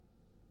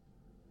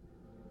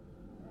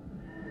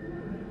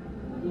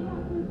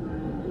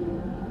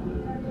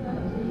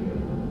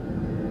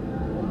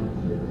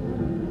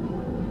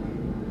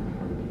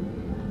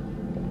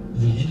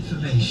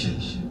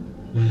station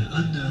where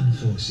unknown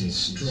forces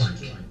strike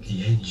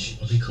the edge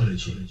of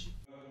ecology.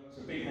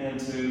 So a big hand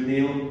to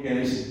Neil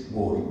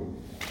Guinness-Ward.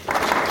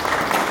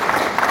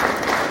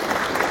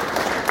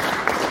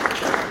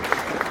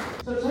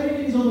 So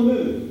aliens on the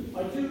moon.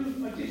 I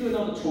did do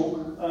another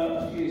talk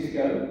a few years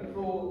ago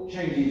for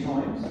Changing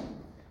Times.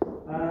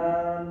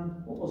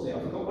 What was it? I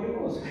forgot what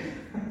it was.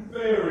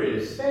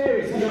 Fairies.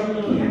 Fairies.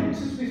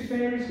 Encounters with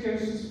fairies,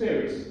 ghosts and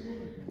spirits.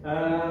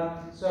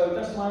 So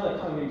that's my other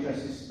kind of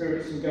interest, is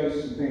spirits and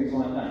ghosts and things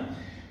like that.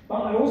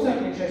 But I also have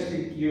an interest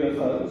in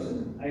UFOs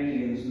and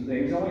aliens and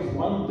things. I always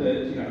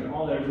wondered,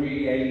 are there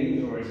really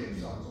aliens, or is it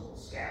some sort of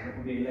scam that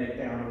we're being led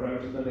down a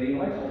road to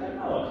believe? I don't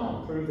know. I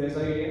can't prove there's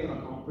aliens. I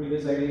can't prove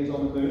there's aliens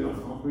on the moon. I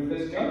can't prove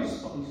there's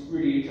ghosts. But I'm just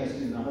really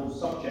interested in the whole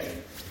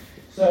subject.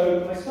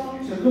 So I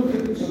started to look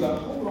at the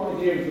whole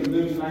idea of the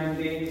moon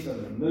landings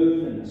and the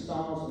moon and the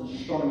stars and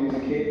astronomy as a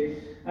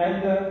kid.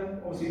 And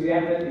obviously with the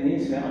advent of the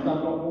internet, I've done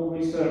a lot more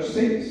research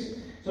since.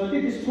 So I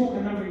did this talk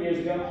a number of years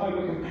ago at High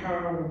Wycombe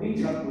Paranormal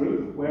Meetup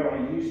Group, where I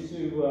used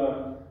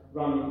to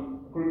run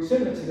a group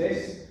similar to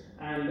this.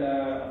 And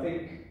I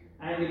think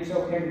Andy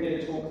himself came and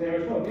did a talk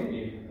there as well, didn't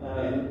you?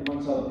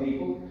 Amongst other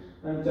people.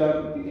 And we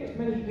didn't get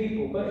many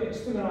people, but it was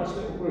still a nice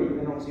little group.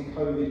 And obviously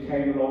COVID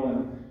came along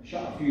and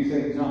shut a few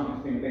things up.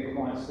 It's been a bit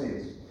quiet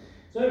since.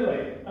 So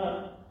anyway,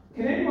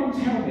 can anyone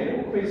tell me, a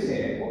little quiz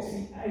here, what's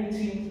the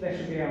 18th letter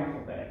of the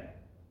alphabet?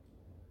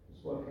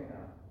 Let's work it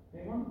out.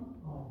 Anyone?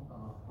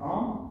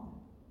 R?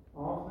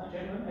 R, that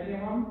gentleman?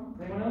 Anyone?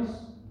 Anyone else?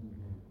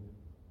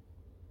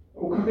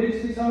 All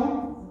convinced it's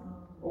R?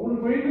 All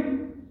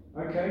agreement?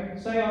 Okay,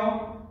 say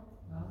R.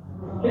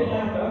 A bit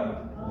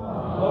louder.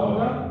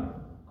 Longer.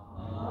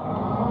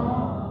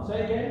 Say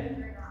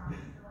again.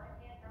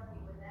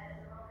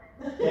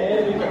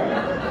 There we go.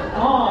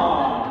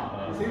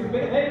 Ah! See, a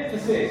bit of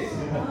emphasis.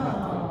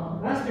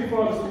 That's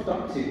before I was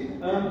abducted.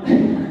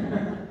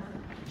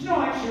 Do you know, I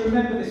actually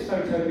remember this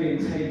photo being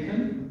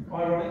taken,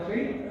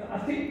 ironically. I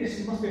think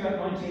this must be about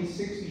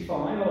 1965.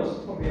 I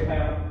was probably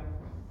about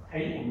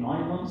 8 or 9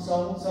 months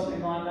old,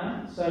 something like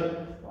that.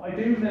 So I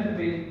do remember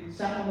being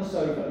sat on the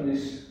sofa and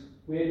this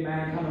weird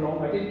man come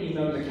along. I didn't even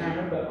know it was a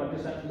camera, but I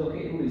just had to look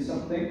at him with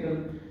something.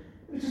 And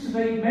it was just a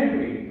vague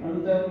memory. And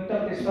we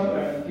dug this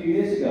photo a few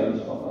years ago,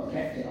 so I've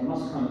kept it. I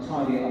must kind of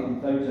tidy it up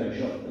in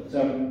Photoshop. But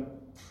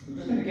I'm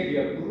just going to give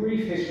you a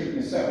brief history of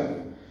myself,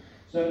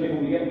 certainly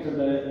when we get into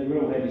the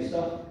real heavy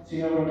stuff, so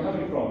you know where I'm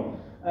coming from.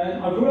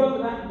 I grew up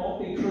with that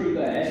motley crew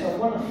there, so I'm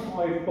one of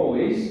 5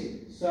 boys.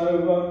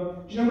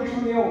 So, do you know which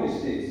one the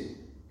oldest is?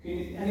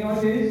 Any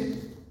ideas?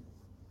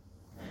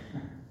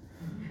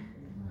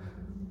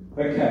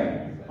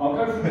 Okay, I'll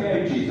go from the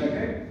ages,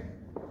 okay?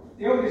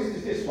 The oldest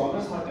is this one,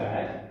 that's my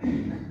dad.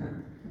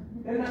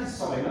 Then that's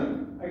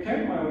Simon,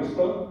 okay, my oldest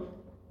brother.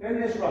 Then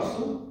there's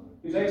Russell,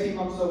 who's 18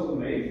 months older than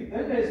me.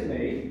 Then there's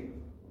me.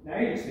 Now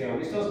he looks the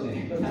oldest, doesn't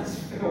he? But that's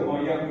Phil,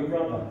 my younger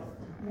brother.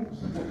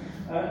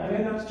 And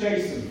then that's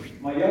Jason,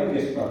 my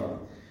youngest brother.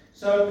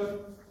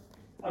 So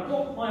I've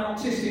got my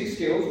artistic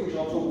skills, which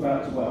I'll talk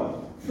about as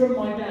well, from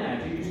my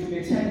dad, who used to be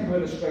a technical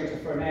illustrator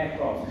for an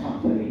aircraft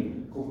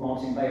company called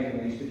Martin Baker.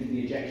 He used to do the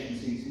ejection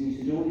seats. He used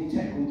to do all these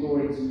technical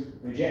drawings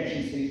for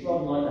ejection seats,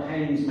 rather than like the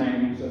Haynes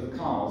manuals of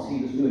cars.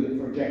 He was doing it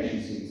for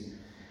ejection seats.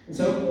 And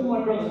so all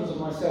my brothers and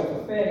myself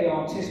are fairly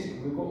artistic.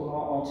 We've got all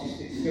our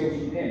artistic skills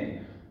from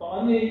him. But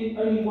I'm the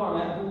only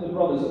one out of all the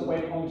brothers that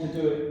went on to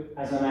do it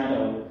as an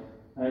adult.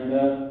 And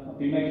I've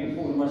been making a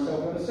fool of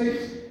myself ever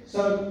since.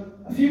 So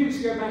a few weeks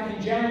ago, back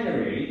in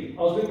January,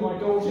 I was with my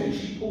daughter and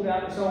she pulled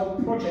out this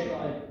old project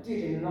that I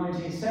did in the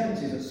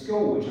 1970s at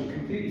school, which I've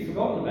completely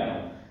forgotten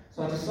about.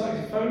 So I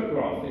decided to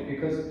photograph it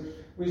because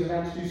we was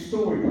allowed to do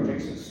story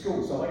projects at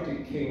school. So I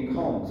did King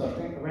Kong. So I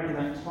think around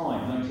that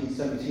time,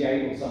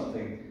 1978 or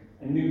something,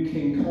 a new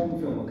King Kong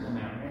film had come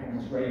out and everyone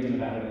was raving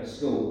about it at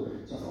school.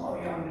 So I thought,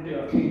 oh yeah, I'm going to do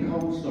a King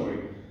Kong story.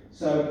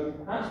 So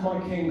that's my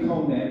King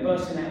Kong there,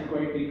 bursting out a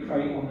great big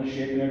crate on the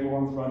ship and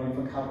everyone's running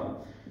for cover.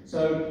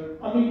 So,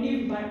 I mean,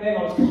 even back then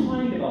I was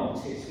kind of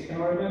artistic,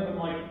 and I remember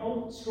my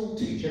old school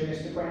teacher,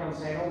 Mr. Brown,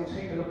 saying, oh,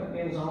 take a look at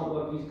Neil's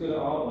artwork, he's good at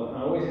artwork. And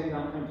I always ended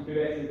up having to do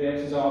everybody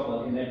else's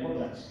artwork in their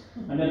projects.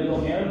 I never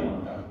got my own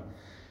one done.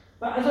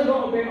 But as I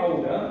got a bit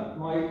older,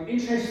 my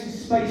interest in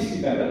space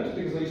developed,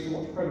 because I used to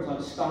watch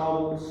programs like Star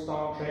Wars,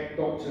 Star Trek,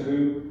 Doctor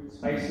Who,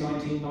 Space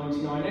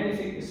 1999,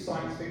 anything with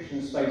science fiction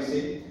and space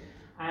in.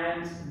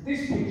 And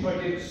this picture I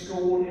did at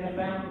school in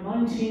about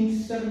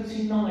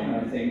 1979,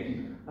 I think.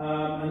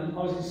 And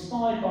I was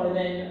inspired by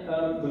then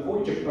the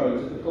Voyager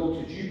probes that have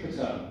gone to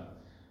Jupiter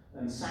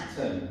and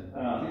Saturn,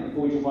 I think the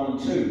Voyager 1 and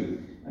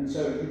 2. And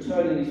so it's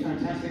returning these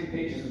fantastic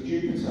pictures of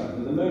Jupiter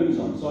with the moons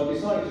on. So I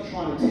decided to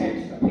try and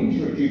attempt a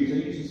picture of Jupiter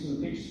using some of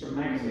the pictures from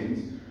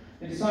magazines.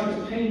 I decided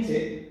to paint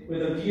it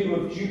with a view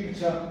of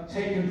Jupiter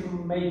taken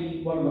from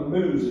maybe one of the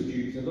moons of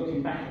Jupiter,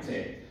 looking back at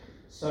it.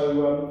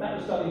 So that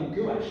was done in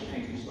gouache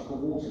paint, which is like a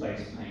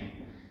water-based paint.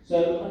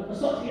 So I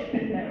started to get a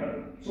bit better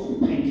at sort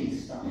of painting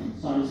stuff,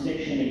 science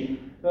fiction-y.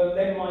 But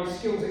then my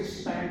skills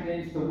expanded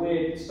into the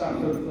weird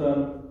stuff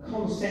of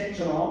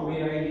conceptual art,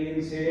 weird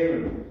aliens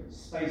here, and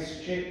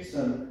spaceships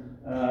and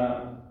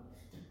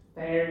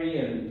fairy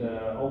and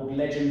old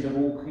legends of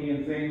Orkney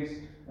and things.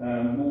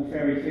 More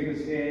fairy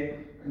figures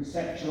here,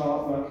 conceptual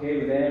artwork here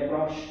with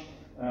airbrush,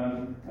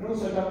 and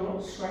also done a lot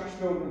of scratch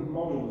building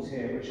models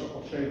here, which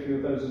I'll show you a few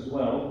of those as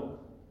well.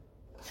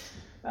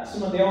 That's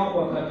some of the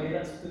artwork I did.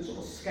 That's the sort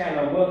of scale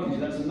I work into.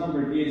 That's a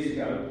number of years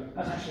ago.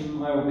 That's actually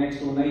my old next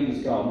door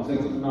neighbour's garden, because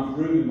there wasn't enough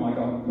room in my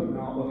garden to put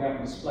my artwork out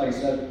on display.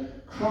 So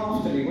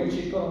craftily, when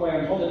she'd gone away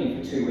on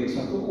holiday for 2 weeks,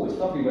 I thought, oh, it's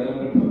lovely weather, I'm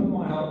going to put all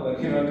my artwork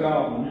in her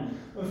garden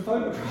and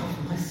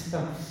photograph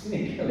myself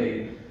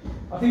sneakily.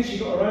 I think she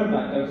got her own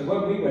back though, because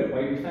when we went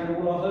away, we found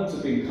all our homes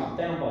had been cut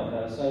down by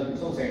her, so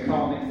it's also a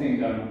karmic thing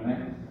going on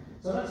there.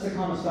 So that's the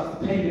kind of stuff,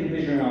 the pagan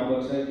visionary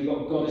artwork, so you've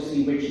got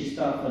goddessy, witchy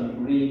stuff,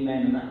 and green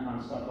men and that kind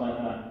of stuff like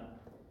that.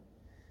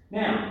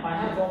 Now, I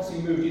have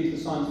obviously moved into the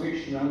science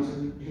fiction realm, so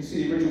you can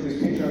see the original,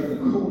 this picture over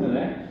the corner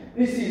there.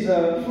 This is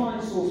a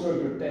flying saucer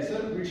over a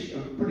desert, a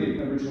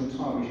brilliant original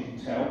title, as you can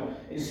tell.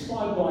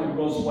 Inspired by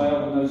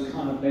Roswell and those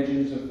kind of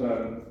legends of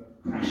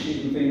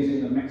crashes and things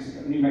in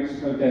the New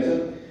Mexico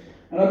desert.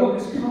 And I've got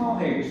this car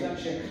here, which is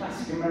actually a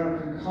classic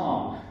American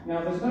car.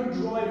 Now, there's no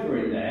driver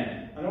in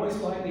there, and I always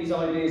like these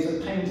ideas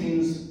of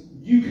paintings,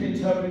 you can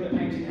interpret the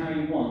painting how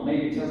you want,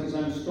 maybe it tells its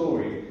own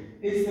story.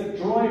 Is the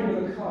driver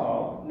of the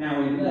car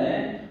now in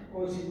there,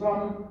 or has he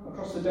run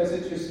across the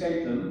desert to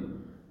escape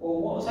them,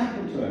 or what has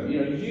happened to him?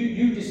 You know,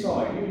 you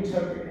decide, you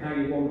interpret it how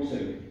you want to.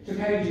 It took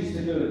ages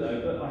to do it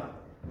though,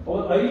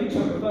 but I even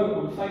took a vote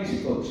on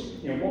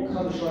Facebook, you know, what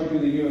colour should I do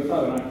the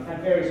UFO? And I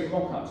had various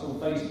mock-ups on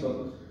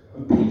Facebook,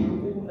 and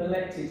people all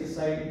elected to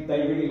say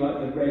they really like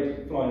the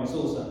red flying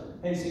saucer,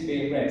 hence it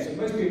being red. So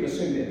most people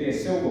assumed it'd be a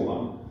silver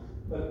one,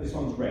 but this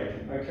one's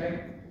red,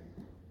 okay?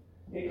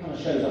 It kind of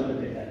shows up a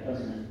bit there,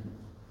 doesn't it?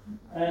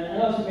 And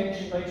as I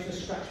mentioned, I used to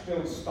scratch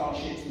build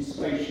starships and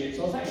spaceships.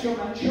 I was actually on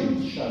that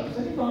children's show. Does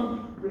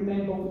anyone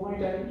remember Why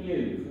Don't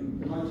You from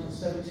the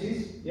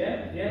 1970s?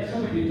 Yeah,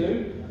 some of you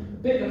do.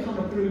 A bit of a kind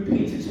of Blue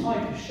Peter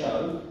type of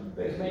show,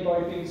 but it's made by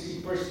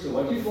BBC Bristol.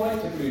 I did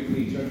write to Blue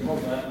Peter and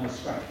told that my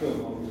scratch build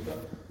models,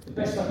 but the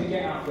best I could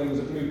get out of them was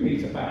a Blue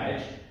Peter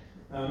badge.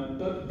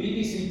 But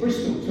BBC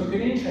Bristol took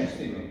an interest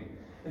in me.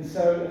 And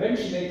so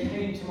eventually they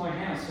came to my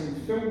house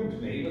and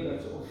filmed me with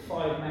a sort of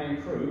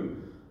 5-man crew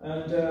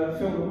and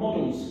filmed the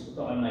models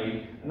that I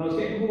made. And I was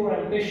getting more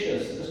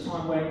ambitious as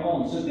time went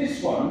on. So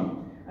this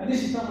one, and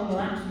this is done on an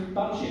absolute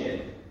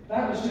budget,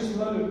 that was just a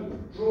load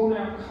of drawn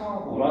out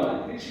cardboard.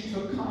 I literally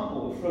took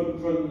cardboard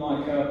from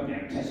like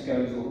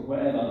Tesco's or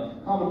whatever,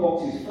 cardboard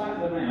boxes,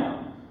 flattened them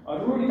out.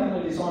 I'd already done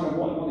the design of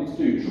what I wanted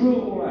to do, drew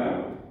it all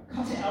out,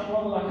 cut it out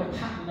rather like a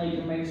pattern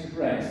maker makes a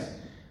dress,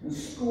 and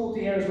scored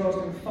the areas where I was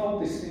going to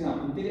fold this thing up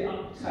and did it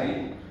up to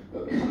tape.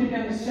 But coming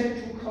down the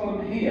central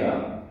column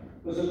here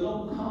was a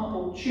long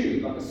cardboard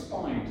tube, like a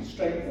spine, to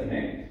strengthen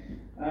it.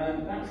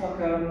 And that's like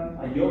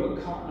a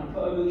yogurt carton I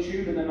put over the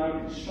tube, and then I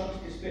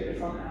constructed this bit at the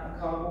front out of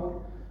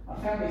cardboard.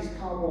 I found these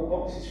cardboard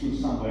boxes from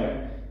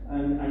somewhere,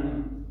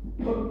 and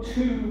put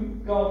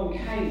 2 garden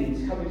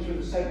canes coming through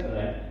the centre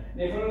there.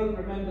 And if anyone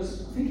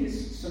remembers, I think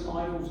it's St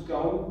Ivel's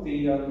Gold,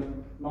 the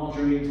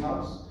margarine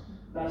tubs.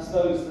 That's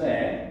those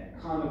there,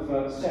 kind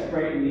of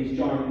separating these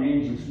giant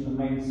engines from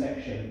the main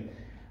section.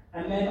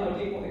 And then I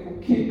did what they call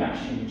kit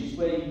bashing, which is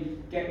where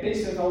you get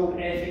bits of old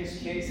Airfix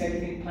kits,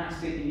 anything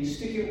plastic, and you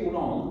stick it all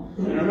on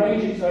and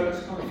arrange it so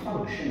it's kind of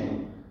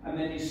functional. And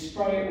then you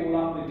spray it all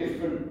up with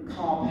different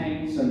car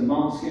paints and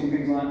masking and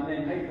things like that.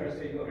 And then paper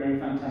as you've got your own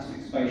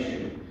fantastic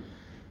spaceship.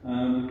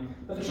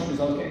 But the trouble is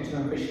I was getting too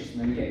ambitious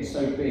and then getting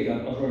so big I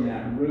was running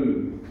out of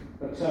room.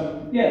 But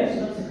yeah,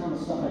 so that's the kind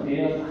of stuff I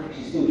did. I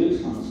actually still do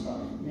this kind of stuff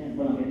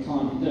when I get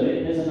time to do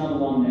it. There's another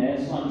one there,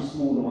 a slightly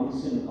smaller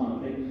one, similar kind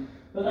of thing.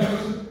 But that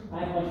was, I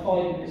had my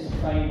 5 minutes of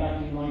fame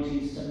back in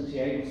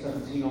 1978 or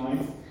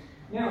 79.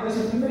 Now, there's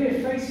a familiar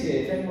face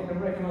here. If anyone can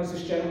recognise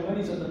this gentleman,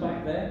 he's at the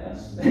back there.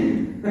 That's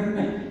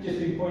just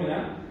been pointed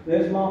out.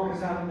 There's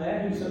Marcus Allen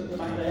there, who's at the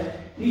back there.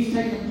 He's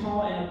taken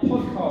part in a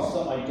podcast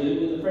that I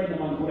do with a friend of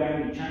mine called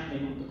Andy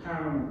Chaplin called The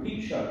Paranormal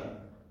Peep Show.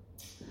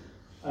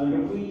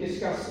 And we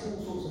discuss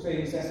all sorts of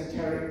things,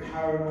 esoteric,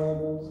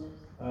 paranormal,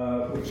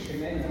 which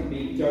can anything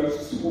be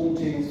ghosts,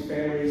 hauntings,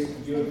 fairies,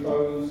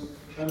 UFOs.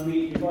 And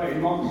we invited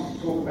Marcus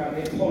to talk about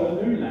the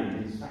Apollo moon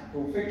landings, fact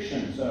or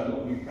fiction. So a lot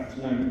of you perhaps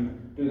know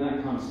him do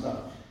that kind of stuff.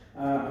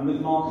 And with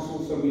Marcus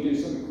also we do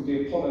something called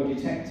the Apollo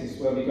Detectives,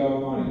 where we go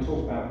online and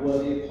talk about were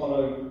the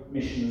Apollo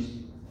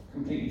missions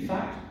completely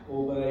fact,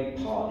 or were they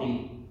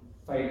partly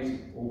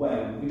faked, or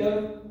whatever. We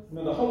don't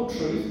know the whole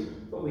truth,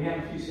 but we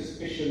have a few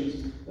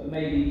suspicions that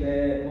maybe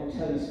they're not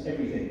telling us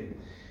everything.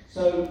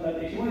 So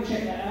if you want to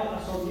check that out,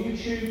 that's on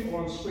YouTube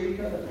or on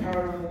Spreaker, The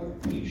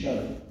Paranormal Peep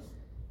Show.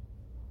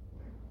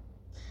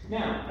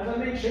 Now, as I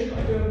mentioned,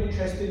 I do have an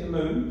interest in the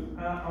moon,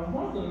 and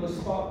one of them was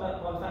sparked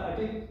by the fact I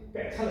did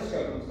get a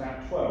telescope when I was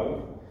about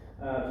 12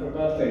 for a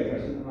birthday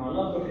present, and I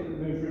love looking at the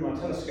moon through my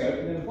telescope.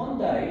 And then one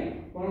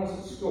day, when I was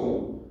at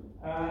school,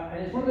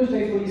 and it's one of those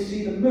days where you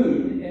see the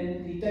moon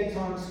in the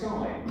daytime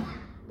sky.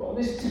 But on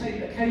this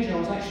occasion, I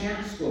was actually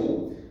at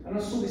school, and I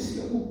saw this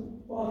little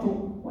Well, I thought,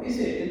 what is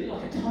it? It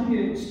looked like a tiny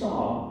little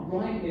star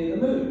right near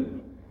the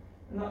moon.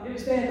 And it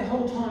was there the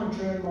whole time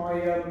during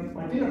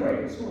my dinner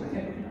break at school. And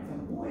I kept looking up and I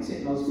thought, what is it?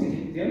 And I was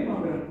thinking, the only way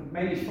I'm going to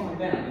maybe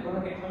find out is when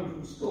I get home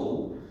from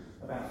school,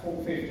 about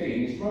 4:15,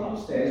 is run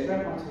upstairs,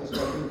 grab my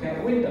telescope and look out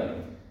the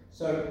window.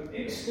 So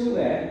it was still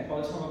there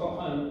by the time I got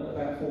home at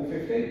about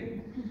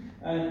 4:15.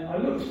 And I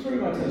looked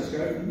through my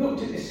telescope,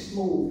 looked at this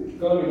small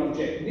glowing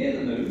object near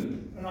the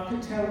moon, and I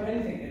couldn't tell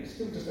anything. It was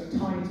still just a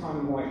tiny,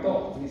 tiny white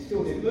dot, and it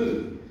still didn't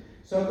move.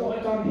 So what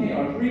I've done here,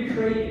 I've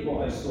recreated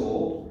what I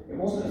saw. It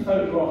wasn't a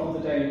photograph of the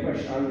day in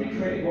question. I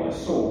recreated what I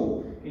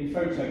saw in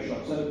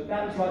Photoshop. So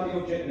that was like the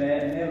object there,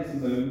 and there was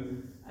the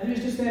moon, and it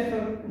was just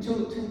there until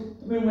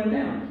the moon went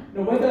down.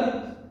 Now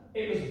whether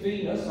it was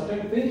Venus, I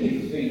don't think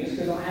it was Venus,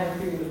 because I had a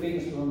feeling that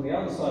Venus was on the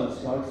other side of the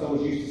sky, because I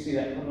always used to see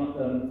that come up,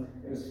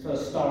 it was the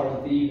first star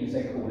of the evening, as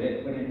they called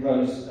it, when it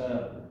rose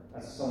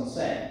as the sun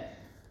set.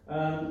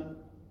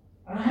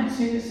 And I haven't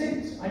seen it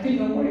since. I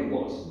didn't know what it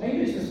was. Maybe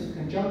it's just a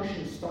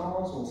conjunction of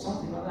stars or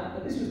something like that,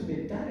 but this was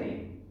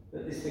midday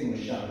that this thing was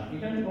showing up. You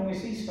don't normally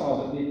see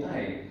stars at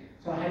midday.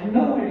 So I had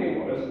no idea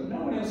what it was.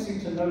 No one else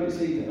seemed to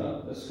notice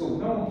either at school.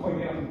 No one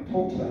pointed me up and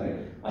talked about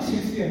it. I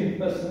seemed to be the only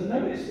person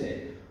that noticed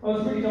it. I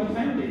was really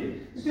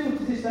dumbfounded. Still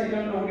to this day,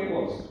 don't know what it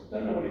was.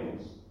 Don't know what it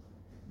was.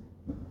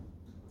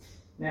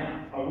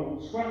 Now, I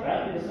will scrap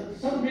that because for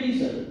some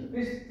reason,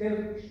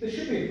 there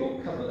should be a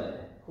book cover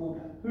there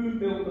called Who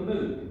Built the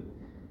Moon?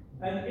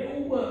 And it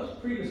all worked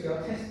previously.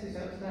 I tested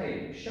this out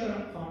today. It showed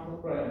up fine, I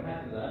thought, great, I'm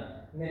happy with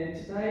that. And then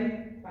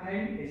today,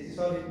 bang, it's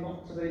decided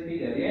not to be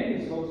there. The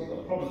end has obviously got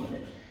a problem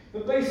with it.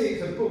 But basically,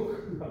 it's a book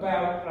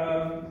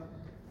about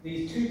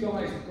these two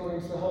guys have gone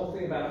into the whole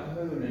thing about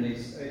the moon and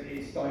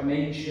its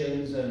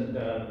dimensions and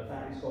the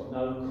fact it's got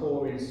no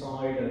core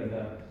inside and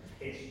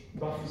it's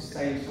roughly the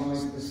same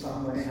size as the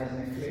sun when it has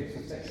an eclipse,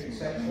 etc.,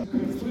 etc.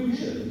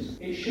 Conclusions,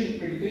 it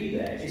shouldn't really be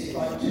there. It's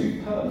like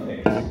too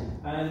perfect.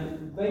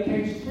 And they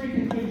came to three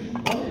conclusions.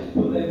 One, it was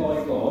put there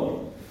by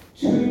God.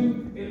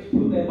 Two, it was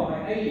put there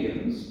by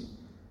aliens.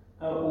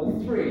 Or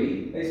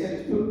three, they said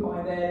it's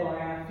put there by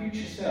our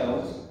future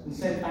selves and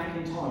sent back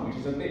in time, which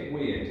is a bit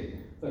weird.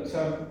 But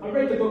I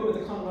read the book with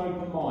a kind of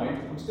open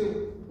mind. I'm still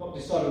not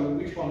deciding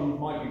which one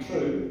might be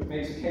true. It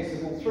makes a case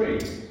of all three.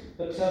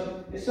 But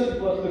it's certainly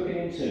worth looking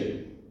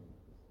into.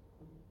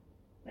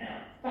 Now,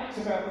 facts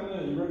about the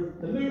moon.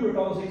 The moon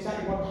revolves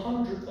exactly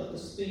 1/100th of the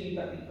speed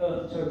that the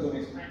Earth turns on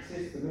its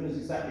axis. The moon is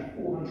exactly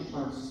 400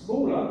 times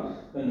smaller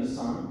than the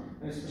sun,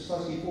 and it's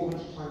precisely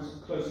 400 times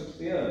closer to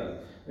the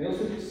Earth. They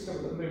also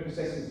discovered that the moon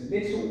possesses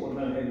little or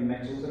no heavy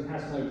metals and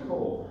has no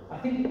core. I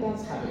think it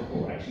does have a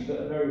core, actually, but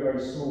a very,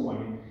 very small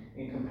one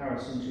in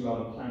comparison to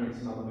other planets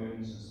and other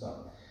moons and stuff.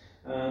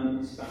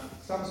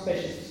 Some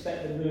specialists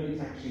suspect the moon is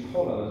actually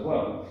hollow as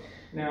well.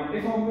 Now,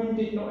 if our moon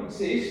did not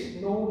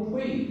exist, nor would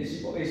we. This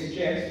is what they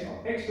suggest.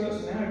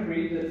 Experts now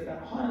agree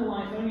that higher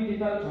life only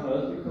developed on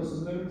Earth because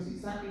the moon is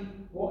exactly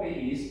what it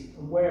is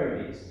and where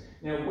it is.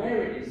 Now,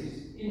 where it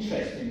is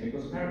interesting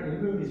because apparently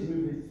the moon is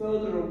moving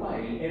further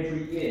away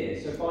every year.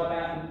 So by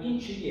about an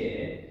inch a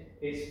year,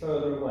 it's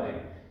further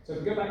away. So if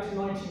we go back to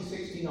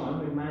 1969,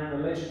 when man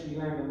allegedly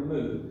landed on the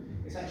moon,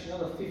 it's actually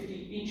another 50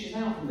 inches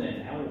out from there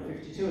now, or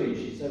 52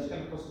 inches. So it's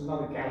going to cost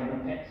another gallon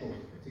of petrol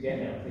to get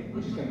there, I think,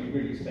 which is going to be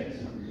really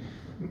expensive.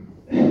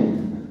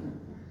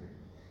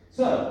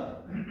 So,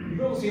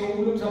 you've obviously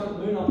all looked up at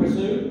the moon, I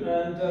presume,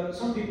 and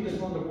some people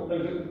just wonder what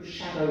those little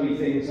shadowy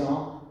things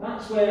are.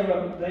 That's where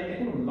they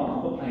call them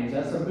lava plains.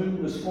 As the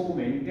moon was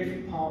forming,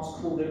 different parts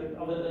called it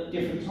at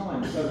different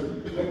times. So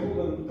they call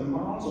them the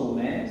Mars or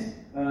Nares.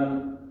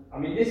 I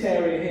mean, this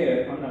area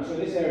here,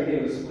 this area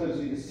here was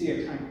supposedly the Sea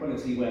of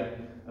Tranquility where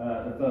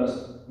the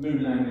first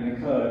moon landing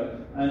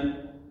occurred.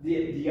 And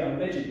the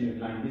alleged moon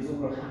landings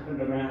all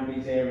happened around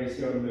these areas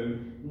here on the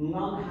moon.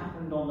 None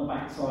happened on the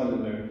backside of the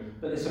moon.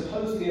 But there's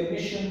supposedly a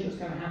mission that's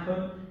going to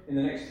happen in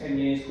the next 10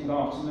 years called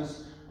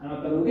Artemis. And I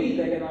believe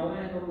they're going to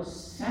land on the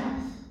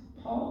south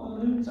part of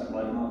the moon. Is that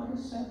right,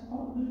 Marcus? South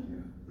part of the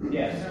moon?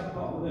 Yeah, south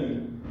part of the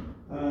moon.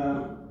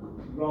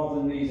 Rather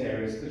than these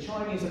areas. The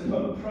Chinese have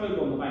put a probe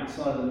on the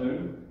backside of the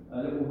moon,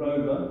 a little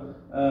rover,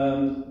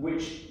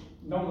 which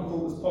no one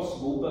thought was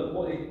possible, but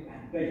what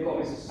they've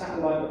got is a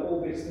satellite that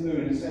orbits the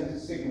moon and sends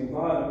a signal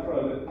via the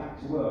probe back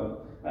to Earth.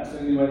 That's the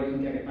only way they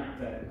can get it back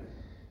there.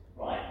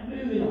 Right,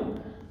 moving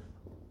on.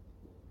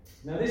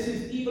 Now this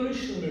is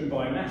Evolution of the Moon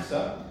by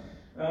NASA.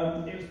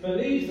 It was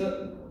believed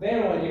that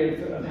their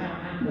idea of how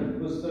it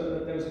happened was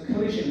that there was a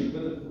collision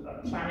with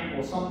a planet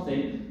or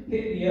something,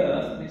 hit the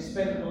Earth, and it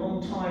spent a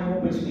long time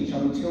orbiting each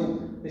other until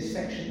this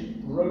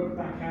section broke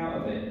back out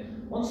of it.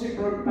 Once it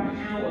broke back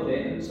out of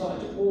it and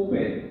started to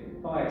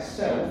orbit by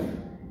itself,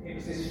 it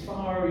was this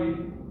fiery,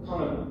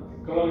 kind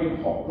of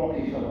glowing hot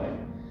rocky fillet.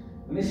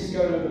 And this is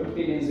going over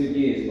billions of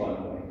years, by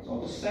the way. So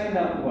I'll just stand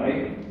out of the way,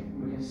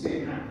 and we can see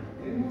it happen.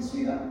 Did anyone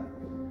see that?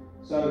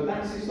 So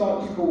that's it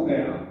starting to cool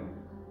down.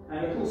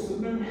 And of course the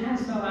moon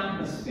has no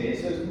atmosphere,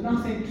 so there's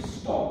nothing to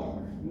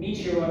stop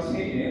meteorites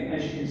hitting it,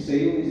 as you can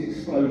see, all these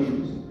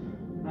explosions.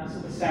 That's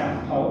at the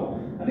South Pole.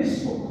 And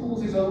this is what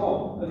causes a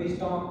lot of these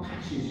dark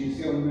patches you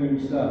see on the moon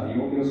today.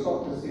 You'll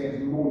start to see it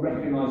as more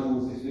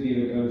recognisable as this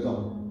video goes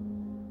on.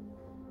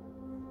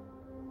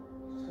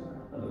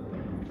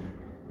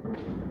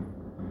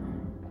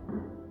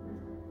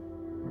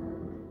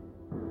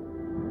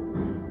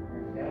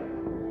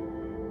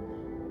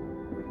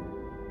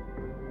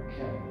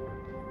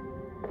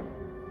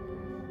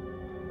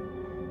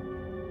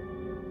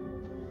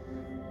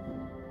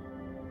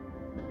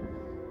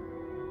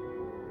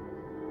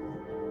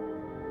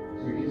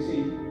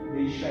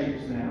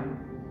 Shapes now,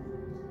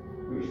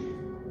 which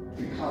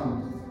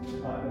become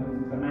like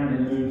the man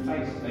in the moon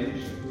face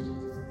eventually.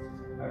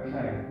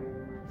 Okay.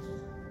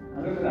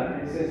 And look at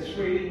that, it says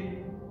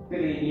 3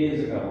 billion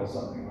years ago or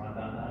something like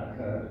that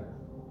occurred.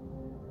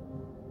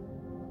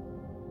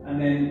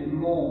 And then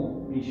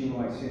more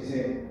meteorites hit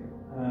it,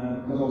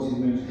 because obviously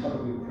the moon's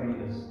covered with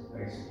craters,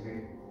 basically.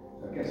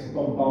 So it gets a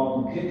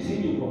bombardment,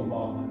 continual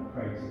bombardment of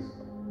craters.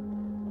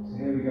 So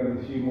here we go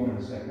with a few more in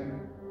a second.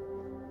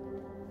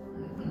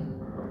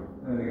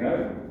 There we go.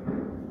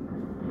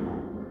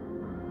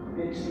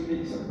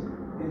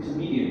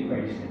 Intermediate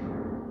cratering.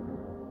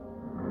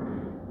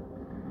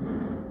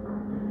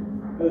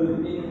 Over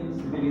millions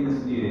and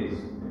millions of years.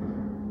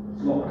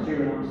 It's a lot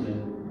clearer now to do.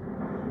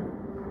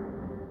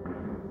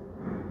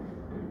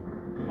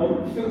 I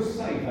wouldn't feel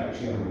safe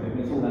actually on the moon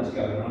if all that's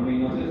going on. I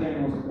mean, I don't know if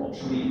anyone's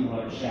watched a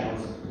meteorite shower.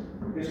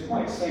 It's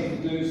quite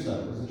safe to do so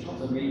because the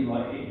chance of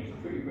meteorite hitting is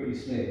pretty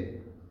slim.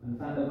 And the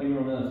fact that when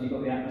you're on Earth, you've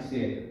got the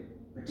atmosphere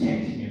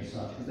protecting you as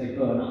such because they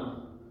burn up.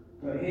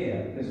 But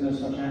here, there's no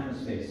such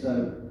atmosphere.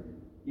 So,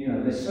 you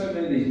know, there's so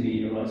many of these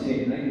meteorites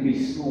here, and they can be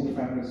small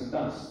fragments of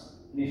dust.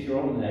 And if you're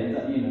on there,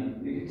 that, you know,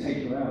 it could take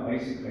you out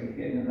basically,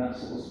 getting at that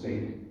sort of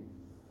speed.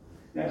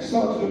 Now, it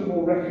starts to look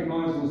more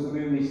recognisable as the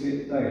moon we see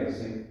it today, you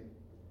see.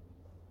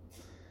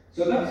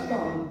 So that's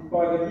done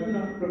by the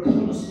Lunar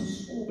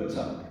Reconnaissance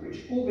Orbiter,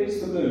 which orbits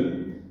the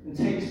moon and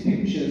takes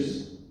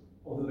pictures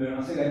of the moon.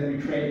 I say they've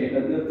recreated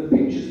it, but the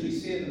pictures we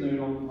see of the moon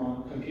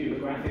on computer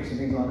graphics and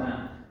things like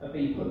that have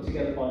been put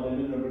together by the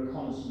Lunar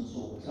Reconnaissance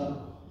Orbiter.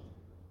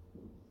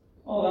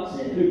 Oh, that's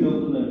it. Who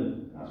built the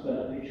moon? That's where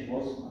that picture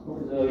was. I thought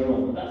it was earlier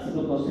on, but that's the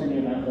book I was telling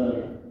you about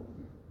earlier.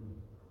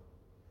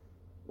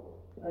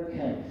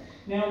 Okay.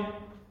 Now,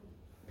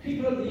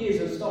 people over the years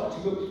have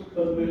started to look at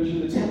the moon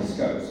through the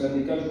telescopes,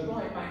 and it goes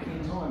right back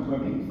in time when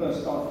people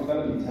first started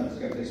developing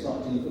telescopes. They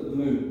started to look at the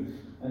moon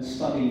and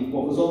study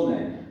what was on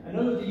there. And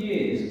over the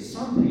years,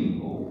 some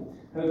people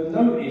have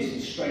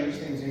noticed strange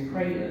things in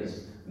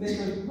craters. And this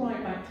goes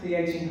right back to the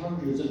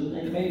 1800s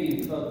and maybe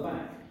even further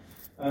back.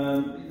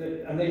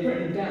 And they've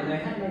written down, they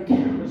had no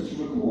cameras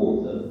to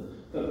record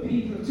them, but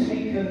people have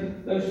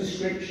taken those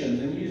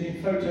descriptions and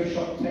using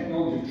Photoshop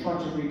technology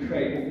tried to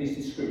recreate what these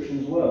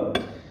descriptions were.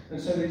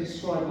 And so they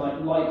describe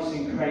like lights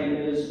in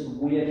craters,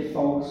 weird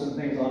fogs and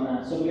things like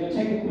that. So we're going to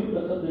take a quick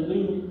look at the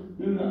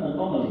lunar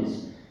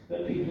anomalies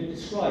that people have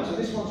described. So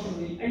this one's from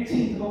the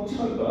 18th of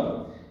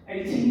October,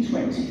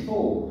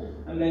 1824.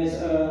 And there's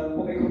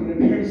what they call an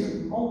appearance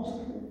of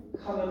multiple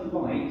coloured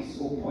lights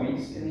or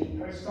points in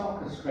the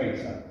Aristarchus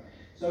crater.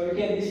 So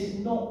again, this is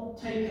not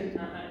taken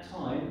at that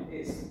time.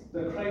 It's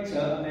the crater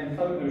and then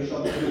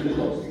photoshopped with the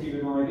dots to give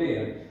you an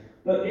idea.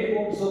 But it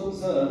was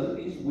observed that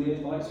these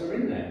weird lights are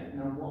in there.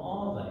 Now, what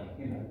are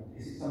they? You know,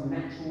 is it some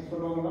natural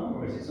phenomenon,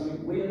 or is it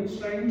something weird and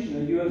strange? You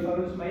know,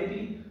 UFOs,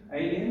 maybe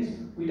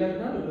aliens. We don't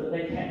know, but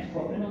they kept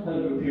cropping up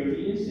over a period of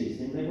years. These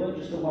things, they weren't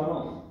just a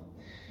one-off.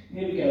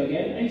 Here we go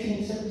again.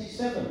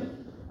 1877.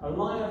 A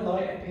line of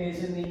light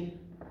appears in the,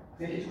 I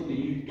think it's called the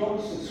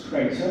Eudoxus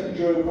crater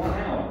during 1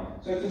 hour.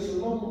 So it's this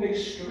long, big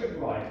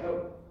strip light.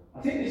 I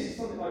think this is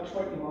something like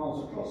 20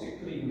 miles across. It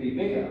could even be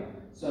bigger.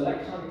 So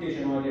that kind of gives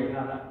you an idea of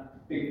how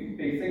that big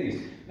thing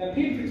is. Now,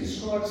 people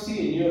describe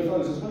seeing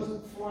UFOs as well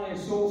as flying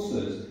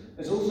saucers.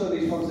 There's also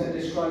these ones that are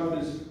described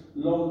as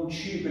long,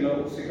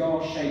 tubular or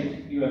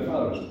cigar-shaped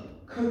UFOs.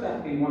 Could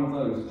that be one of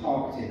those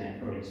parked in there,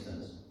 for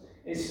instance?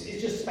 It's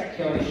just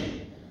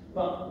speculation.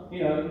 But,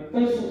 you know,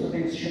 those sorts of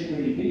things shouldn't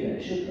really be there,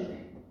 should they?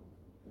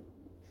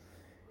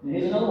 And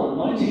here's another one,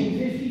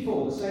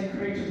 1954, the same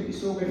crater that we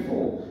saw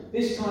before.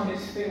 This time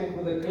it's filled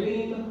with a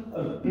gleam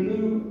of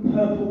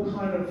blue-purple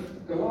kind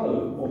of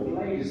glow, or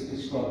blaze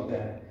described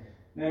there.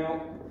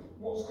 Now,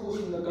 what's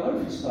causing the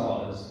glow for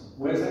starters?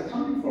 Where's that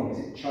coming from? Is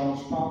it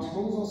charged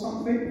particles or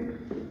something?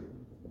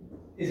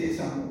 Is it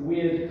some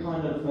weird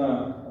kind of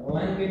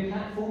landing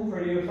platform for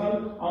a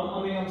UFO?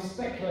 I mean, I'm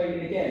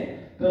speculating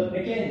again. But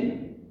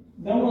again,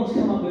 no one's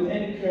come up with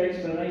any clear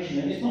explanation,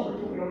 and it's not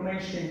reported on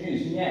mainstream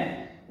news, and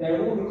yet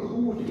they're all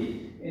recorded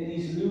in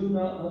these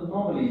lunar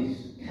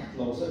anomalies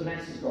catalogues that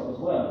NASA's got as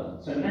well.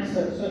 So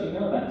NASA certainly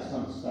know about this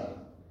kind of stuff.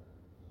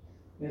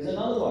 There's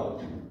another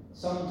one,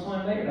 some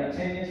time later, about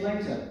 10 years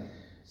later.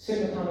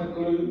 Similar kind of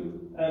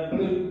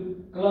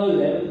blue glow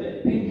there with a bit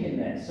of pink in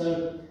there.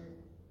 So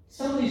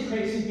some of these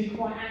craters seem to be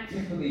quite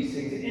active for these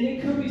things. And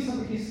it could be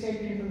something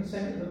escaping from the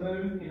centre of the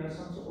moon, you know,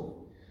 some sort of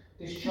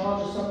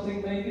discharge or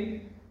something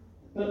maybe.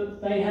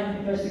 But they haven't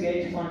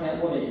investigated to find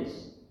out what it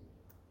is.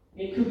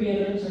 It could be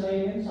evidence of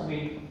aliens. I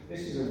mean,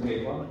 this is a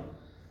weird one.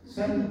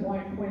 7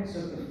 white points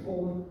of the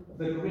form of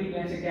the Greek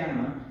letter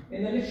gamma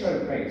in the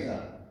Littrow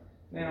crater.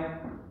 Now,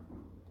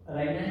 are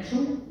they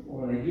natural,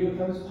 or are they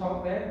UFOs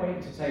parked there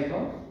waiting to take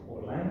off,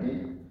 or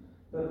landed?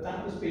 But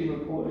that was being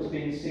reported as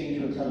being seen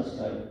through a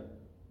telescope.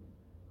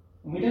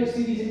 And we don't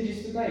see these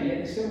images today,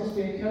 yet they still must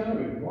be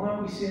occurring. Why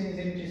aren't we seeing these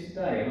images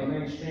today on the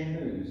mainstream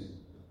news?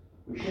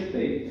 We should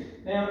be.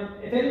 Now,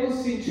 if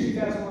anyone's seen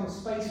 2001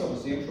 Space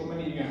Odyssey, I'm sure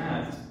many of you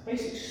have, the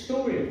basic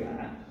story of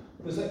that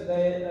was that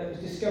it was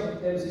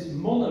discovered there was this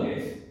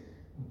monolith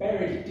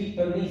buried deep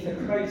beneath a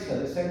crater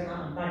that sent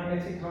out a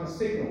magnetic kind of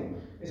signal.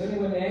 It's only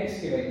when they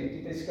excavated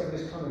did they discover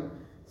this kind of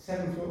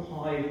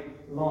 7-foot-high,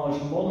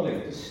 large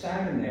monolith just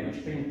standing there, which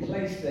had been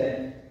placed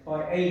there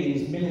by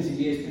aliens millions of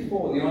years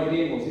before. The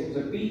idea was it was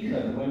a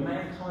beacon. When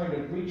mankind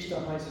had reached the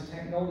heights of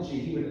technology,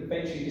 he would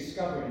eventually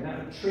discover it, and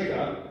that would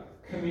trigger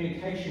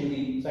communication with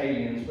these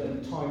aliens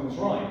when the time was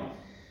right.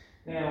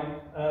 Now,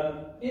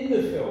 in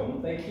the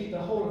film, they keep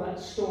the whole of that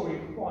story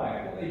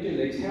quiet. What they do,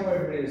 they tell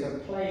everybody there's a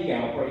plague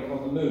outbreak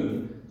on the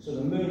moon, so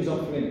the moon is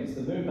off limits.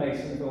 The moon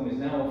base in the film is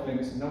now off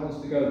limits, and no one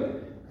wants to go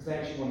there, because they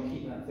actually want to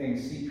keep that thing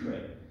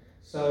secret.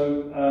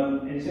 So,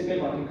 and it's a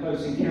bit like in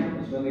Close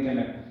Encounters, where they're going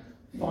to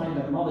find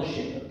the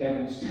mothership of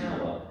Devil's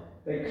Tower.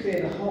 They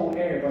clear the whole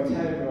area by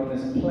telling everyone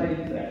there's a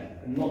plague there,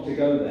 and not to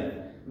go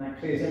there. And that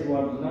clears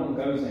everyone, because no one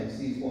goes there and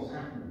sees what's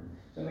happening.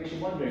 So it makes you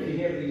wonder, if you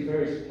hear of these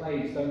various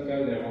plagues, don't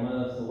go there on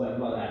Earth or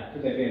whatever like that,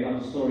 could there be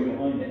another story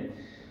behind it?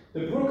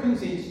 The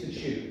Brookings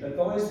Institute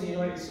advised the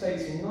United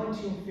States in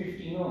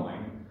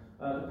 1959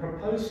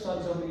 proposed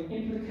studies on the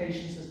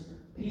implications of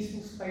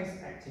peaceful space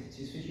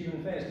activities for human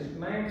affairs, because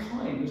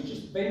mankind was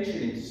just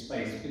ventured into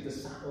space with the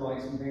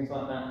satellites and things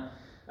like that.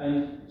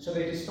 And so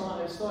they just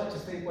started to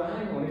think, well,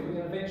 hang on, if we're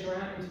going to venture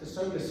out into the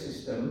solar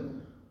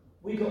system,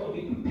 we've got to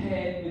be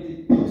prepared with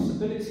the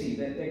possibility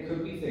that there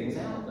could be things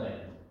out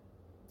there.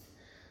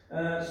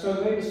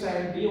 So they were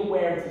saying, be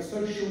aware of the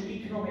social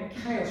economic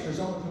chaos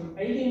resulting from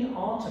alien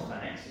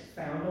artifacts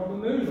found on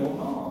the moon or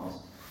Mars,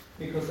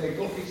 because they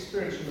got the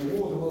experience from the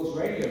War of the Worlds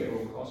radio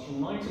broadcast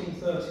from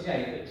 1938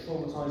 that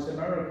traumatized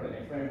America.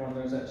 If anyone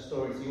knows that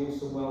story, it's the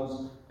Orson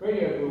Welles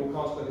radio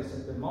broadcast where they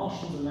said the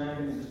Martians are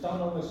landing. It was done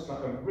almost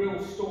like a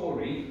real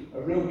story, a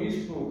real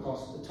news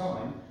broadcast at the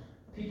time.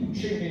 People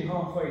tuned in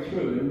halfway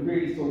through and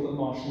really thought the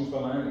Martians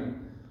were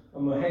landing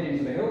and were heading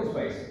to the hills,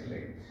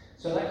 basically.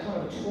 So that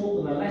kind of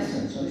taught them a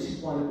lesson. So this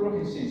is why the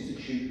Brookings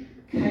Institute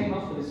came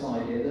up with this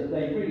idea that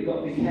they've really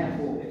got to be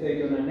careful if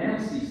they're going to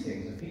announce these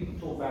things. If people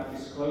talk about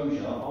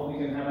disclosure, are we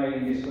going to have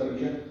alien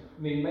disclosure?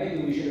 I mean,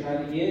 maybe we should have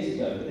had it years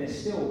ago, but they're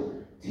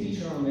still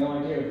teaching on the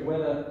idea of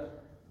whether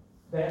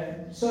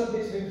there are certain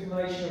bits of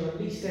information are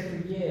released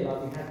every year,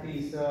 like we had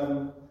these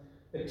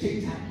the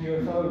Tic Tac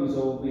UFOs,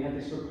 or we had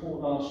this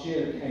report last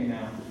year that came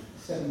out,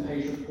 a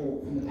 7-page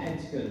report from the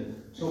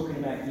Pentagon talking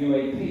about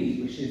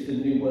UAPs, which is the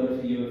new word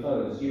for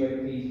UFOs,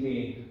 UAPs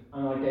being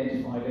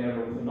unidentified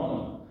aerial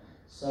phenomena.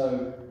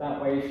 So that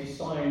way, if you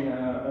sign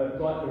a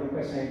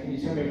request saying, can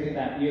you tell me everything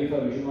about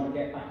UFOs, you might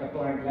get back a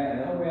blank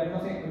letter. Oh, we have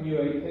nothing from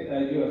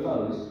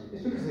UFOs.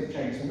 It's because they've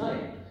changed the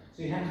name.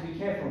 So you have to be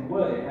careful and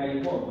word it how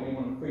you want when you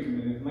want a freedom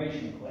of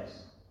information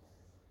request.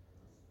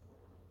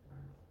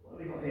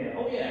 What have we got here?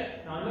 Oh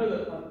yeah, now I know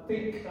that I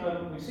think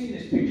we've seen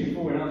this picture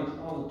before in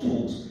other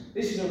talks.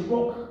 This is a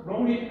rock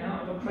rolling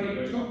out of a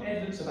crater. It's not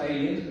evidence of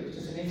aliens, but it's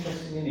just an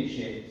interesting image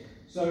here.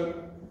 So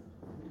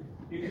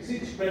you can see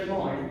this red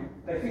line.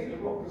 They think the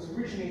rock was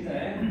originally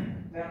there.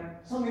 Now,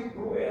 something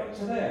brought it up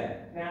to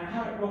there. Now,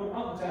 how it rolled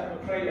up out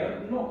of a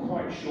crater, not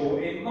quite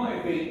sure. It might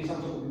have been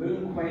some sort of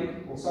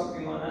moonquake or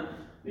something like that.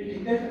 But you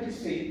can definitely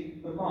see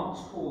the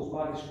marks caused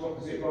by this rock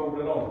as it rolled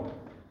along.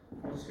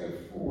 I'll just go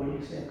forward, you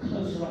can see a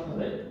closer up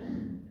of it.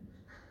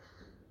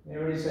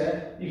 There it is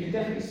there. You can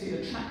definitely see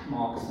the track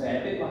marks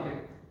there, a bit like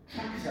a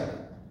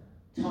tractor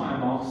tyre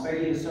marks. They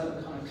leave a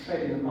certain kind of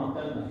tread in the mud,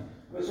 don't they?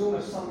 But it's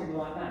almost something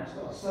like that. It's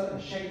got a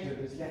certain shape to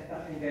it that's left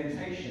that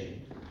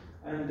indentation.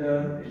 And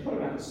it's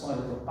probably about the size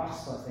of a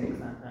bus, I think,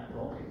 that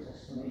rock is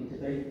estimated to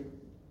be.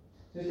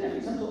 So there's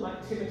definitely some sort of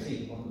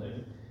activity on the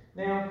moon.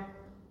 Now,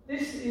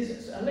 this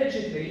is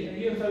allegedly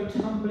a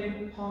UFO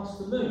tumbling past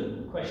the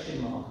moon,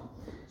 question mark.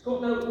 It's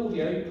got no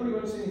audio, you probably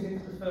won't see anything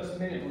for the first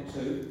minute or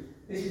two.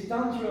 This is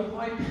done through a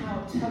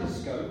high-powered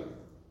telescope,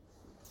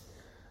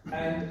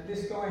 and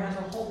this guy has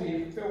a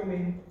hobby of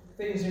filming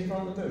things in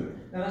front of the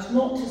moon. Now that's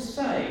not to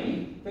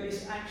say that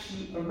it's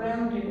actually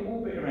around in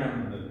orbit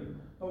around the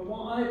moon, but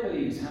what I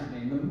believe is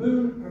happening, the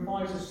moon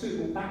provides a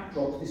suitable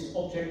backdrop for this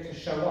object to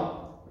show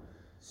up.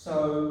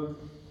 So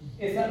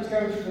if that was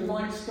going through the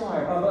night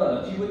sky above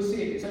Earth, you wouldn't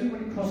see it. It's only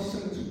when it crosses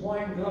something that's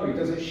white and glowy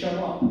does it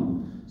show up.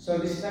 So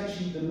this is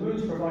actually, the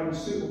moon's providing a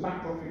suitable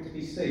backdrop for it to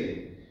be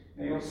seen.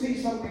 Now you'll see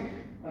something,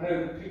 I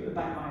know people at the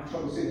back might have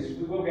trouble seeing this,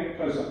 we will get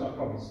close up, I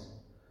promise.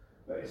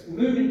 But it's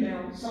moving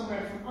down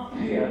somewhere from up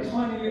here, a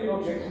tiny little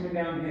object coming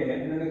down here,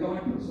 and then the guy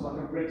puts like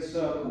a red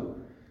circle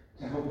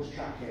to help us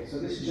track it. So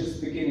this is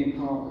just the beginning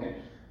part of it.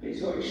 But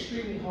it's got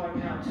extremely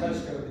high-powered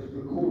telescope with a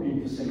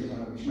recording facility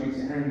on it, which makes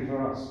it handy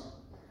for us.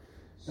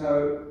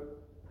 So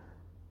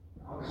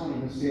I can't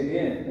even see it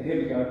here, but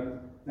here we go.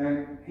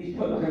 Now, he's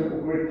put like a little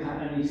grid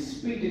pattern and he's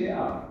speeded it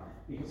up.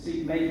 You can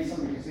see, maybe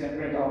somebody can see that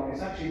red arc.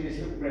 It's actually this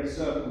little red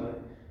circle there.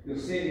 You'll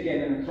see it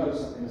again in a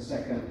close-up in a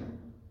second.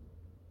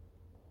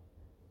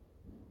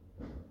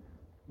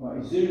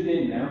 Right, he's zoomed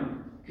in now.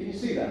 Can you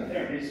see that?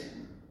 There it is.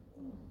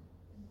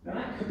 Now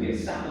that could be a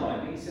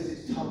satellite, but he says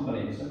it's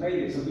tumbling, so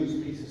maybe it's a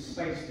loose piece of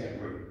space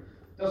debris.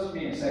 Doesn't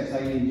mean it says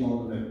aliens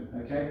on the moon,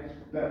 okay?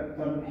 But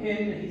from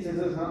him, he says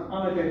there's an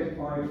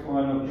unidentified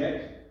flying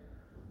object,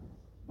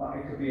 but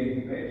it could be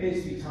anything. But it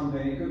appears to be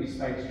tumbling, it could be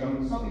space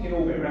junk, something in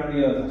orbit around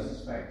the Earth, I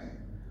suspect.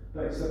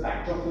 But it's the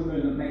backdrop of the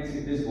moon that makes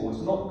it visible.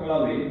 It's not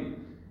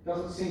glowing,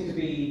 doesn't seem to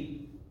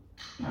be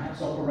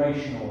perhaps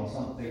operational or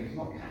something. It's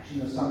not catching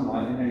the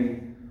sunlight in any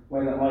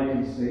way that I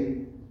can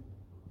see.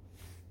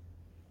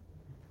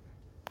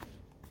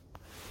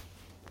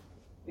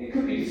 It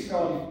could be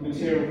discarded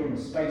material from a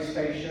space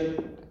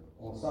station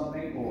or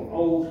something, or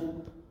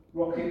old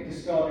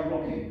discarded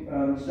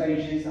rocket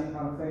stages, that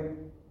kind of thing.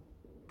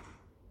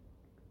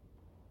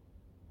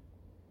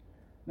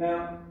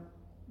 Now,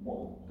 a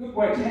good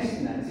way of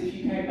testing that is if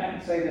you came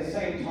back, say, the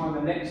same time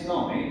the next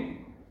night,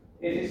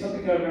 if it's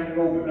something going around in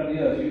orbit around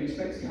the Earth, you'd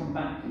expect to come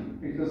back,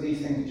 because these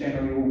things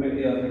generally orbit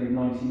the Earth every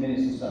 90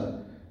 minutes or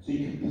so. So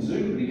you could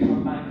presumably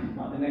come back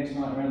like the next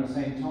night around the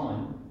same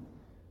time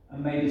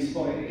and maybe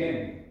spot it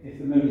again, if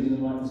the moon is in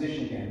the right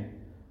position again.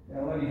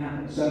 It'll only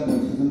happen at certain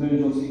points because the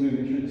moon's obviously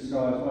moving through the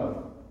sky as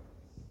well.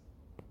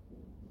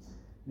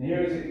 And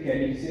here is it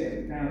again, you can see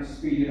it now, it's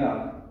speeded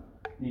up.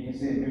 And you can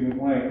see it moving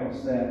way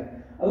across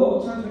there. A lot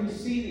of times when you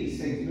see these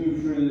things move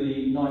through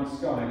the night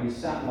sky, these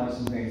satellites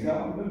and things,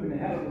 they're moving at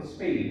a hell of a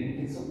speed, and you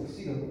can sort of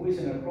see them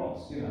whizzing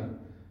across, you know.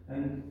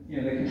 And, you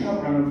know, they can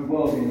travel around the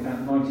world in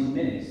about 90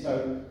 minutes.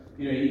 So,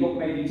 you know, you've got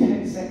maybe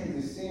 10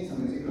 seconds of seeing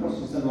something as it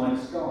crosses the night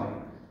sky.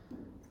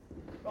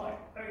 Right,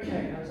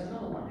 okay, there's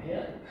another one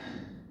here.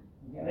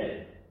 You get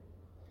it?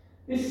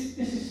 This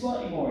is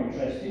slightly more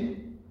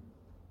interesting.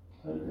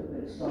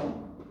 Let's start.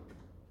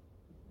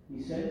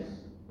 He says.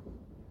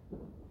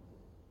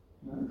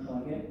 No, try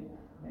again.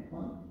 Next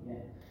one.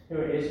 Yeah.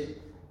 Here it is.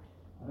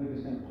 I hope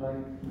it's going to play.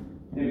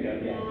 Here we go,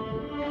 yeah.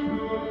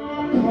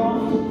 A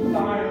craft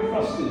fire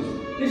thrusters.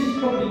 This is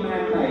probably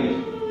man-made.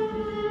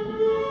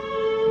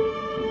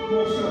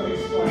 More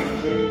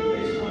self-explanatory.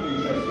 It's kind of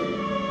interesting.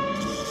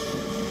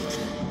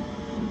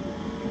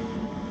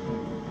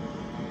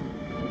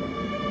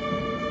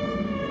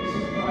 This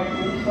is a guy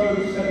called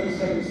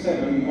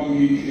Crow777 on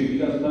YouTube. He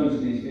does loads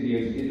of these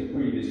videos. He did the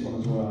previous one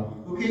as well.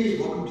 Okay,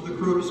 welcome to the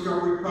Crow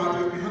Discovery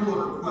Project. We had a lot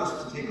of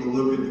requests to take a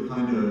look at the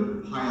kind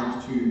of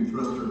high-altitude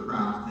thruster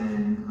craft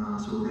thing,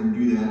 so we're going to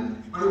do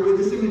that. By the way,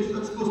 this image,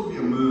 that's supposed to be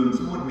a moon.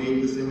 Someone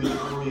made this image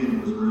for me, and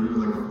it was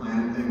originally like a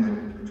planet thing. I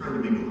tried to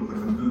make it look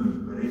like a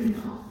moon, but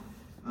anyhow.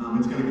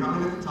 It's going to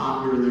come in at the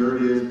top here. There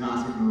it is,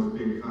 passing those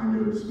big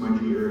kind of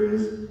smudgy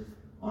areas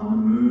on the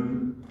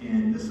moon.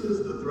 And this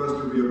is the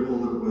thruster vehicle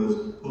that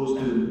was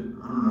posted,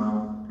 I don't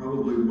know,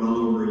 probably well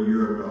over a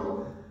year ago.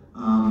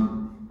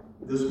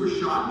 This was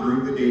shot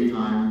during the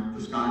daytime.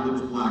 The sky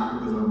looks black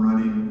because I'm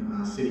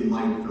running city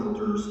light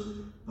filters,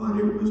 but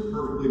it was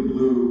perfectly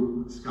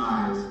blue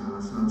skies.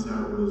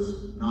 Sunset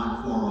was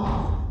not far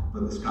off,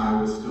 but the sky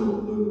was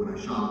still blue when I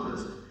shot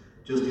this.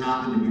 Just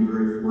happened to be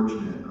very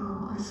fortunate.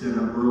 I set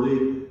up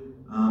early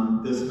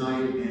this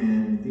night,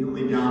 and the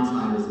only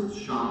downside is it's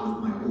shot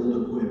with my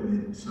old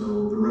equipment,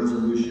 so the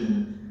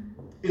resolution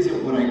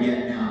isn't what I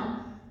get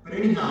now. But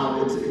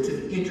anyhow, it's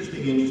an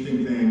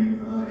interesting thing.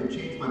 It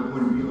changed my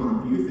point of view on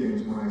a few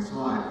things when I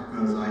saw it,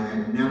 because I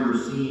had never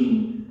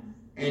seen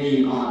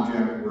any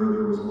object where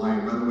there was a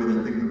light. By the way,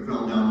 that thing that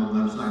fell down the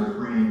left side of the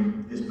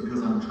frame is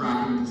because I'm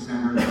tracking the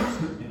center. That's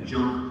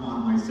junk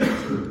on my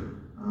sensor.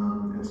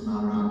 It's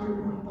not an object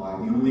going by.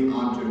 The only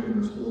object in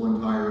this whole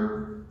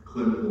entire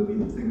clip will be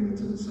the thing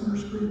that's in the center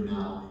screen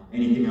now.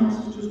 Anything else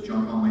is just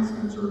junk on my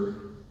sensor,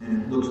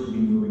 and it looks to be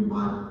moving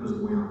by because of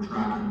the way I'm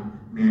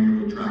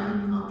manually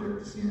tracking the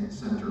object to the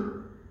center.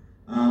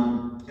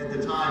 At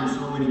the time,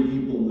 so many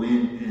people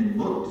went and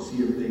looked to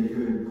see if they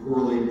could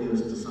correlate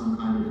this to some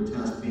kind of a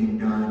test being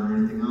done or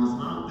anything else,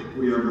 and I don't think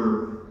we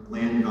ever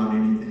landed on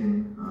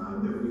anything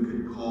that we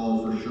could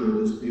call for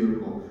sure this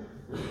vehicle.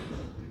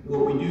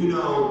 What we do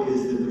know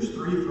is that there's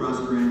 3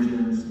 thruster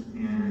engines,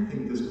 and I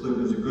think this clip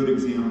is a good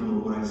example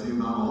of what I say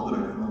about all that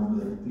I filmed,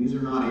 that these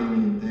are not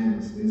alien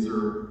things. These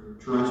are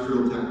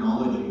terrestrial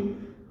technology.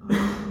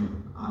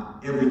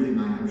 Everything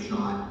I have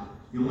shot.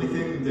 The only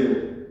thing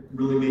that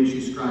really makes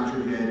you scratch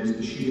your head is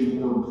the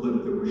sheeting orb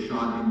clip that was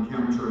shot in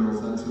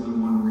chemtrails. That's the only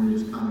one where you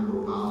just kind of go,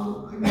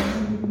 wow, I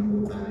don't even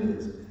know what that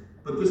is.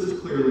 But this is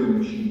clearly a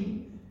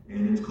machine,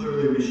 and it's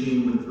clearly a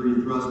machine with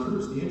 3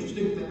 thrusters. The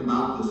interesting thing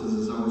about this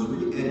is, as I was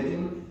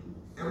re-editing,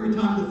 every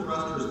time the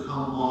thrusters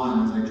come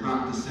on, as I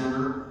track the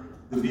center,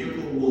 the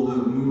vehicle will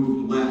have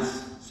moved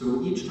less.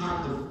 So each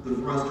time the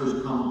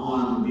thrusters come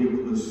on, the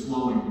vehicle is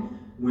slowing.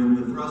 When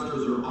the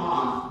thrusters are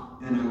off,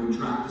 and I would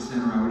track the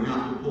center, I would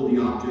have to pull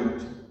the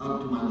object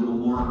up to my little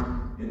mark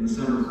in the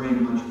center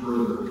frame much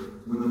further.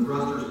 When the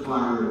thrusters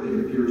fire,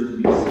 it appears to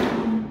be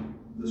slowing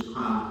this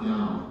craft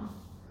down.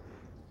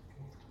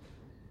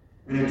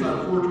 And it's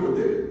unfortunate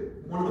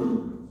that one of the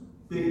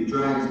big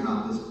drags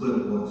about this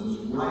clip was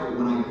right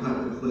when I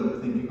cut the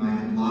clip thinking I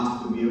had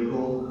lost the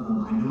vehicle,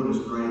 I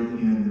noticed right at the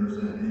end there's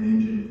an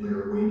engine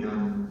flare way down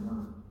in the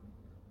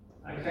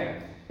corner.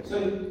 Okay,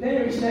 so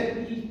there he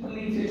said he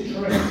believes it's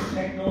terrestrial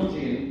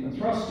technology, and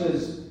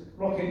thrusters,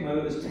 rocket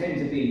motors tend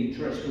to be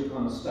terrestrial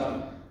kind of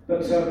stuff.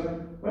 But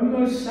when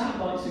most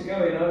satellites are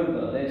going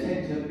over, they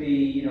tend to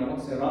be,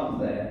 once they're up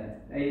there,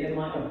 they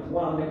might have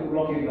one little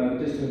rocket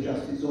motor just to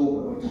adjust its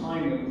orbit, or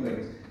tiny little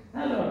things.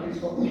 That looks like it's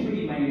got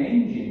 3 main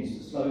engines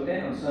to slow it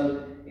down.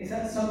 So is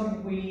that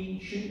something we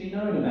should be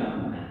known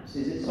about, perhaps?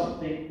 Is it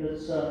something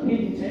that's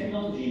hidden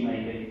technology,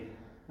 maybe?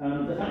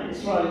 The fact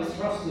it's right, its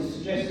thrusters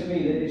suggests to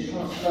me that it's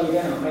trying to slow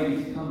down,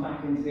 maybe to come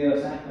back into the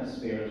Earth's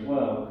atmosphere as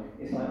well.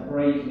 It's like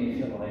braking, if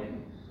you like.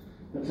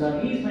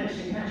 But he's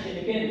managed to catch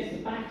it. Again, it's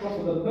the backdrop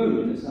of the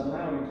moon that's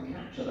allowing him to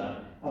capture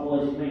that.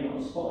 Otherwise, he may not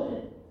have spotted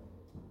it.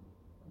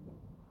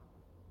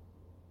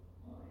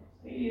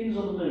 Aliens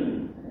on the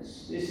moon.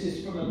 This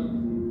is from a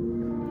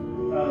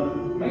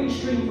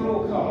mainstream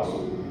broadcast.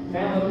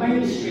 Now, the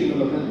mainstream are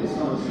looking at this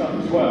kind of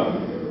stuff as well.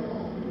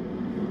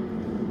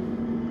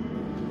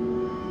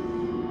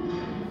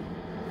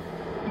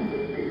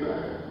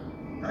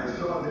 I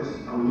saw this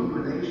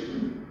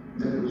illumination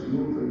that was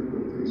moving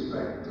with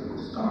respect to the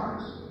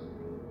stars.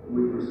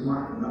 We were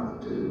smart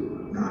enough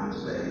to not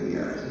say,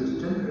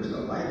 Houston, there's a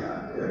light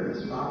out there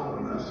that's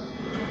following us.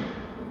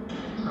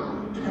 So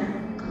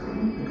technically,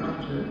 it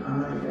becomes an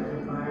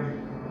unidentified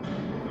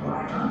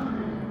black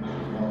object.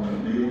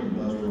 On Neil and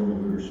Buzz were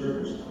over the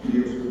surface,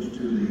 Neil switched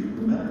to the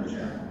Momentum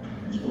channel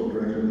and spoke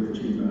directly with the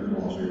Chief Medical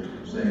Officer,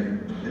 saying,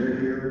 they're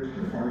here,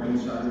 they're parked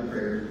inside the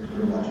crater,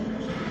 they're watching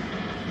us.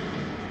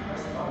 I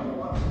spotted a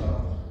lot of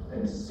stuff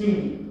and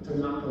seemed to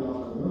not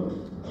belong on the moon.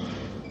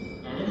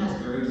 And it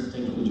has very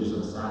distinct features of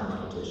a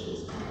satellite dishes.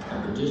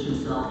 The dish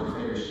itself, the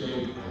crater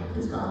shape,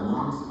 it's got a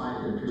long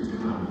spike that appears to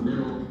come out in the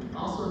middle,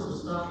 all sorts of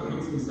stuff that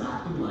looks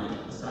exactly like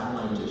a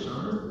satellite dish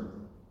on Earth.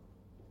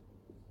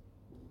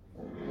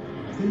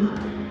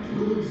 Tonight,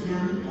 we'll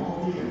examine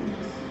all the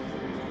evidence.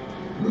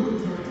 We'll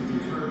attempt to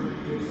determine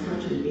if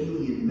such an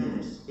alien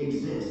menace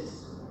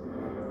exists.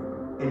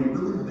 And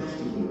we'll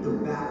investigate the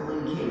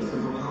baffling case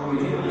of Apollo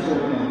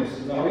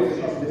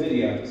 12. The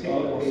video.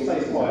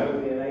 Stay quiet.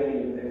 An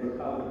alien that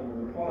recovered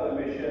from the Apollo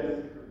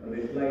mission, and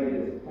this lady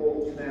that's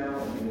corpse now,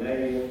 and an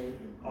alien.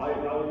 I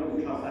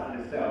wouldn't trust that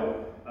myself.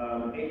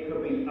 It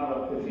could be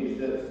other footage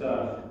that's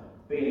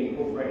being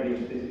incorporated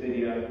into this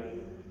video.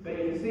 But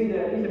you can see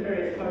that these are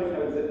various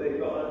photos that they've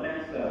got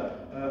at NASA,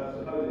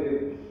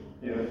 supposedly,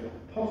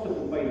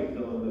 possible bases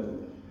on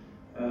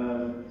the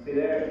moon. See,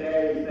 there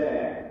is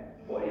there.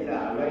 What is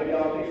that? A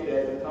radar dish?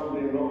 There's a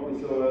tumbling rock we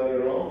saw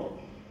earlier on.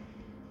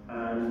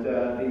 And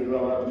these are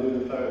other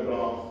lunar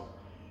photographs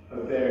of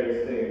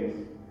various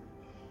things.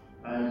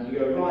 And you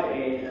go right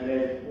in, and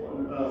there's what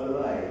on earth are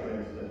they, for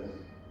instance.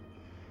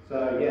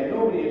 So, yeah,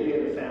 normally you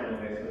get the sound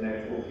of this and they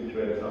talk you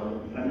through it.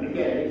 And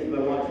again, these are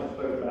the lights I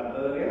spoke about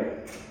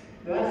earlier.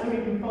 Now, that's something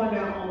you can find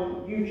out on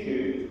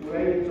YouTube. It's called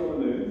Aliens on the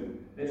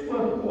Moon. It's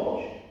worth a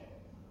watch.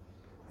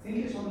 I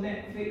think it's on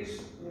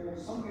Netflix or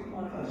something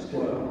like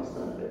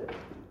that.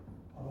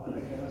 Alright,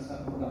 okay, that's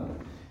that one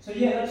done. So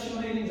yeah, that's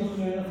from Aliens on the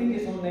Moon. I think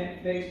it's on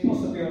Netflix,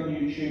 possibly on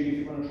YouTube if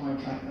you want to try and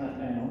track that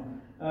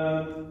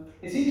down.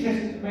 It's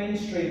interesting that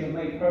mainstream have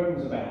made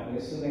programs about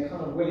this, and they're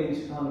kind of willing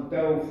to kind of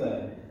delve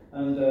there.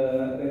 And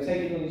they're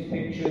taking all these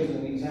pictures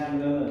and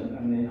examining them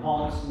and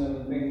enhancing them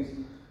and things.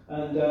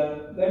 And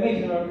they're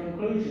making their own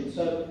conclusions.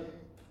 So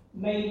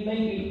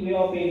maybe we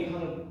are being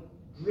kind of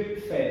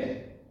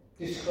drip-fed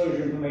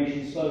disclosure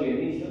information slowly, and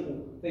these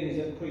little things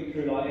that creep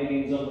through like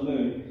aliens on the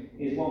moon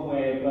is one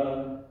way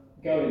of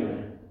going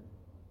there.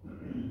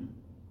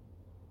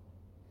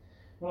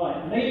 Right,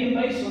 an alien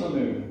base on the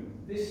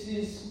moon. This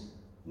is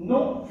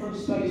not from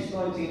Space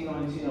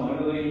 1999,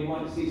 although you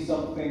might see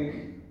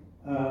something.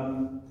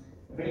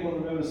 If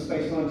anyone remembers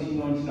Space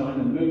 1999,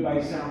 the Moon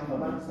Base Alpha,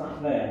 that's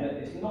that there. But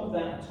it's not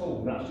that at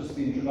all. That's just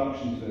the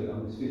introduction to it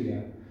on this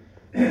video.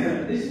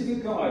 This is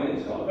a guy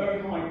that's got a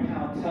very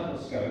high-powered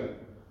telescope.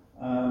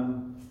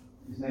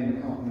 His name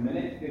I can't in a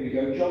minute. Here we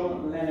go.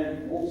 John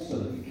Leonard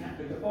Olson. He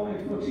captured the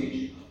following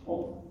footage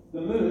of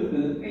the moon with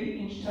an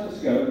 8-inch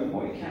telescope, and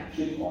what he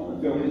captured on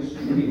the film is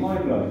pretty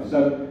mind-blowing.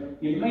 So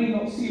you may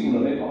not see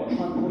all of it, but I'll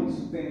try and point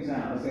some things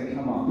out as they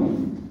come up.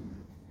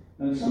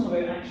 And some of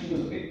it actually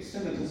was a bit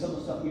similar to some of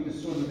the stuff we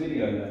just saw in the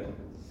video there.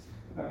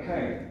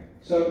 Okay,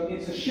 so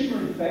it's a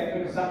shimmering effect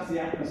because that's the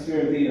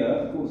atmosphere of the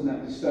Earth causing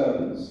that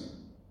disturbance.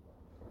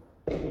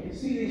 You can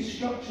see these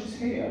structures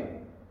here.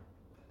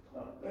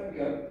 Oh, there we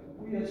go.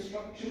 Weird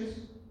structures,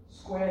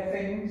 square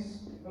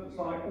things. Looks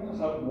like almost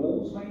like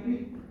walls,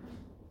 maybe.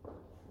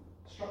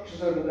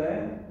 Structures over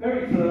there.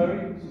 Very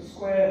blurry. Some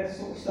square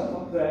sort of stuff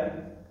up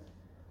there.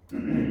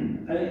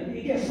 And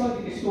it gets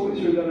slightly distorted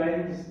through the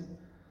lens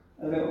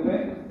a little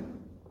bit.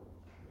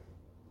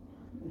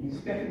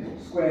 There's definitely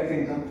sort of square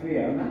things up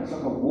here, and that looks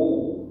like a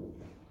wall.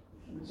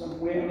 And some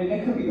weird, I mean,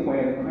 that could be the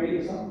way the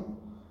craters are.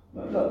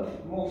 But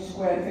look, more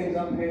square things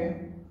up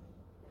here.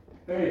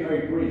 Very,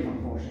 very brief,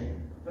 unfortunately.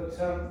 But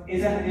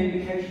is that an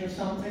indication of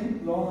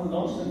something long and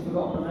lost and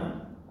forgotten about?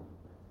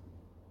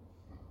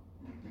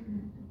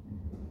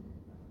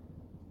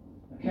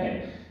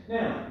 Okay,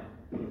 now,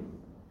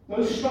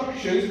 those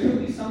structures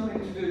could be something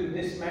to do with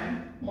this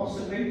man,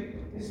 possibly.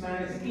 This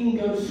man is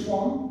Ingo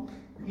Swann.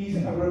 He's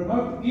a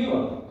remote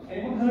viewer.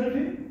 Anyone heard of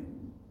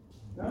him?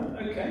 No?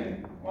 Okay.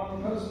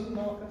 One person,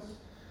 Marcus?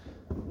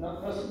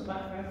 Another person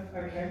back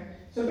there? Okay.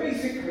 So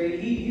basically,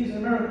 he was an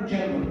American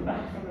gentleman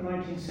back from the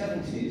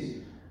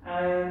 1970s,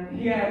 and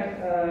he had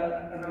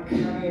an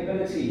uncanny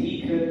ability.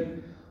 He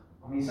could,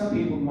 I mean, some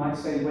people might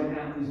say he went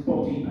out of his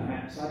body,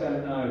 perhaps, I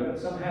don't know,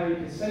 but somehow he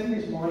could send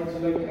his mind to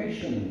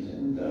locations,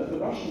 and the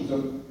Russians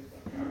are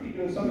apparently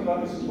doing something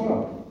like this as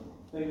well.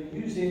 They're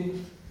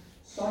using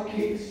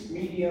psychics,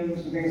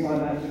 mediums, and things like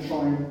that to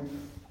try and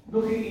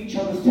look at each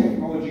other's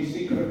technology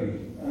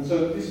secretly. And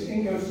so this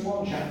Ingo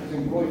Swann chap was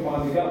employed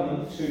by the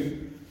government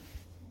to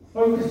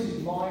focus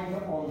his mind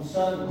on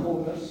certain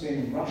coordinates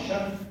in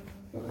Russia,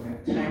 looking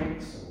at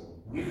tanks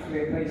or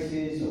nuclear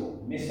bases or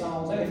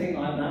missiles, anything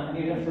like that, and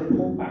he'd have to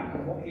report back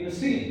on what he was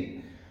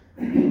seeing.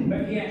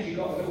 But he actually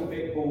got a little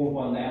bit bored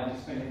one day after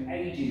spending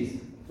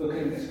ages looking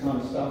at this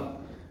kind of stuff,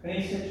 and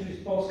he said to his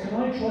boss, "Can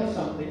I try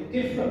something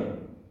different?"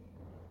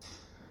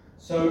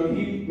 So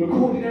he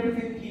recorded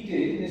everything he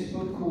did in this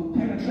book called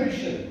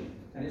Penetration,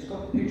 and it's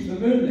got the picture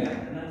of the moon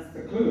there, and that's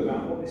the clue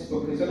about what this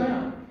book is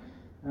about.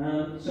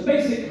 So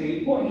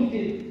basically, what he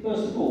did,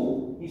 first of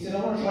all, he said,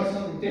 "I want to try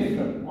something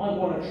different. I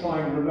want to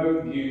try and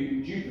remote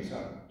view Jupiter."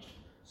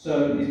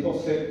 So his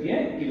boss said,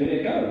 "Yeah, give it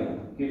a go.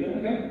 Give it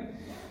a go."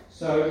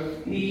 So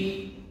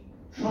he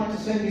tried to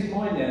send his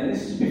mind there, and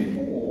this is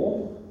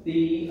before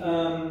the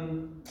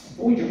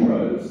Voyager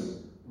probes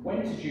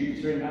went to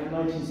Jupiter in about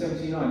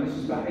 1979. This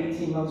was about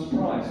 18 months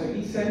prior. So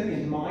he sent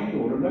his mind,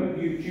 or remote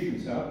view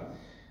Jupiter,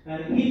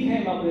 and he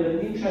came up with an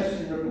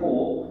interesting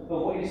report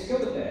of what he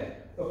discovered there.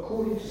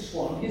 According to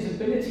Swann, his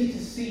ability to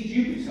see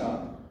Jupiter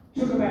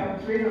took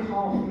about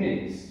 3.5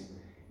 minutes.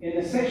 In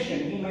the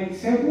session, he made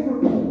several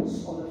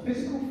reports on the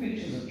physical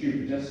features of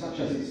Jupiter, such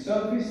as its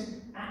surface,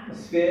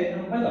 atmosphere,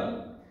 and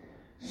weather.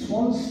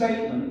 Swann's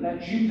statement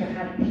that Jupiter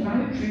had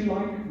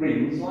planetary-like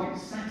rings like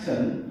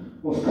Saturn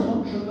was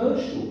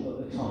controversial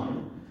at the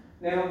time.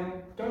 Now,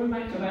 going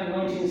back to about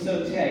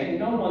 1978,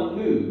 no one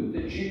knew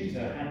that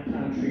Jupiter had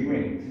planetary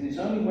rings, and it's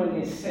only when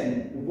they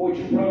sent the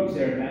Voyager probes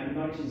there about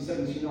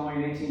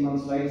 1979, 18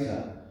 months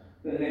later,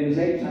 that they was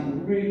able to have a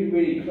really,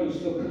 really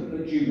close look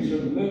at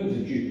Jupiter and the moons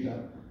of Jupiter,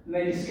 and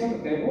they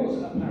discovered there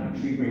was a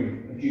planetary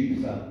ring of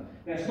Jupiter.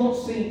 Now, it's not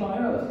seen by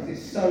Earth because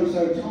it's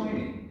so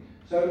tiny.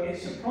 So it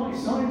surprised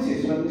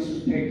scientists when this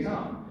was picked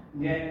up,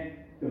 and yet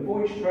the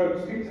Voyager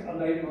probes picked it up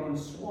later on, and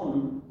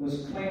Swann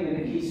was claiming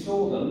that he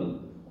saw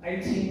them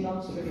 18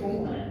 months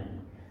beforehand.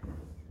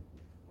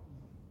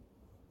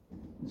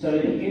 So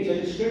he gives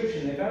a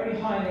description. They're very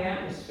high in the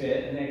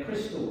atmosphere, and they're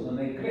crystals, and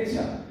they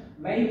glitter.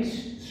 Made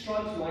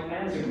stripes like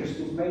Anza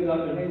crystals, made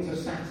like the rings of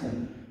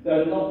Saturn,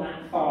 though not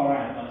that far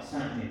out like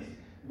Saturn is.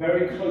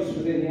 Very close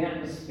within the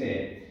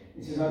atmosphere.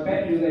 He says, "I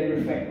bet you they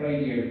reflect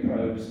radio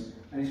probes.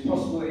 And it's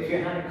possible that if you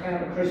had a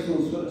cloud of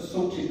crystals that are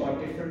sorted by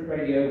different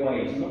radio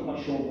waves," I'm not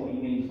quite sure what he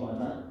means by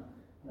that.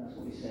 That's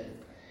what he said.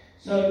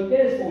 So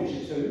there's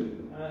Voyager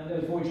 2, and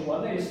there's Voyager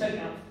 1. They were sent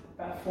out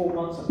about 4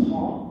 months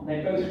apart.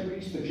 They both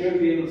reached the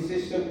Jovian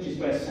system, which is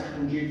where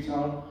Saturn and Jupiter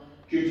are.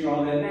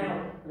 They're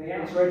now on the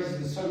outer edges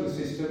of the solar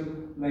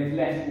system, and they've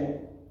left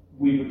what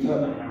we would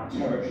term our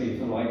territory, if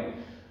you like.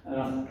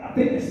 And I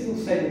think they're still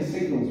sending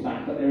signals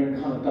back, but they're in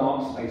kind of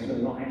dark space where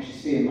they're not actually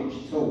seeing much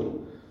at all.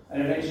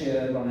 And eventually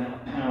they'll run out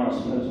of power, I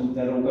suppose, and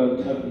they'll all go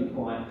totally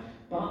quiet.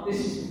 But this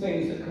is the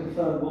things that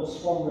confirm what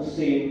Swann was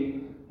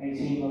seeing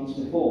 18 months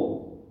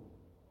before.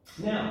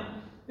 Now,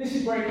 this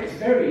is where it gets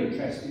very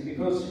interesting,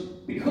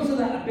 because of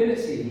that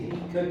ability, he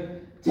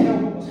could tell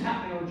what was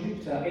happening on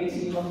Jupiter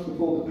 18 months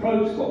before the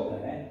probes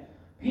got there.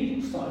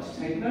 People started to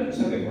take notice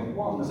of it.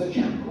 One was a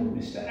chap called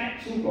Mr.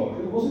 Axelrod,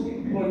 who wasn't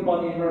employed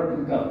by the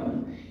American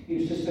government. He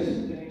was just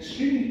an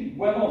extremely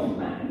well-off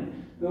man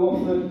who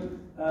offered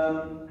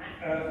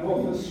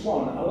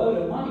Swann a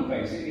load of money,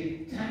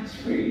 basically,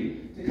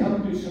 tax-free, to come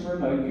and do some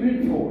remote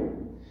viewing for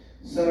him.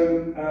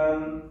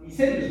 So he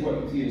said he was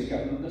working for the US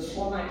government, but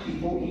Swann actually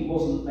thought he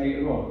wasn't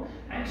later on.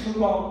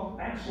 Axelrod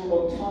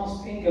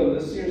tasked Ingo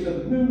with a series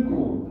of moon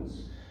coordinates.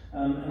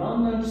 And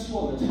unknown to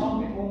Swann, the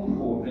target moon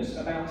coordinates,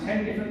 about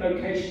 10 different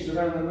locations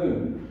around the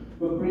moon,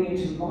 were bringing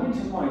to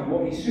mind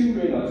what he soon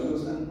realised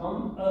was an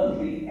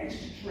unearthly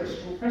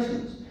extraterrestrial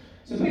presence.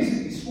 So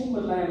basically, Swann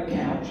would lay on the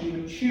couch, he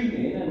would tune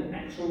in, and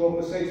Axelrod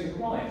would say to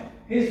him, "Right,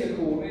 here's the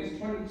coordinates,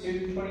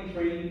 22,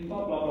 23,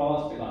 blah, blah,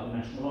 blah." It's a bit like the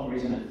national lottery,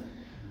 isn't it?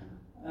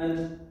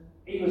 And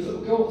he would sort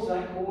of go to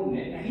that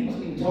coordinate, and he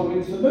wasn't even told it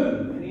was the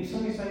moon. And he'd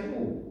suddenly say,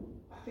 "Oh,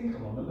 I think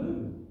I'm on the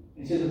moon."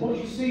 And he said, "What do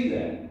you see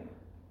there?"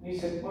 And he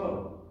said,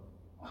 "Well,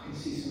 I can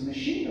see some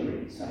machinery,"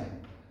 he'd say.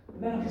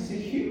 "And then I can see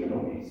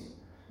humanoids."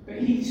 But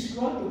he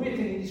described the weird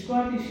thing, he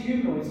described these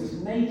humanoids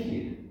as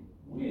naked.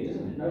 Weird,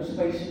 isn't it? No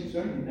spacesuits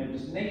or anything. They were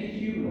just naked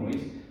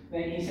humanoids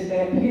He said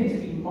they appear to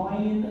be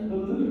mining the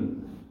moon.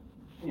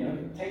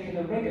 Taking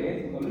the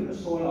regolith from the lunar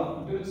soil up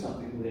and doing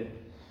something with it,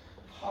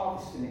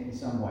 harvesting it in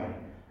some way.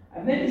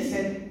 And then he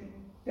said,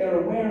 they're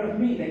aware of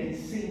me, they can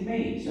see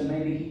me. So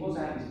maybe he was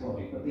out of his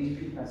body, but these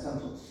people had some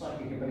sort of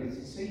psychic ability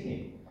to see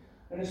him.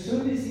 And as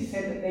soon as he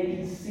said that they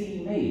can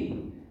see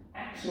me,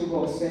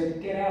 Axelrod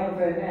said, get out of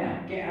there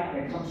now, get out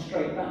there, come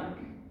straight back.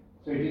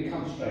 So he did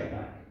come straight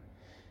back.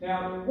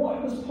 Now,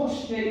 what was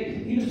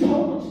postulated, he was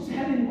told not to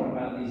tell anyone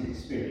about these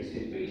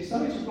experiences, but he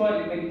decided to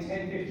write it maybe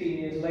 10, 15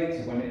 years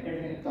later when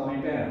everything had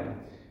died down,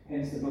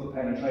 hence the book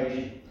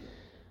Penetration.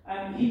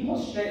 And he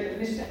postulated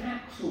that Mr.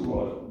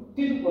 Axelrod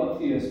didn't work for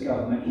the US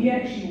government. He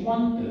actually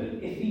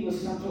wondered if he was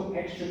some sort of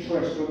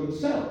extraterrestrial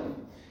himself.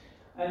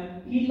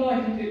 And he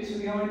likened it to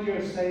the idea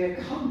of, say, a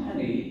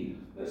company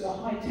that's a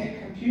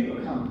high-tech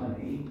computer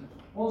company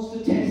wants to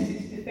test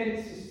its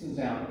defense systems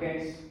out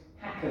against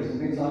hackers and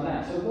things like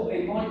that. So what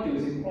they might do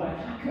is employ a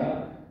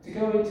hacker to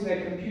go into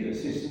their computer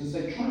systems,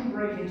 so try and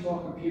break into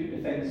our computer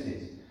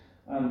defences.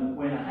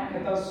 When a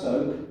hacker does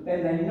so,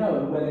 then they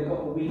know where they've got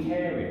a weak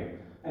area.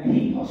 And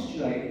he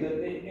postulated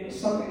that it was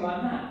something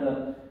like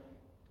that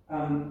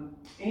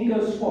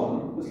Ingo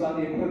Swann was like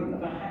the equivalent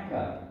of a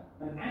hacker,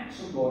 and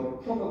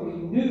Axelrod probably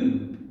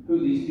knew who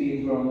these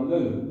beings were on the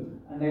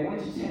moon, and they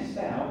wanted to test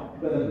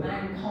out whether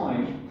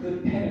mankind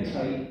could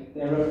penetrate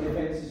their own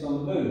defences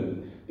on the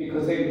moon,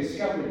 because they were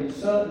discovering that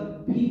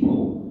certain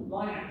people,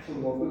 like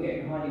Axelrod, were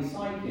getting highly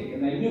psychic,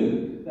 and they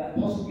knew that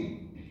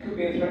possibly could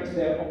be a threat to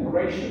their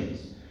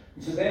operations.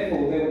 And so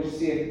therefore, they wanted to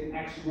see if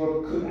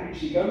Axelrod could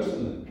actually go to the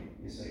moon,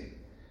 you see.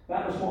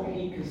 That was what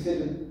he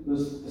considered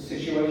was the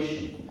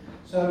situation.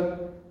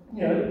 So,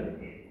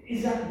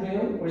 is that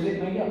real or is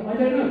it made up? I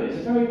don't know.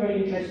 It's a very,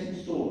 very interesting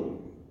story.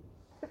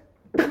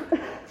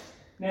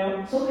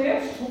 Now, somebody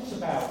else talks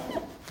about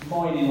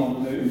mining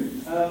on the moon.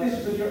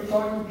 This was a guy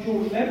called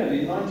George Leonard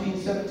in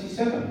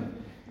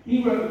 1977.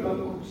 He wrote a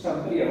book called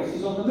Somebody Else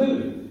is on the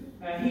Moon.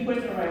 And he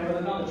went around with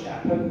another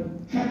chap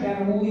and tracked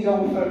down all these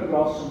old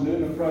photographs of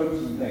lunar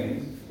probes and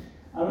things.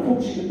 And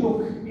unfortunately, the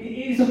book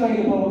is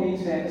available on the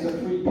internet as a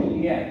free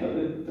PDF,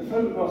 but the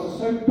photographs are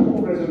so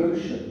poor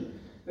resolution,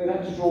 they've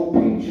had to draw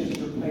pictures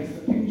to replace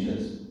the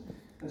pictures.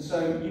 And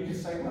so you could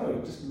say, well,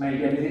 it just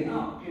made everything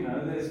up,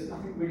 there's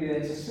nothing really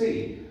there to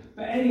see.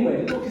 But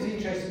anyway, the book is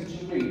interesting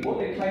to read. What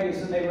they claim is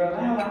that they were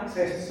allowed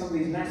access to some of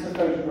these NASA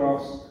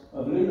photographs,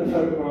 of lunar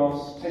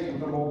photographs taken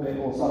from orbit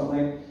or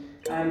something,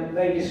 and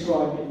they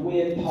described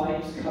weird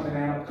pipes coming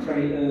out of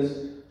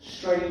craters,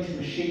 strange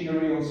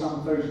machinery on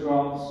some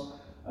photographs,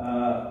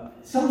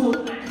 some sort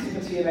of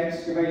activity of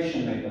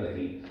excavation, they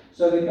believe.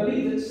 So they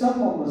believe that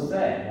someone was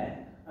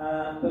there,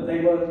 but they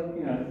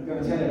weren't,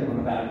 going to tell everyone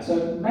about it.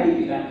 So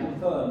maybe that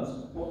confirms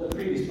what the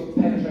previous book,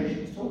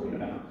 Penetration, was talking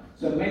about.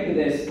 So maybe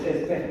there's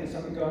definitely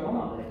something going on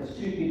up there, because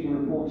two people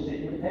reported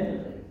it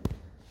independently.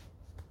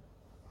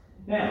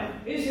 Now,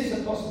 is this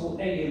a possible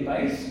alien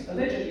base,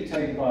 allegedly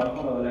taken by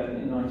Apollo 11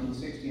 in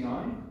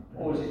 1969,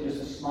 or is it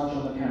just a smudge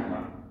on the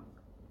camera?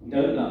 We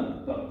don't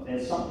know, but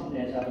there's something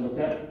there to have a look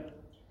at.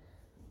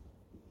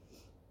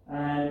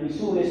 And we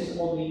saw this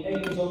on the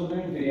Aliens on the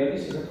Moon video.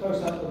 This is a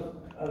close-up of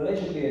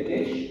allegedly a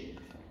dish.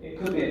 It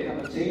could be a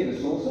cup of tea in a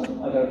saucer,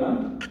 I don't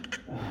know.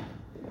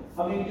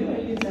 I mean, do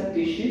aliens have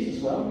dishes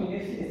as well? I mean,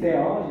 if they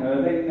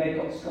are, they've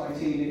got Sky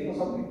TV or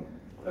something.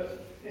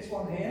 But this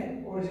one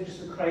here, or is it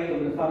just a cradle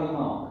with a funny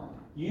mark?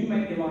 You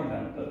make your mind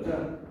up,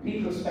 but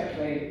people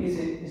speculate, is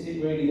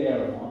it really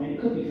there or not? I mean,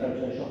 it could be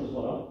Photoshop as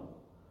well.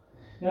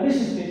 Now, this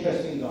is an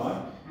interesting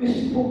guy. This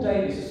is Paul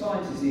Davies, a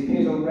scientist. He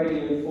appears on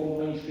Radio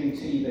 4 mainstream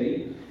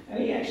TV, and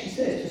he actually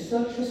says to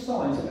search for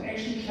signs of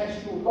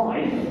extraterrestrial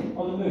life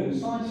on the moon.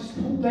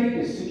 Scientist Paul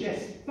Davies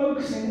suggests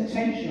focusing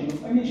attention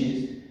on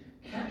images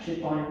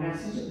captured by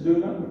NASA's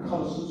Lunar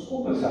Reconnaissance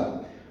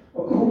Orbiter.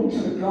 According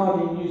to the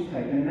Guardian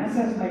newspaper,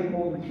 NASA has made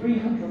more than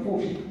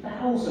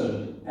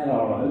 340,000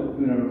 LRO,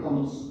 Lunar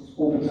Reconnaissance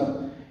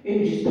Orbiter,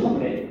 images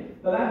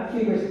public, but that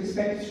figure is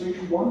expected to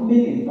reach 1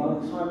 million by the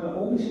time the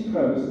orbiting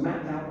probes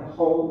mapped out the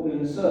whole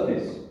lunar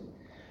surface.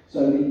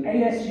 So the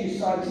ASU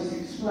scientists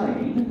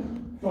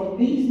explain, from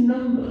these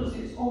numbers,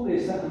 it's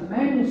obvious that a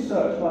manual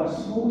search by a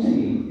small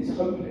team is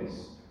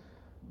hopeless,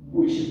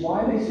 which is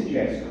why they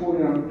suggest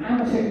calling on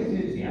amateur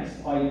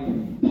enthusiasts,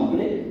 i.e.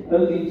 public,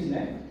 over the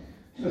internet,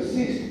 to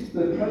assist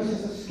with the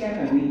process of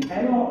scanning the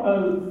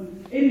LRO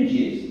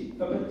images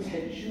for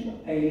potential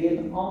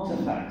alien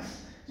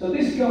artifacts. So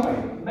this guy,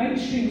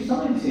 mainstream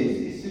scientist,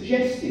 is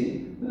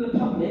suggesting that the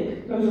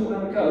public, those who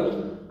want to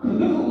go, could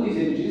look at all these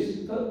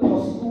images for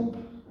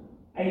possible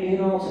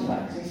alien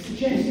artifacts. He's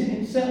suggesting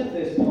himself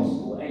there's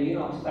possible alien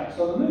artifacts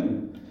on the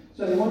moon.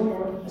 So they want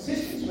your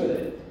assistance with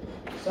it.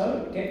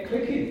 So get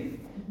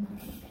clicking.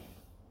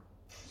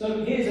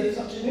 So here's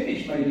such an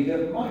image maybe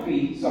that might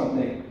be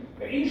something.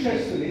 But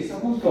interestingly,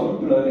 someone's gone and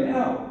blurred it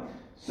out.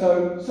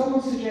 So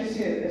someone suggests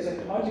here, there's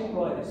a, I didn't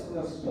write this,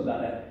 let's put that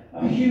there,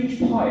 a huge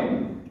pipe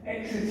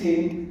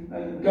exiting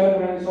and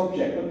going around this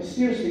object, but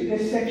mysteriously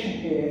this section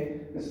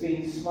here has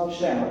been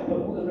smudged out, but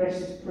all the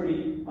rest is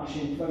pretty much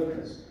in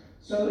focus.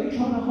 So are they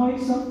trying to hide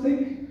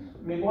something?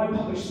 I mean, why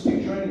publish the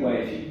picture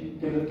anyway if you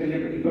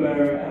deliberately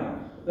blur it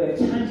out? But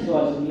it's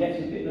tantalising, you left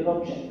a bit of an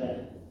object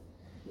there.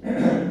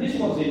 This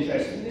one's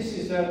interesting. This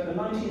is the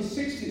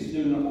 1960s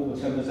lunar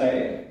orbiter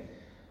mosaic.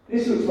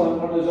 This looks like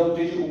one of those old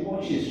digital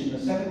watches from the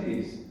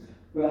 70s,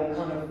 with that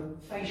kind of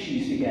face you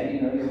used to get,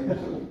 you know, you sort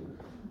of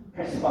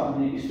press the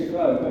button and it used to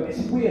glow. But it's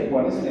a weird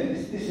one, isn't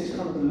it? This is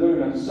kind of the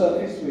lunar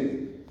surface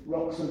with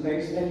rocks and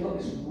things, and then you've got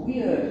this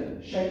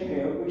weird shape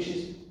here, which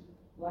is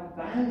like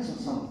bands or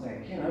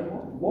something. You know,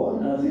 what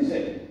on earth is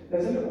it?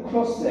 There's a little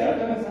cross there. I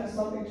don't know if that's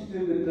something to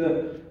do with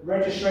the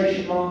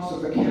registration marks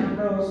of the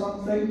camera or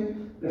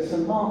something. There's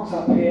some marks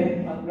up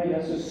here, maybe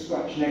that's a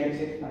scratch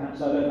negative,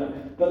 perhaps, I don't know.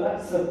 But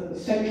that's the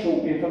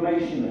central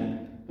information there.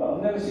 But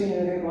I've never seen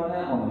anything like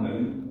that on the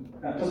moon.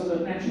 That doesn't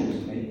look natural to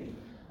me.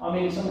 I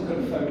mean, someone could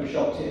have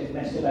photoshopped it,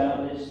 messed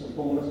about this to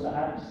fool us,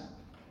 perhaps.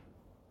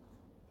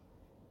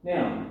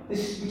 Now, we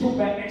talked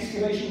about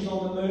excavations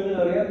on the moon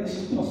earlier. This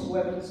is possible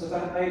evidence of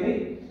that,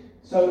 maybe.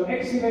 So,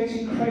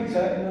 excavated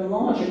crater in the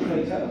larger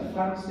crater of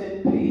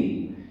Flamsteed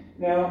P.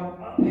 Now,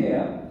 up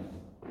here,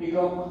 you've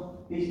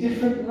got these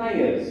different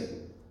layers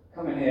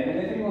coming here. And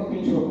if anyone's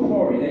been to a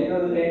quarry, they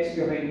know that they're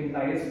excavating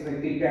layers as they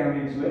dig down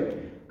into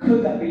it.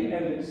 Could that be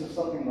evidence of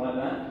something like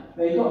that?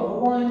 Now, you've got a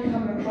line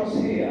coming across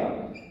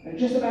here, and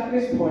just about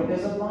this point,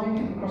 there's a line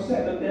coming across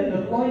there, but then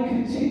the line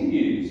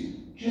continues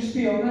just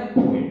beyond that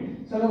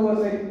point. So in other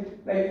words,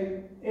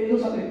 it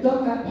looks like they've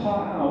dug that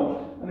part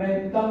out, and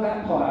then dug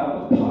that part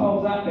out, but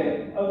piled that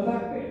bit over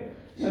that bit.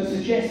 So it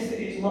suggests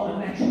that it's not a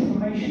natural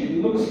formation.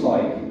 It looks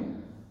like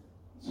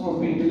someone's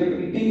been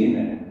deliberately digging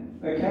there,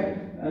 okay?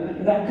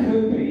 And that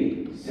could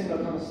be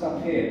similar kind of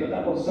stuff here, but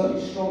that one's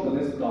certainly stronger.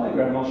 There's a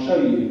diagram I'll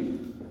show you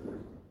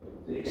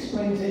that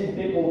explains it in a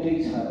bit more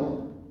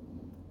detail.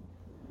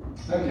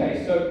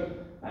 Okay, so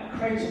that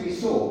crater we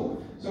saw.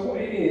 So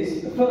what it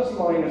is, the first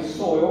line of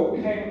soil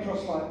came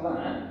across like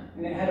that,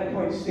 and it had a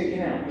point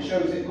sticking out, which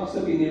shows it must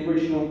have been the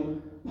original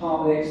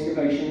part of the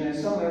excavation, and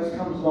then someone else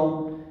comes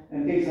along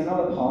and digs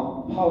another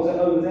part, piles it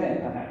over there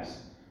perhaps,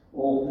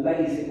 or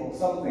lays it or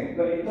something,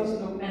 but it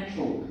doesn't look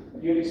natural.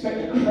 You'd expect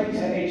a crater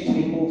edge to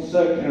be more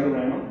circular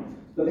around,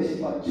 but this is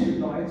like two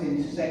lines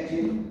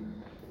intersecting.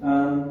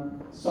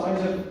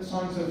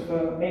 Signs of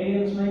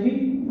aliens,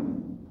 maybe?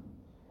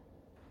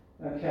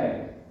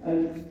 Okay,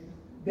 and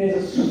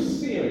there's a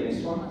sphere in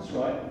this one, that's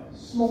right.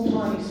 Small,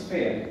 tiny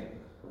sphere,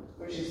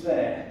 which is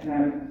there.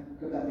 Now,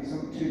 could that be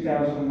some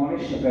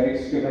 2001-ish? If they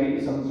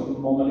excavated some sort of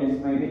monolith,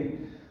 maybe?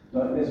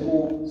 But there's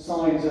more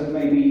signs of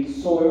maybe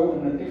soil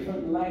and the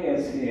different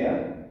layers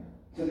here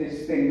to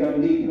this thing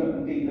going deeper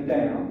and deeper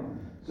down.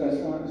 So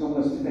it's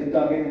almost as if they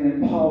dug in and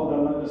then piled a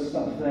load of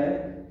stuff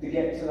there to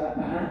get to that,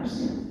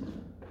 perhaps.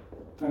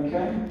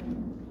 Okay?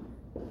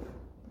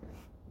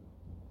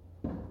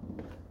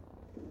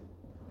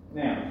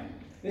 Now,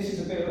 this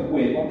is a bit of a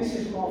weird one. This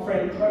is from our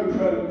friend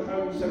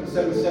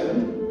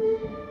Chrome777.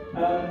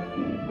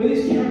 With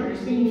his camera,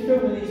 he's been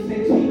filming these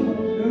things he calls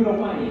lunar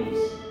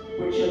waves,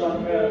 which are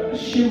like a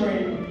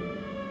shimmering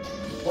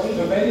wave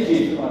of energy,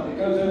 if you like, that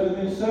goes over the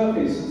moon's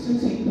surface. And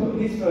since he put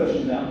his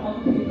versions out,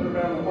 other people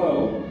around the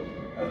world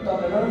have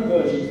done their own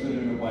versions of the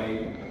lunar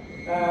wave.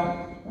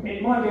 Now,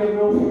 it might be a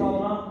real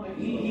phenomenon, but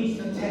he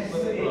attests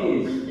that it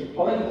is.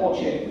 I'll let you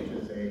watch it. Which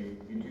is a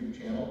YouTube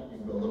channel. You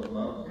can go look them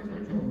up. The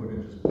original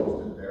footage is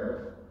posted there.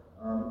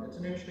 It's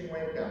an interesting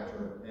wave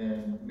capture,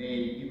 and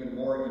made even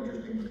more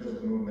interesting because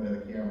of the movement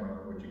of the camera,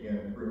 which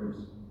again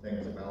proves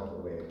things about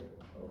the wave,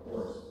 of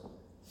course.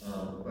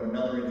 But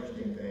another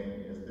interesting thing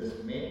is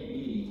this may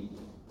be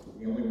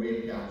the only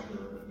wave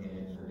capture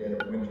in the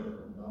dead of winter.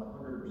 I'm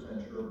not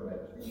 100% sure, but I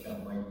think that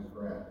might be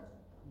correct.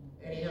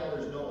 Anyhow,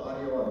 there's no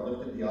audio. I've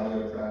lifted the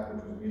audio track,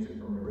 which was music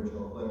from the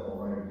original clip. I'll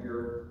run it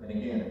here. And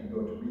again, if you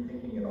go to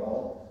Rethinking It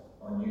All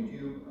on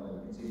YouTube, you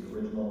can see the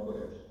original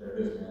footage. There it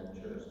is, man.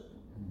 Cheers.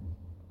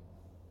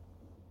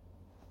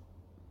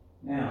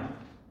 Now,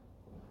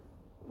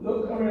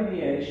 look around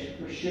the edge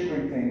for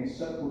shimmering things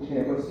circled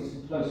here. We'll see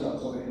some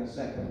close-ups of it in a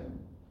second.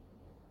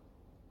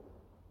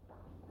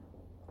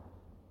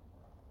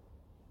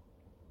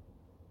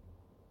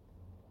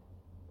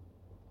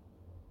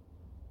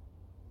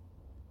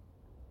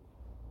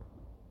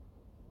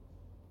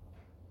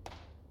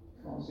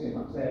 Can't see it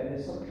up there.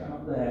 There's something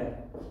up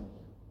there.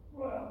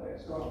 Right up there.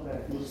 It's right up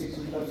there. You'll see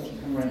some close-ups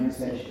come around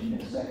this edge in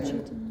a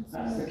second.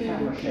 That's the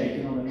camera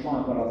shaking on the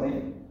tripod, I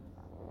think,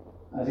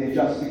 as he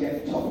adjusts to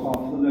get the top half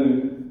of the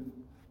moon.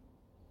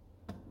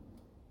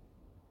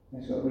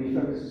 He's got to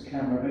refocus his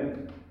camera a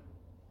bit.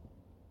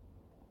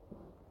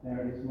 There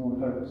it is, more in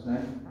focus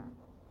now.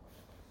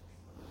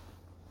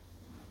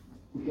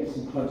 We'll get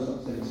some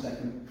close-ups in a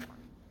second.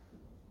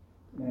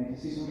 Yeah, you can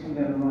see some come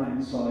down the right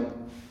hand side.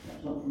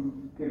 That's not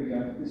from, here we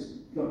go.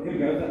 Here we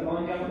go, that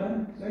line down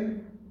there,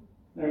 see?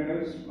 There it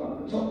goes, right at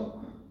the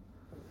top.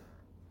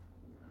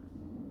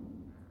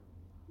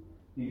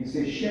 You can see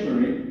it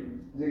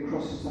shimmering as it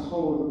crosses the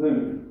whole of the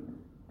moon.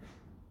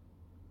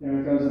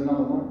 There goes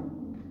another one.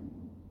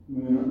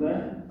 Moon up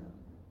there.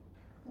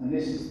 And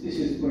this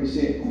is where you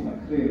see it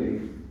quite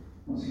clearly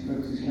once he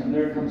focuses his camera.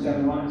 There it comes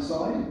down the right hand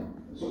side.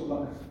 Sort of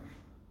like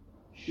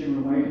shimmer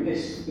away.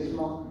 This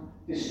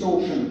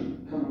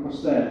distortion come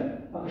across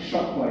there, like a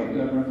shockwave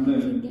going around the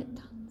moon.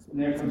 And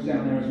there it comes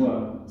down there as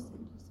well.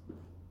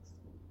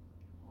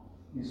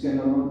 You see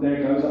another one? There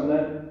it goes up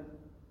there.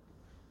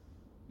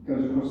 It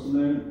goes across the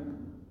moon.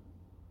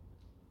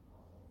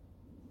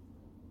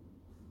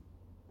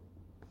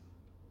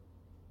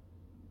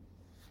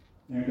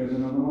 There goes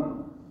another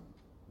one.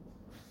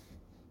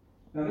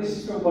 Now this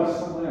is filmed by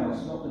someone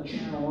else, not the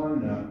channel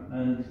owner.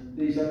 And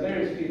these are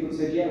various people that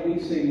said, yeah,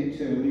 we've seen it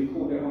too. We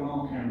caught it on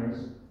our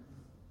cameras.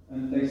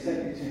 And they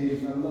sent it to him to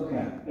have a look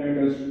at. There it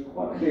goes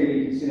quite clearly.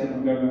 You can see that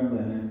one go around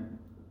there now.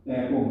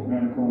 There,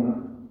 around the corner.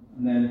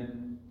 And then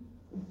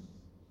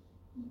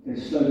they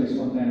slow this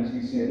one down, as you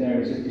can see it there.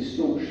 It's a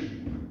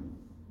distortion.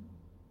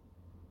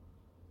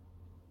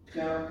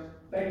 Now,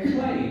 they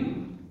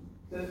claim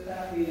that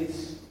that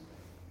is,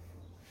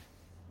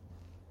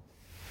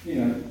 you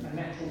know, a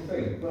natural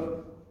thing,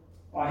 but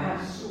I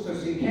have also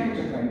seen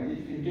counterclaims that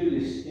you can do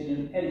this in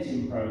an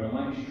editing program.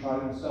 I actually tried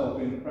it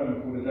myself in a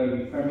program called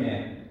Adobe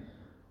Premiere,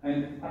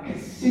 and I could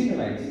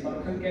simulate it, but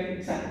I couldn't get it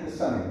exactly the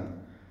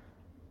same.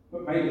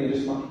 But maybe they're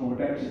just much more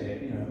adept at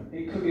it, you know.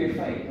 It could be a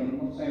fake. I'm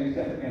not saying it's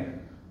definitely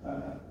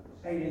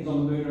aliens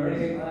on the moon or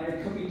anything like that.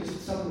 It could be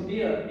just something,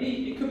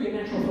 it could be a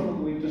natural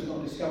phenomenon we've just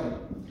not discovered.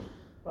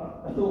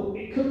 But I thought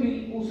it could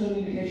be also an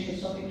indication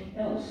of something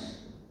else.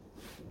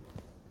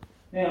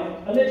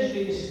 Now,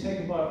 allegedly this is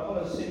taken by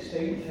Apollo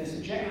 16, and it's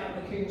a jet out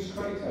of the King's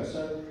crater.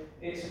 So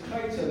it's a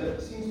crater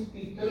that seems to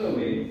be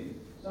billowing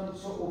some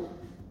sort of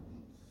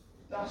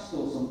dust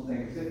or something.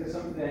 Is there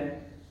something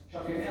there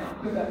chucking it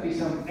out? Could that be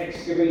some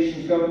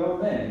excavations going on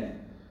there?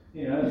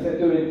 You know, if they're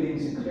doing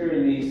things and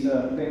clearing these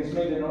things,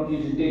 maybe they're not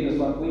using diggers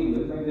like we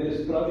would, maybe they're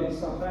just blowing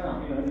stuff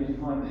out, you know, using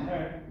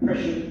high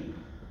pressure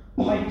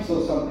pipes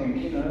or something,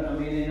 you know. I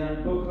mean, in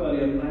that book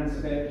earlier, man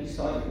said there are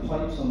precise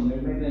pipes on there,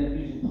 maybe they're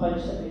using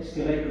pipes that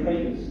excavate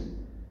craters.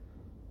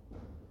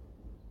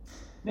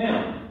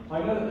 Now, I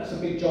know that that's a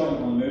big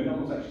giant on the moon, no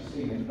one's actually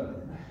seen it,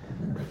 but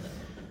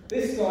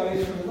this guy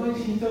is from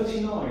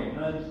 1939,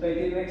 and they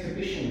did an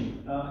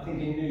exhibition, I think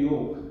in New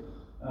York,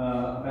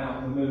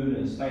 about the moon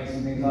and space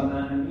and things like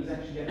that, and he's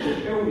actually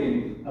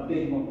building a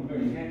big model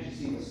moon. You can actually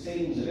see the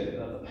seams of it,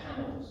 the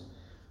panels.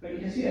 But you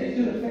can see that he's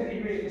doing a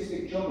fairly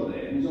realistic job of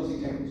it, and he's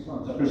obviously taking his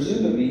time. So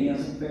presumably he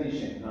hasn't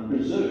finished it, and I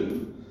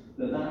presume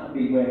that that will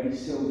be where he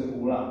seals it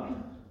all up,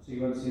 so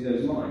you won't see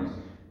those lines.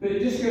 But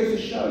it just goes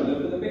to show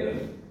that with a bit of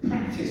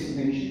practice and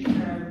things, you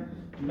can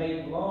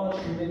make large,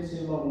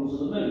 convincing models of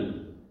the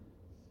moon.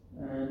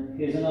 And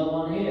here's another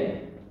one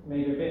here,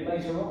 maybe a bit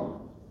later on.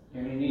 You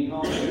only need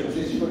half of it. Was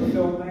this for a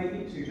film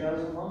maybe,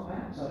 2001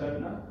 perhaps, I don't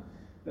know.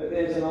 But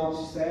there's an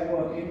artist there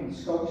working and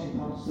sculpting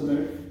parts of the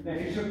moon. Now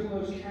if you took all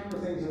those camera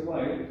things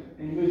away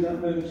and you move that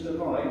moon to the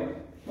right,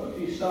 put a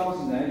few stars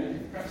in there, you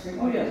can perhaps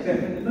think, oh yeah, it's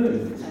definitely the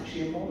moon. It's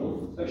actually a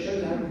model. So it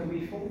shows how we can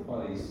be fooled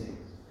by these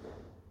things.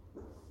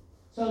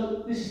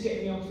 So this is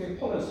getting me onto the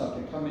Apollo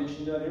subject I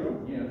mentioned earlier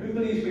on. You know, who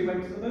believes we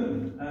went to the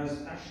moon as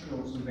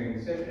astronauts and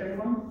things?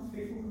 Everyone?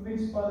 People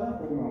convinced by that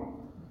or not?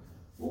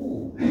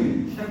 Ooh.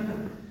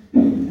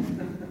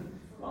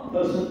 One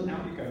person,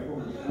 out you go.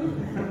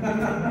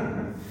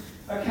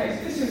 Okay,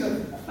 so this is a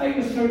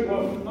famous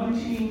photograph from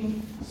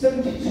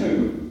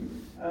 1972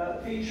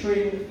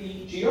 featuring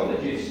the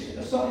geologist,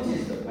 a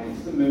scientist that went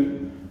to the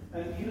moon,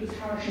 and he was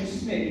Harrison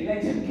Smith. He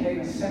later became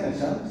a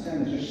senator,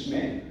 Senator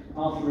Smith,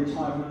 after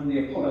retirement from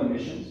the Apollo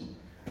missions.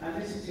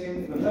 And this is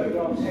him, the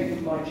photograph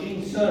taken by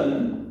Gene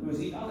Cernan, who was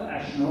the other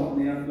astronaut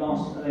on the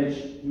last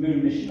alleged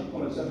moon mission,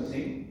 Apollo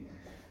 17.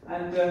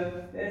 And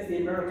there's the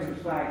American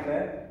flag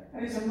there.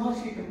 And it's a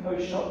nicely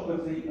composed shot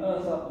with the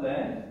Earth up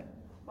there.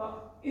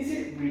 But is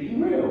it really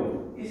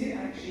real? Is it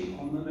actually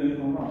on the moon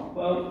or not?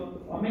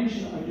 Well, I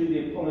mentioned I do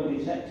the Apollo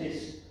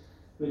Detectives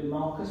with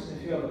Marcus and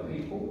a few other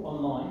people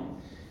online.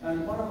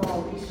 And one of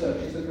our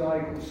researchers, a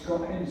guy called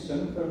Scott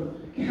Henson from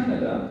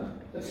Canada,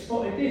 that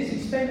spotted this. He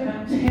spent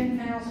about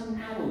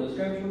 10,000 hours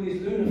going through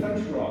these lunar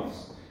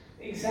photographs,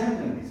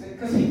 examining it,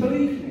 because he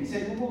believed in it. He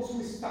said, well, what's all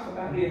this stuff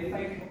about the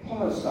fake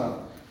Apollo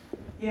stuff?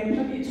 Yeah,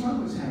 plenty of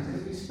time was had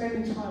because he was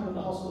spending time at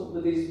the hospital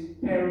with his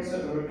parents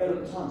that were ill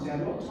at the time, so he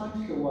had a lot of time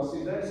to kill whilst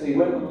he was there. So he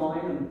went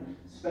online and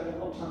spent a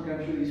lot of time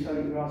going through these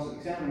photographs,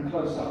 examining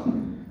close up.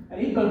 And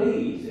he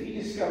believes that he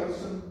discovered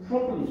some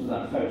problems with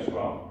that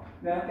photograph.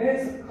 Now,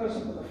 there's the close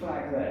up of the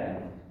flag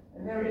there,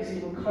 and there it is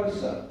even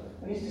closer.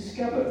 And he's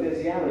discovered there's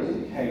the arrows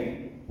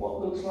indicating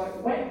what looks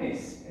like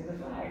wetness in the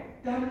flag,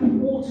 damp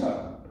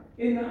water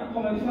in that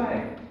Apollo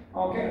flag.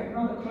 I'll get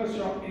another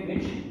closer up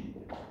image.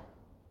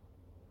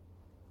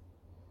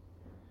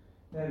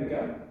 There we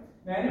go.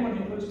 Now, anyone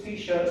who puts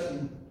t-shirts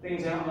and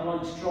things out on the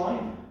line to dry,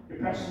 you're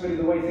perhaps familiar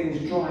with the way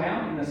things dry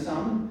out in the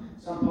sun.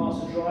 Some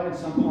parts are dry and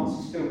some parts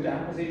are still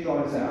damp as it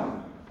dries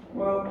out.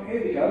 Well,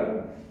 here we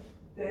go.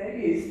 There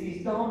is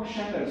these dark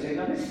shadows here.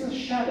 Now, this is a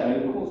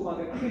shadow caused by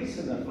the crease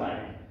in the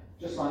flag.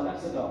 Just like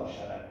that's a dark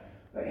shadow.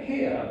 But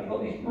here, you've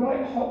got these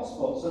bright hot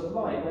spots of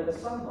light where the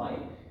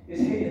sunlight is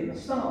hitting the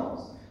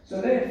stars.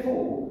 So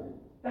therefore,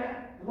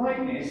 that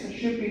lightness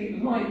should be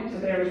light to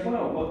there as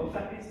well, but in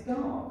fact it's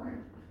dark.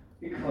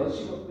 because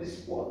you've got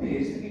this what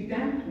appears to be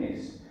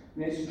dampness,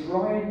 and it's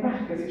drying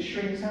back as it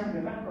shrinks out and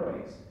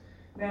evaporates.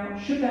 Now,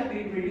 should that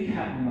be really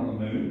happening on the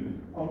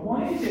moon? And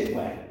why is it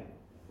wet?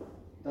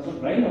 It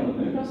doesn't rain on the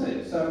moon, does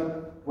it?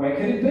 So where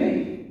could it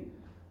be?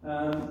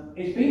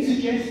 It's been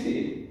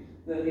suggested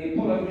that the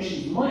Apollo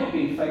missions might have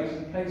been faked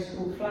in a place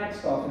called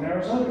Flagstaff in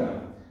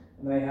Arizona.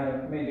 And they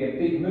had maybe a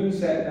big moon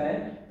set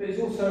there, but it's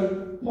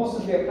also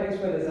possibly a place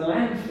where there's a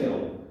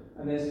landfill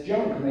and there's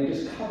junk, and they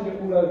just covered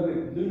it all over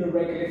with lunar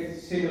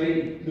regoliths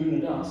simulating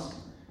lunar dust.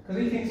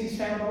 Because he thinks he's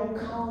found old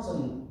cars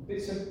and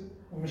bits of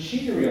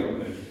machinery on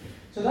the moon.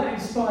 So that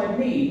inspired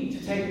me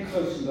to take a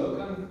closer look,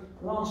 and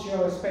last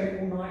year I spent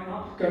all night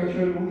up going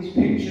through all these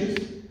pictures,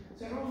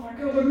 saying, oh my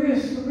god, look at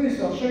this,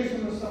 I'll show you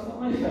some of the stuff that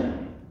I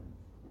found.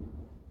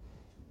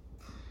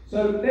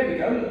 So there we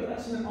go, look,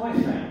 that's an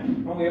I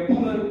found on the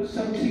Apollo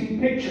 17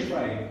 picture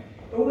frame.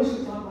 It almost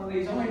looks like one of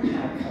these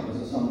iPad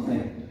covers or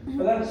something.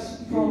 But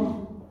that's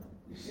from,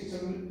 you see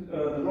some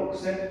the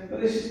rocks there,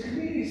 but this is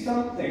clearly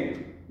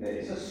something that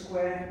is a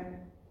square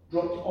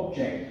dropped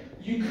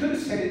object. You could have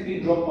said it'd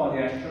been dropped by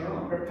the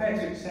astronaut, I'm prepared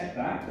to accept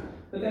that,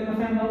 but then I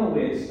found other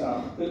weird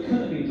stuff that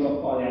couldn't have been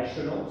dropped by the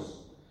astronauts.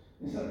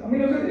 I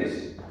mean, look at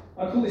this.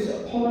 I call this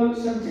Apollo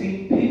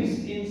 17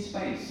 pigs in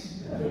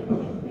space.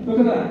 Look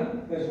at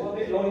that. There's one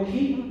bit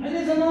loinky, and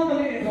there's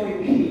another bit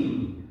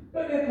loinky.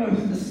 But they're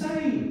both the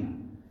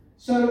same.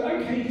 So,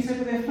 okay, you can say,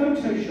 well, they're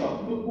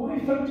Photoshop, but why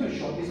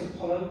Photoshop these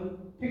Apollo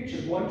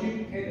pictures? Why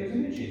duplicate those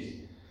images?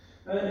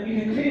 And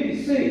you can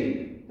clearly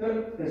see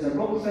that there's a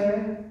rock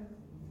there,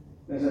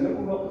 there's a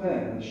little rock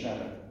there in the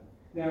shadow.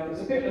 Now,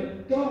 there's a bit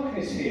of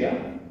darkness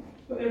here,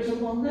 but there isn't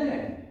one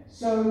there.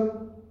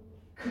 So,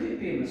 could it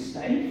be a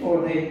mistake, or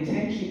have they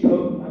intentionally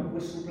put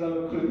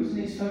whistleblower clues in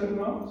these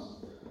photographs?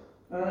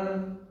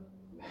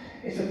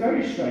 It's a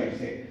very strange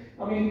thing.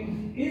 I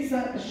mean, is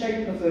that the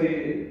shape of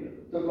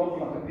the rock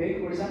like a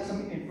pig, or is that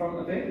something in front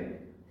of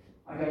it?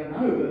 I don't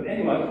know, but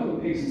anyway, I call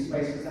them pigs in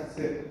space because that's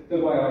the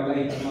way I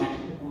laid them up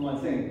on my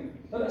thing.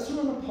 But that's from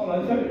an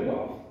Apollo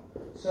photograph.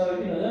 So,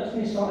 that's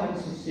when you start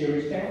having some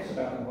serious doubts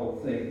about the whole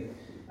thing.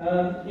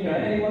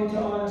 Anyone to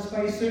iron a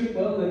spacesuit?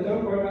 Well, then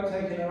don't worry about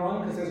taking an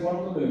iron because there's one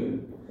on the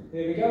moon.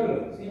 There we go,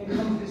 look. It even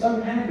comes with its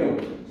own handle.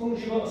 As long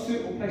as you've got a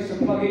suitable place to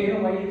plug it in,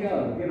 away you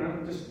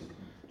go. Just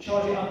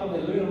charge it up on the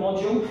lunar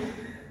module,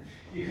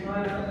 you can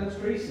iron out those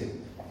greases.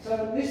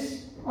 So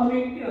this,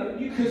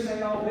 you could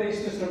say, oh,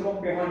 there's just a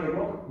rock behind a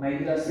rock.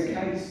 Maybe that's the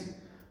case.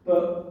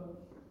 But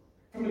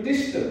from a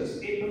distance,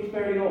 it looks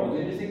very odd.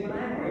 And you think, well,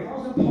 hang on, if I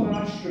was an Apollo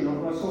astronaut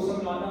and I saw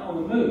something like that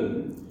on the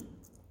moon,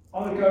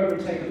 I would go over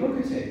and take a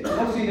look at it. But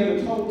obviously they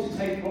were told to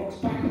take rocks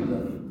back with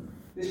them.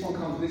 This one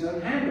comes with its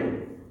own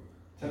handle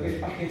to lift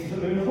back into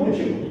the lunar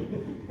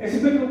module. It's a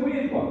bit of a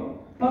weird one.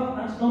 But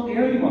that's not the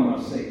only one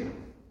I've seen.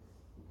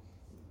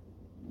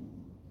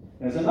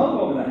 There's another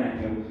one with a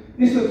handle.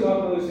 This looks like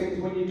one of those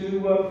things when you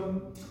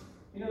do,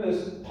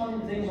 there's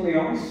punting things on the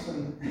ice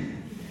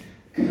and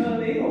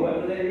curling or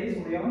whatever that is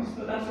on the ice,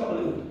 but that's got a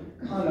little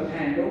kind of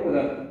handle with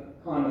a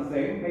kind of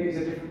thing. Maybe it's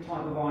a different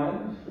type of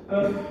iron.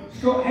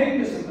 Scott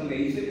Henderson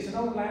believes that it's an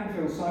old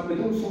landfill site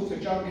with all sorts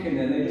of junk in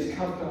there. They just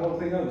covered the whole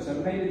thing over. So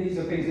maybe these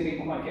are things that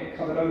didn't quite get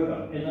covered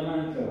over in the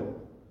landfill.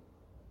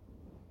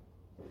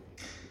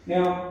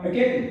 Now,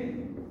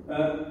 again,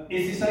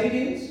 is this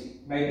aliens?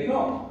 Maybe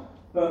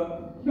not.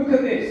 But look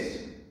at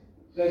this.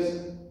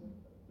 There's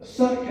a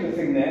circular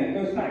thing there that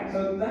goes back.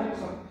 So that's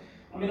like,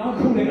 I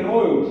call it an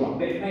oil drum,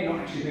 but it may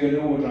not actually be an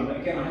oil drum. But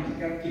again, I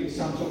have to give it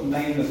some sort of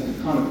name as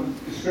a kind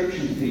of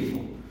description to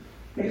people.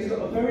 But it's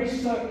got a very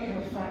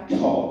circular flat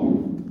top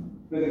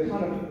with a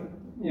kind of,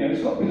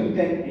 it's got a bit of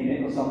dent in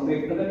it or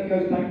something, but then it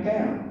goes back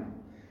down.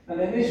 And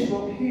then this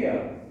rock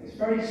here, it's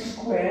very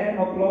square,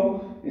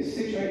 oblong. It's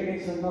situated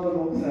against another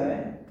rock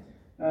there.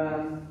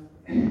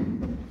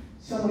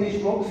 Some of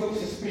these rocks look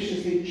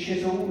suspiciously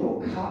chiseled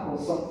or cut or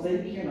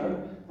something,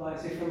 like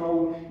as if from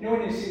old...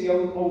 when you see the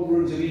old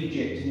ruins of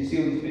Egypt and you see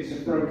all these bits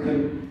of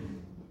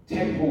broken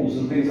temples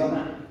and things like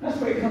that, that's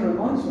what it kind of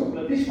reminds me of.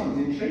 But this one's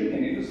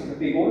intriguing. It looks like a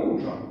big oil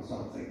drum or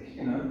something,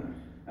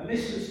 And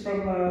this was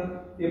from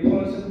the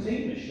Apollo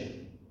 17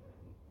 mission.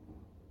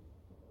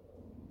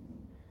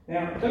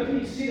 Now, I don't think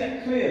you can see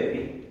that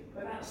clearly,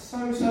 but that's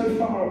so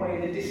far away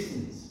in the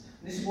distance.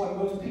 And this is why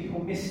most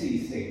people miss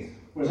these things.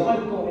 Whereas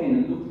I've gone in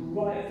and looked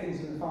right at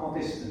things in the far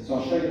distance.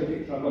 I'll show you the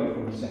picture I've got it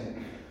for in a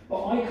second.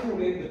 But I call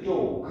it the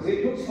door, because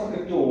it looks like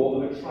a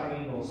door of a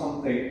train or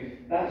something.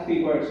 That's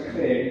be where it's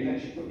clear. You can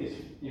actually put this,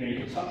 you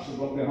can touch the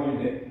rock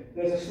behind it.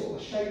 There's a sort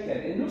of shape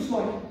there. It looks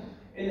like,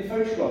 in the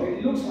photograph,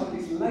 it looks like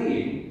it's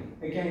laying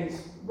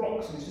against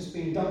rocks and it's just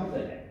been dumped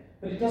there.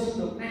 But it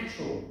doesn't look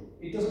natural.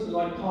 It doesn't look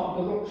like part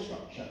of the rock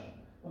structure.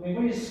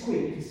 When you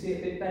squint, you can see it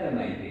a bit better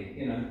maybe,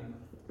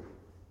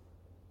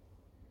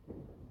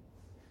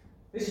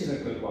 This is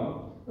a good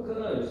one. Look at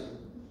those.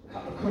 A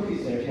couple of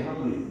cookies there if you're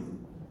hungry.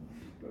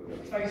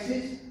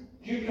 Faces,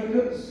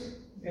 duplicates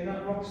in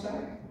that rock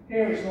stack.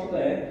 Here it's not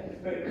there,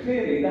 but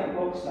clearly that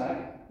rock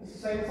stack is the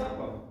same as that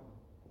one.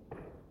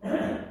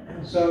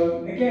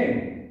 So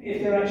again,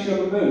 if they're actually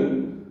on the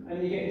moon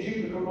and you're getting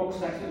duplicate different rock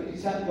stacks, look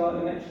exactly like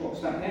the next rock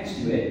stack next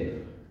to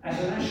it. As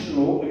an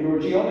astronaut, and you're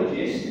a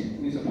geologist,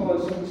 and it's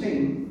Apollo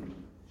 17,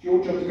 it's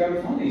your job to go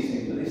and find these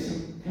things, but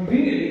they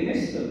conveniently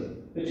missed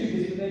them. They're too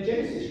busy with their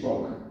Genesis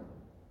rock.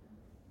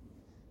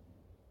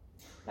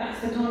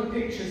 That's the kind of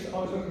pictures that I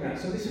was looking at.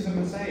 So this is a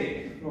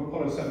mosaic from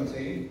Apollo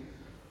 17.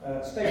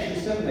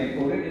 Station 7 they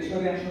called it. It's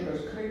where the astronaut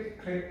goes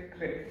click, click,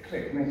 click,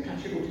 click, and they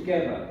patch it all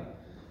together.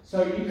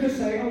 So you could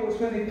say, oh,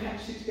 it's where they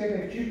patched it together,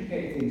 they've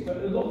duplicated things. But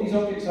a lot of these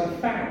objects I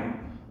found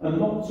are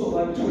not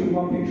sort of like between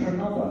one picture and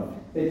another.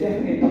 They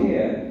definitely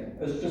appear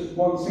as just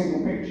one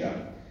single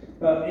picture.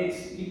 But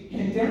you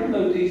can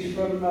download these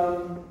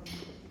from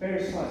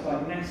various sites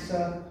like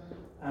NASA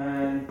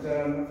and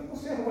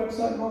what's the other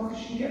website, Marcus,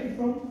 you can get them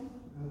from?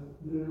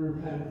 Lunar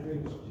Planetary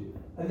Institute.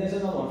 And there's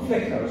another one,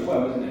 Flickr as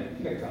well, isn't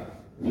it? Flickr.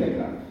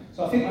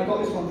 So I think I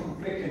got this one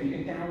from Flickr. You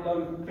can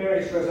download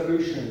various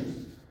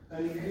resolutions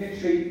and you can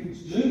literally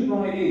zoom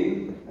right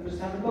in and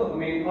just have a look. I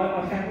mean,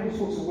 I found all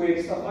sorts of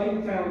weird stuff. I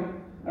even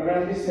found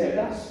around this area,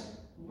 that's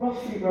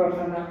roughly where I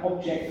found that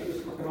object that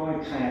was like an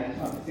iPad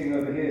type of thing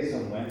over here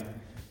somewhere.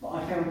 But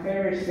I found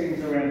various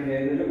things around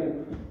here. The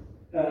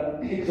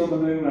little pigs on the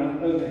moon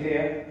are over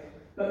here.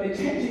 But you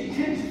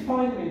tend to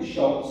find them in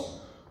shots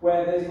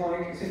where there's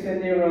like, as if they're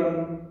near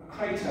a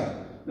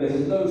crater,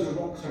 there's loads of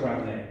rocks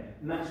around there.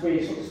 And that's where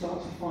you sort of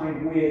start to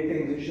find weird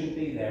things that shouldn't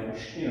be there,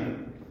 which,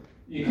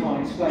 you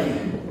can't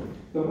explain.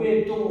 The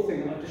weird door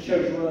thing that I just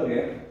showed you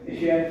earlier,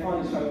 if you had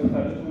find this photo,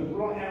 it was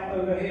right out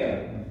over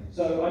here.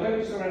 So I don't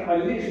just around, I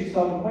literally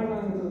started went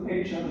into the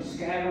picture and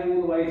scanned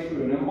all the way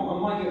through. And I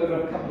might do it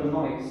over a couple of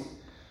nights.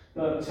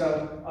 But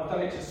I've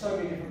done it to so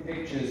many different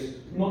pictures,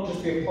 not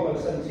just the Apollo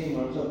 17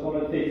 ones,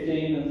 Apollo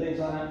 15 and things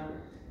like that.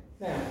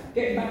 Now,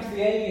 getting back to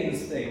the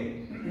aliens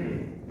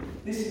thing,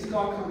 this is a guy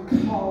called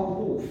Carl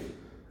Wolf,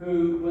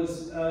 who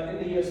was in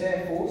the US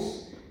Air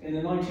Force in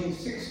the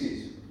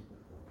 1960s.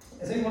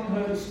 Has anyone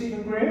heard of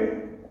Stephen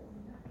Greer?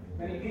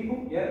 Many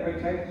people? Yeah,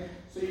 okay.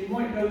 So you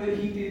might know that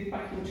he did,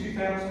 back in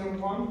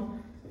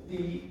 2001,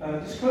 the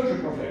Disclosure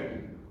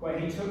Project, where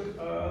he took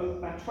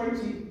about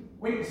 20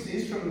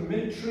 witnesses from the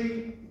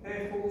military,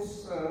 Air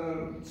Force,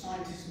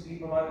 scientists and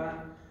people like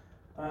that,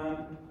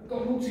 got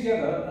them all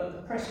together at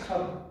the press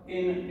club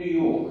in New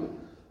York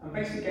and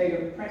basically gave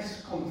a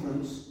press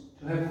conference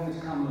to whoever wanted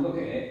to come and look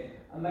at it,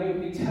 and they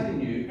would be telling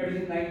you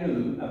everything they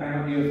knew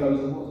about UFOs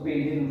and what was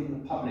being hidden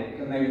from the public,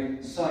 and they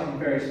were citing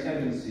various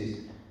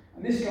evidences.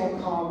 And this guy,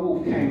 Carl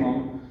Wolf, came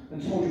on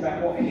and talked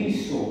about what he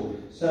saw.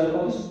 So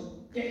I'll just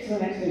get to the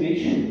next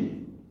image.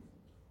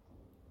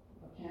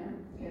 I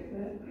can get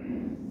there.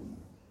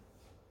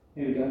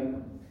 Here we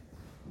go.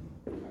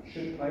 That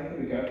should play. Here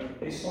we go.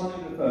 It's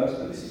slightly reversed,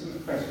 but this isn't the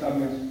press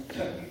club.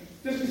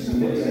 Just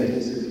listen to what it says.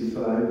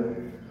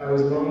 1965, I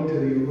was belonging to the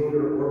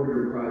Lunar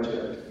Orbiter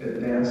Project at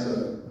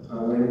NASA,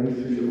 Langley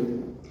Field.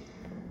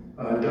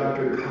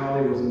 Dr.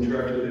 Colley was in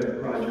charge of that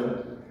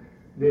project.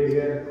 They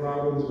had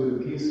problems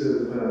with a piece of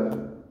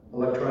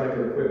electronic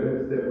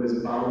equipment that was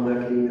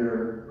bottlenecking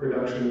their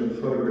production of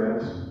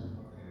photographs.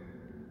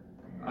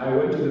 I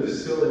went to the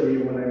facility,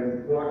 and when I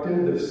walked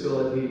into the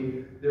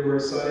facility, there were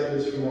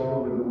scientists from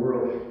all over the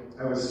world.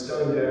 I was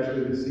stunned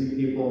actually to see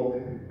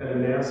people at a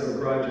NASA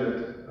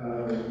project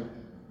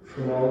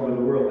from all over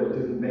the world. It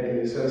didn't make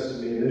any sense to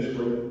me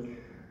initially.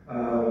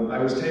 I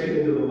was taken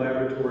into the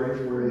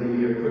laboratory where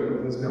the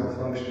equipment was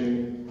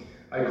malfunctioning.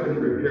 I couldn't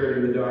repair it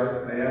in the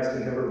dark. I asked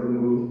to have it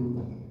removed.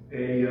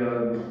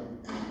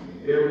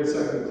 Airman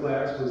second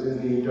class was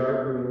in the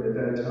dark room at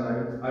that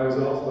time. I was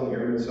also in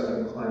Airman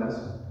second class.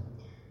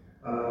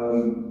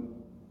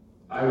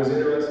 I was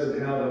interested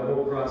in how the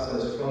whole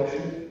process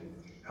functioned,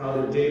 how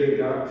the data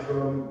got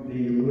from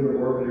the lunar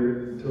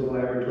orbiter to the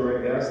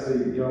laboratory. I asked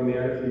the young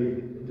man if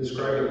he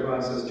described the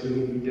process to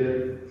me. He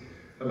did.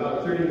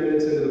 About 30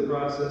 minutes into the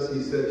process,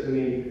 he said to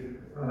me,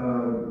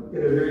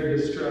 in a very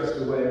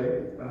distressed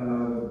way,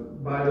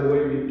 by the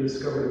way, we've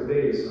discovered a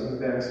base on the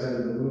backside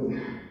of the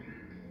moon.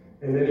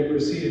 And then he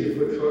proceeded to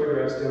put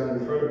photographs down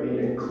in front of me,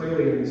 and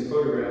clearly in these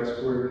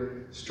photographs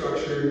were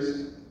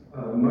structures,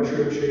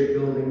 mushroom-shaped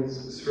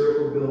buildings,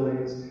 spherical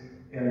buildings,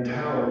 and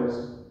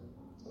towers.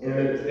 And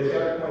at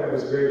that point, I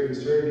was very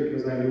concerned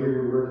because I knew we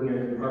were working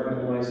on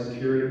compartmentalized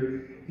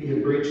security. He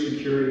had breached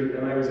security,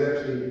 and I was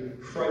actually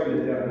frightened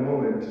at that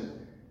moment.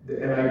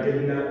 And I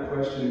did not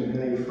question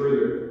him any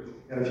further.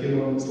 And a few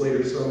moments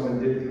later, someone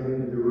did come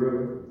into the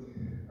room.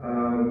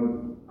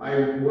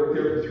 I worked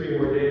there for 3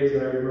 more days,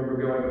 and I remember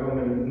going home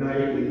and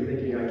naively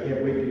thinking, I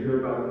can't wait to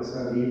hear about this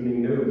on the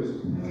evening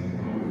news.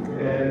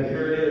 And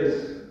here it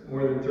is,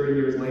 more than 30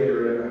 years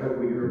later, and I hope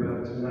we hear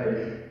about it tonight.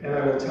 And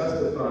I will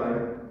testify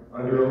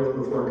under oath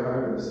before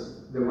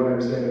Congress that what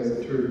I'm saying is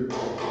the truth.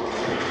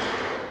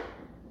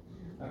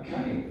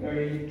 Okay,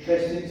 very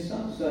interesting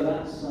stuff. So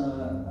that's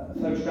a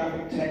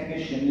photographic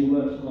technician who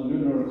worked on the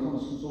Lunar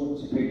Reconnaissance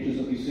Orbiter pictures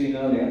that we've seen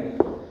earlier.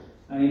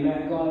 And he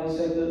met a guy that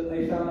said that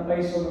they found a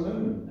base on the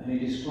moon. And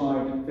he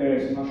described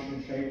various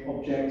mushroom-shaped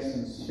objects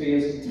and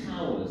spheres and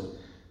towers.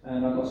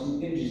 And I've got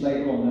some images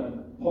later on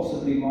that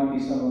possibly might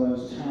be some of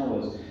those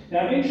towers.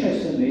 Now,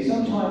 interestingly,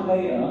 sometime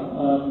later,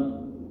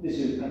 this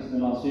is perhaps in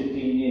the last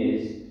 15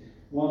 years,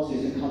 once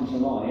this had come to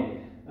light,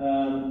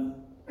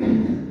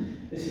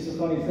 this is a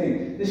funny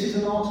thing. This is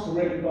an article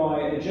written by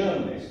a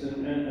journalist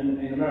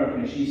in America,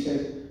 and she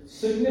says,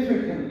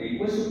 significantly,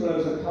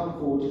 whistleblowers have come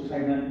forward to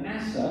claim that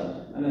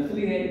NASA and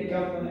affiliated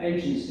government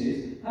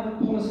agencies have a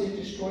policy of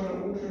destroying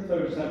or altering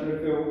photos that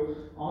reveal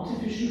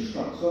artificial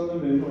structures on the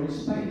moon or in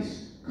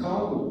space.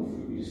 Carl Wolf,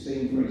 who we've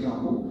seen, for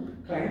example,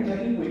 claimed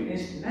that he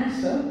witnessed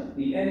NASA,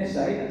 the NSA,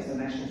 that's the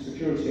National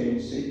Security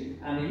Agency,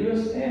 and the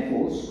US Air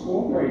Force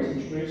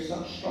cooperating to remove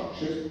such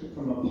structures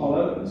from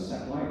Apollo and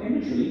satellite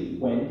imagery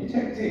when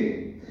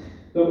detected.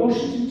 The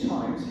Washington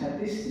Times had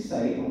this to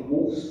say on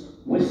Wolf's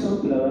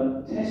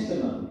whistleblower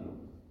testimony,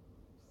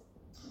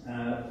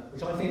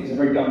 which I think is a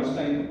very dumb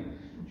statement.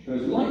 She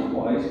goes,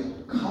 likewise,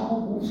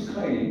 Carl Wolf's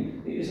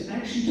claim it was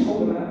actually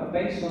told about a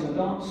base on the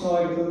dark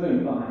side of the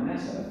moon by a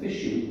NASA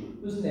official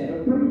was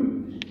never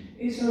proved.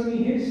 It's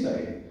only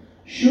hearsay.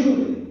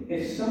 Surely,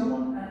 if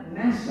someone at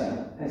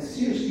NASA has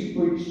seriously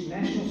breached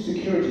national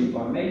security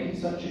by making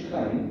such a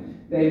claim,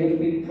 they would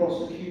be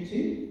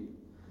prosecuted.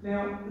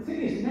 Now, the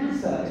thing is,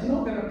 NASA is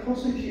not going to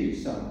prosecute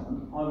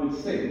someone, I would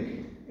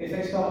think, if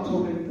they start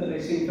talking that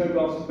they've seen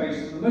photographs of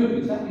bases on the moon,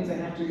 because that means they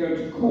have to go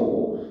to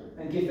court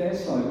and give their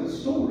side of the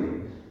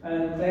story.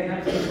 And they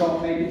have to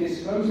start maybe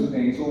disclosing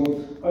things or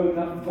open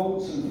up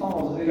vaults and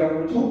files that they don't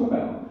want to talk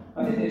about.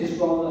 I think they just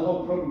rather the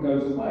whole problem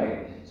goes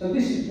away. So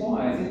this is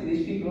why I think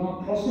these people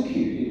aren't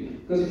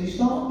prosecuted, because if you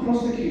start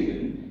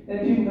prosecuting,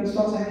 then people can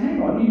start saying,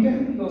 hang on, you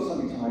definitely got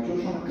something to hide,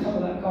 you're trying to cover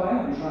that guy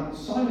out, you're trying to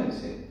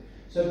silence it.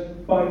 So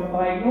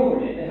by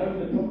ignoring it, they're hoping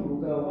the problem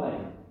will go away.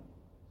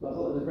 So I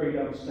thought it was a very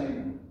dumb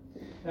statement.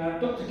 Now,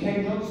 Dr.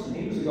 Ken Johnson,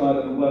 he was the guy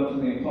that worked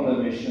on the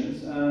Apollo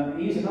missions.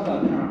 He's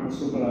another apparent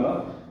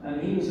whistleblower,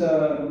 and he was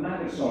a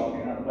manager,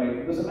 sorry, out of the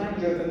way. He was a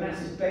manager of the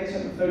NASA's Data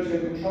and Photo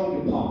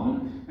Control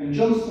Department, and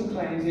Johnson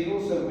claims he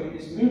also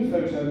witnessed moon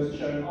photos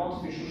showing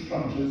artificial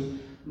structures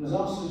and was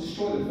asked to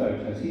destroy the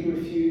photos. He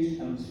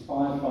refused and was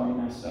fired by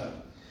NASA.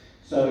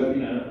 So,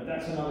 you know,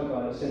 that's another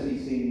guy that says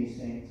he's seen these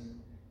things.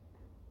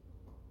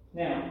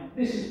 Now,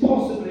 this is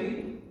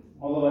possibly,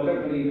 although I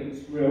don't believe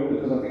it's real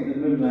because I think the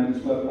moon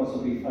landings were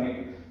possibly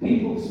fake,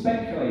 people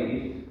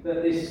speculated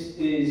that this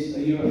is a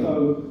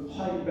UFO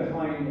hiding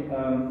behind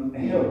a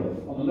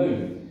hill on the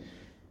moon.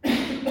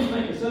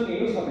 It certainly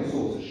looks like a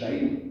saucer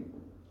shape,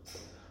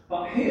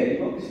 but here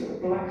you've got this little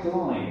black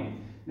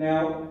line.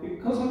 Now,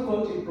 because I've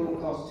worked in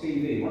broadcast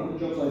TV, one of the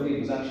jobs I did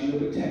was actually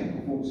look at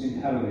technical faults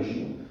in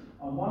television,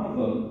 and one of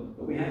them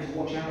that we had to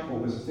watch out for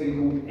was a thing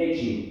called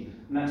edging.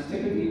 And that's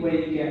typically where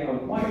you get a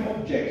white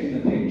object in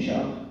the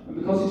picture, and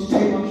because it's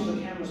too much for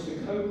the cameras to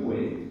cope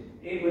with,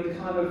 it would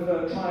kind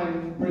of try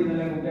and bring the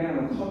level down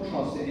and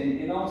contrast it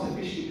and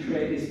artificially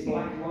create this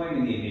black line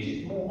in the image.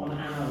 It's more on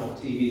analog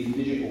TV than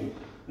digital.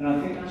 And I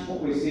think that's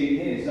what we're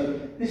seeing here.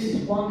 So this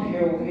is one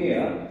hill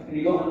here, and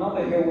you've got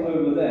another hill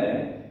over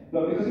there,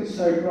 but because it's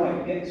so bright,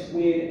 it gets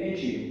weird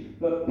edging.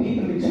 But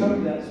people who tell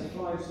me that's a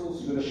flying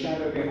saucer with a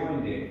shadow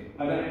behind it,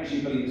 I don't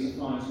actually believe it's a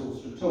flying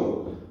saucer at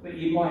all. But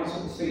you might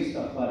sort of see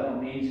stuff like that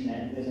on the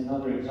internet. There's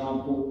another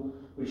example,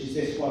 which is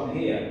this one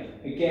here.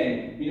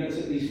 Again, you notice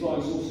that these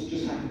flying saucers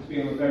just happen to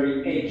be on the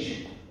very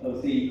edge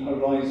of the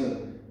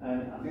horizon.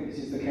 And I think this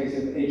is the case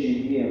of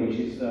edging here, which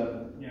is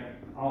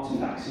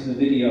artifacts in the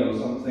video or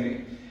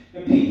something.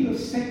 And people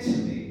have said to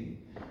me,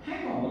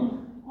 hang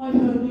on, I've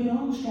heard Neil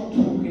Armstrong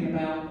talking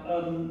about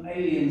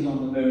aliens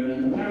on the moon,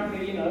 and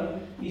apparently, you know,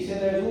 he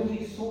said there's all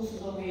these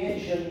saucers on the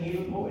edge, and he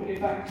reported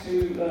it back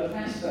to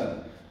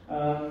NASA.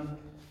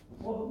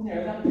 Well, you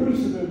know, that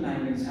proves the moon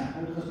landings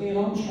happened because Neil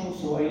Armstrong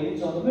saw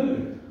aliens on the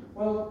moon.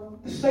 Well,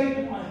 the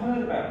statement I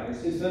heard about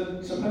this is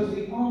that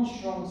supposedly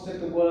Armstrong said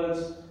the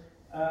words,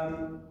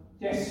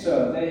 yes,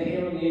 sir, they're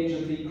here on the edge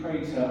of the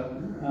crater.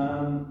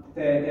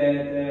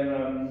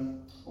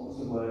 What was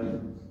the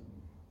word?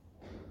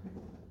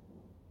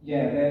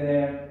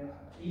 Yeah,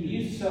 he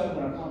used sir,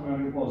 but I can't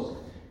remember what it was.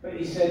 But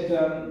he said,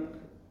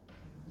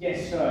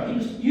 yes, sir.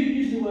 You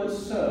used the word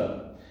sir.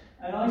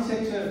 And I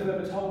said to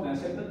whoever told me, I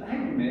said, but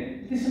hang on a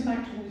minute, listen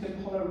back to all these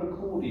Apollo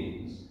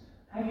recordings.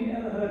 Have you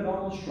ever heard of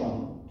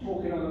Armstrong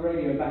talking on the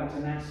radio back to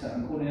NASA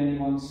and calling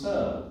anyone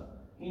sir?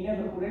 He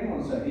never called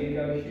anyone sir. He'd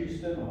go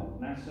Houston or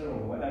NASA or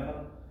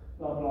whatever,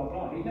 blah, blah,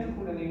 blah. He never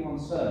called anyone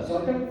sir.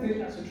 So I don't think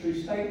that's a true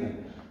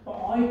statement. But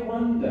I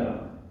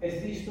wonder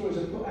if these stories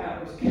are put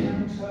out as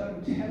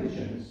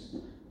counter-intelligence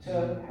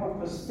to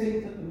help us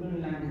think that the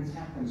moon landings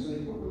happened. So they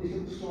put all these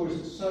little stories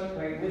that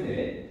circulate with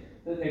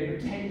it that they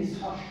pretend is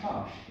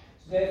hush-hush.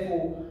 So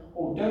therefore,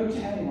 or don't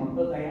tell anyone,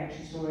 but they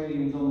actually saw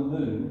aliens on the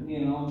moon,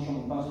 Neil Armstrong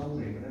and Buzz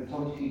Aldrin, but they were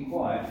told to keep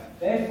quiet.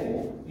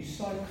 Therefore, you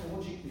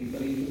psychologically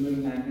believe the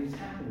moon landings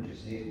happened, you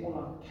see. It's more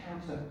like a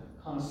counter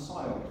kind of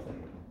psyop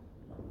thing.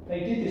 They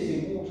did this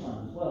in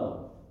wartime as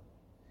well.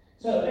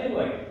 So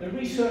anyway, the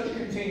research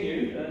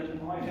continued,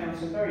 and I found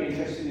some very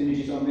interesting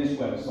images on this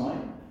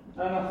website.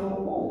 And I thought,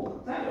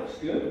 oh, that looks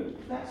good.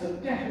 That's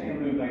definitely a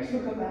moon base.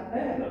 Look at that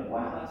there. Look,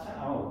 wow,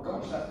 oh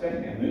gosh, that's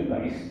definitely a moon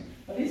base.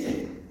 But is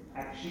it?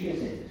 Actually,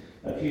 is it?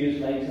 A few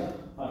years later,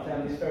 I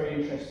found this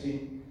very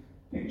interesting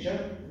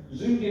picture,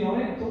 zoomed in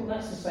on it, thought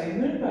that's the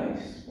same moon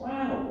base.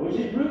 Wow, or is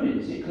it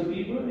ruins? It could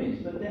be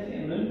ruins, but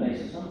definitely a moon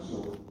base of some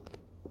sort.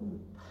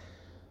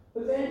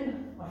 But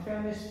then I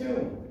found this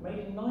film, made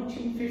in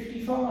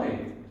 1955,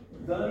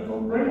 Vernon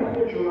von The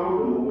Braun. voyage around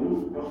the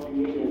moon was to be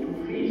made in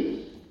 2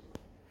 phases.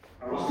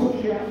 He's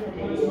talking about the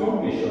first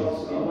moon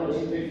missions in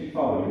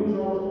 1955. Use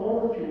almost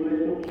all the fuel it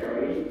can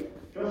carry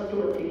just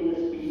to attain a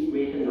speed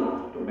great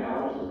enough to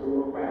balance the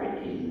pull of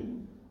gravity.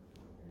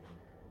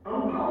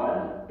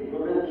 Unpowered, it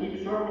will then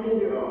keep circling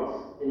the Earth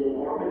in an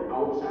orbit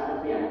outside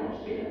of the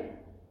atmosphere.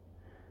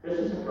 This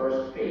is the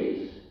first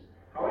phase.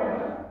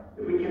 However,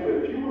 if we can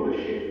refuel the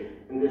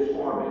ship in this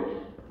orbit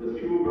with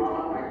fuel brought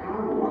up by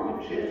cargo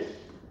rocket ships,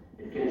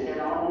 it can set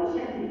out on the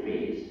second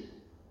phase,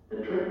 the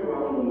trip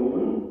around the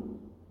moon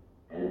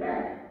and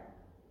back.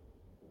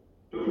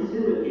 To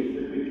facilitate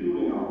this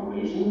refueling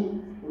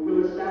operation, we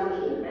will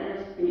establish an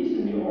advanced base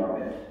in the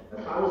orbit,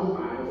 1,000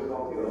 miles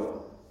above the Earth.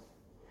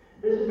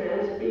 This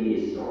advanced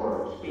base,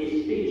 or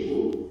space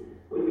station,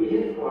 will be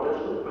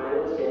headquarters for the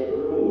final ascent to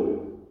the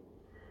moon.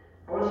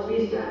 Our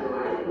space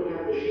satellite will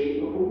have the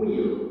shape of a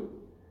wheel,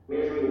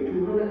 measuring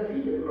 200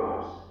 feet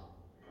across.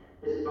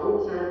 This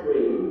outside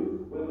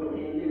rim will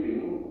contain living.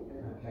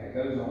 Okay, it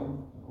goes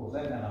on. Of course,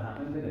 that never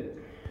happened, did it?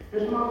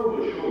 This model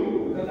will show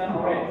you Look at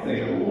that red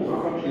thing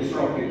all from this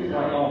rocket. It's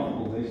quite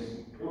laughable, this.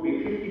 It will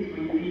be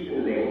 53 feet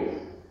in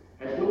length,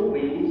 has no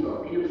wings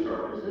or tail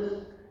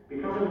surfaces,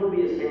 because it will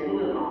be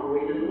assembled and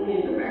operated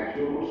only in the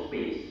vacuum of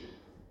space.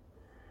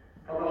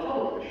 For the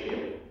hull of the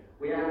ship,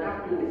 we are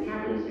adapting the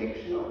cabin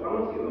section of one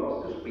of the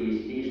Earth to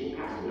Space Station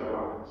passenger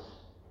rockets.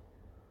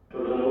 To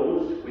the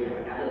nose, we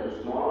have added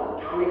a small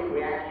atomic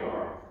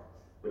reactor,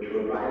 which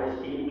will drive a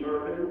steam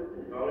turbine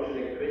and furnish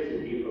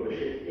electricity for the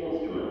ship's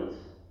instruments.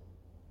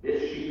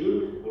 This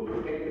shield will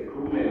protect the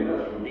crew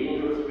members from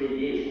dangerous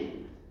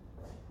radiation.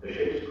 The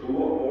ship's crew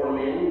of 4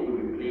 men will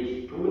be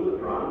placed 2 in the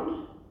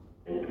front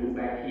and 2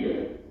 back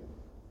here.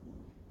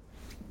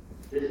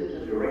 This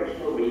is a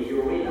directional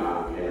radio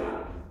radar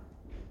antenna.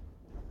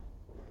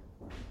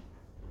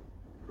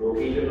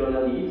 Located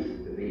underneath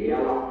is the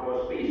airlock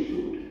for a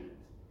spacesuit.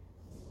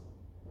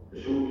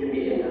 The suit can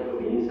be entered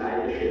from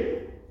inside the ship.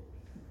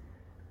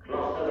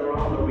 Clustered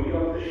around the rear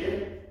of the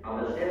ship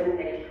are the 7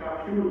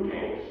 extra fuel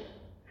tanks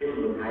filled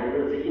with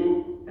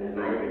hydrogen and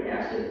nitric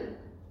acid.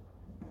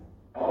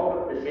 All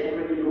but the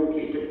centrally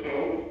located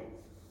tank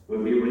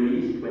will be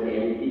released when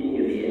emptying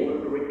at the end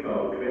of the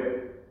return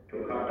trip to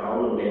cut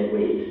down on dead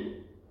weight.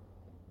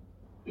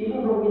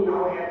 Even though we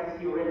now have the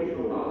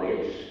theoretical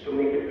knowledge to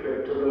make a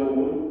trip to the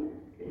moon,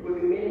 it will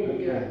be many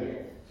years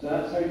yet. So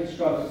that's how he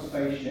describes a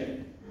spaceship.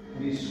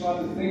 And he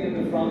describes the thing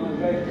at the front, the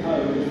red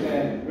code, as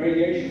their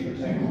radiation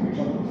protector, which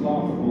I thought was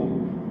laughable.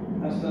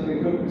 That's the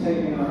equivalent of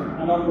taking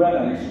an umbrella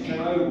next to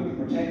Chernobyl to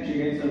protect you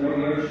against the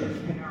radiation.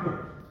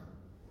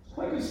 It's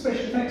quite good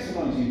special effects in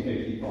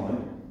 1955.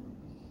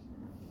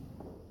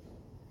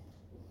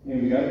 Here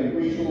we go, they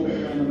breach all the way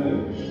around the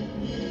moon.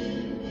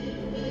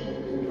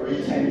 It's very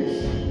tense.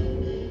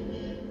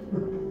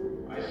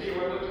 I see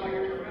what looks like a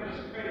tremendous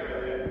crater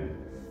ahead.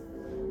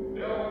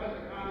 Bill, what does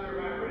the contour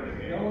vibrate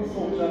again? No one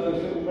thought about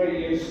those little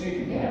radio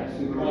snoopy cats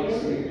with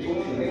mics that they talk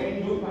to. They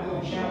can look back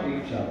and shout at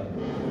each other.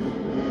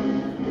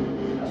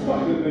 That's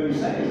quite a good moon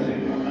set, isn't it?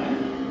 Not bad.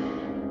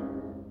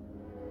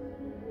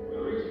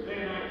 We'll reach the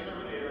day-night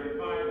terminator in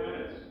 5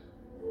 minutes.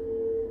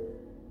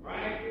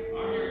 Frank,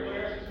 on your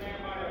clears and stand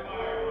by the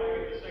fire when I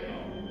get the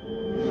signal.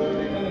 So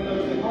they're going to go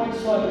to the right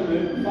side of the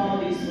moon,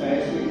 far east where,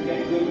 so we can get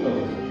good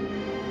look.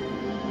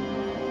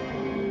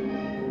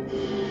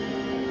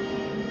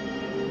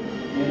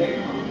 Here they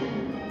come.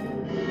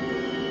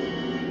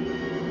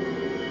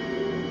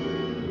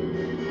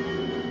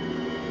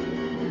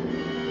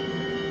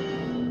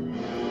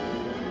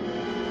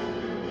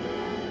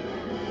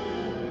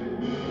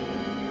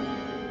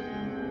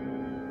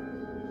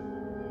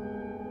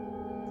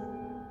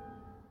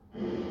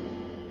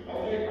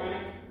 Okay,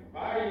 Frank,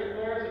 fire your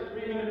flares at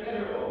 3-minute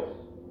intervals.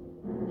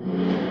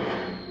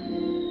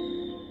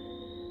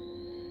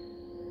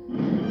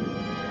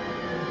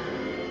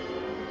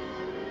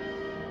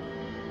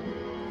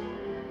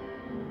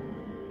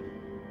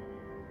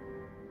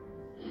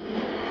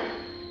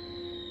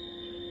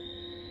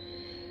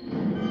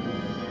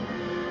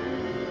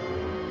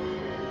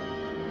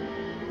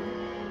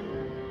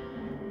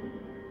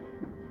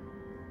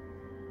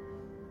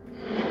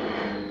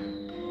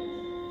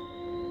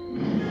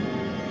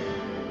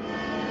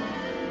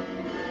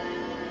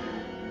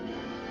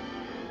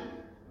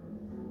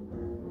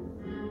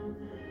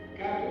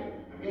 Captain,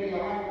 I'm getting a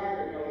high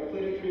factor of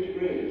 33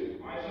 degrees.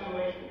 My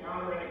simulation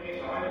counter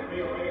indicates a high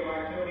degree of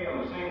radioactivity on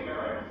the same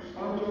bearing.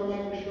 Contour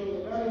map shows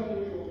a very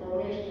unusual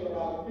formation of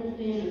about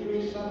 15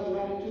 degrees southern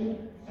latitude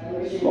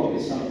and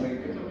Spotted something.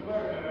 It's a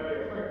flare in that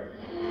area, quick.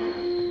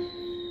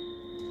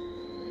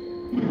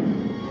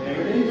 There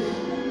it is.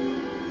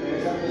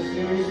 There's that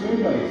mysterious moon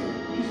base.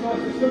 These guys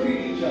just look at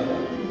each other.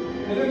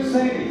 They don't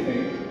say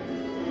anything.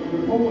 They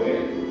report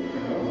it.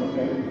 Oh,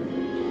 okay.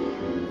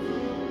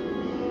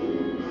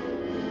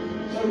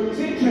 So it's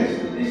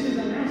interesting that this is a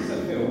NASA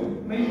film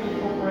made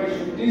with cooperation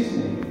with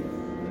Disney,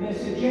 and they're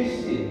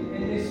suggesting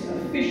in this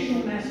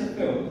official NASA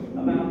film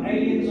about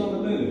aliens on the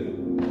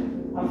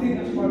moon. I think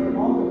that's quite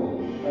remarkable.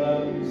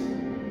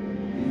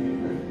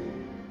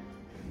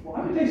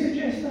 Why would they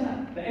suggest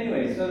that? But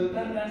anyway, so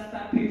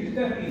that picture's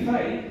definitely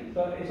fake,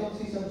 but it's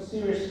obviously some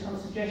serious kind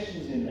of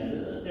suggestions in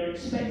there. They're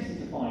expecting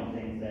to find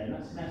things there, and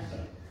that's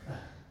NASA.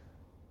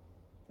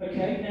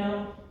 Okay,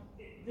 now,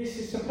 this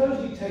is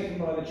supposedly taken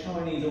by the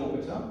Chinese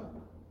orbiter,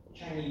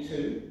 Chang'e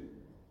 2,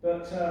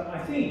 but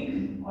I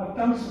think I've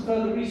done some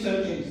further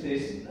research into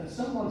this, and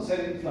someone said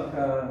it's like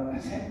a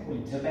temple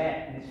in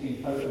Tibet, and it's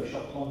been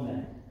photoshopped on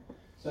there.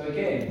 So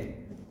again,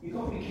 you've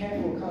got to be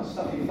careful what kind of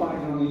stuff you find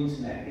on the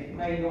internet. It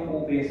may not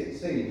all be as it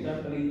seems.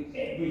 Don't believe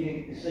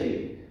everything you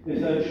see. We've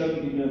heard show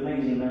you can do an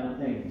amazing amount of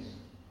things.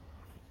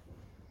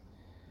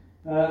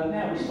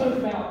 Now, we spoke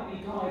about the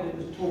guy that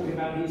was talking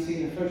about he'd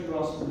seen the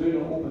photographs of the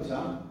lunar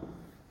orbiter.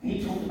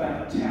 He talked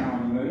about a tower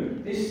on the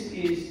moon. This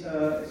is it's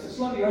a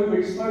slightly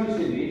overexposed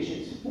image.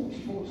 It's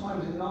 44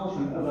 times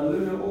enlargement of a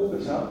lunar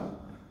orbiter.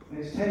 And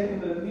it's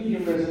taken with a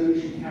medium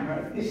resolution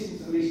camera at a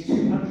distance of at least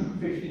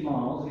 250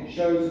 miles, and it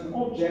shows an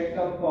object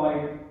dubbed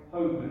by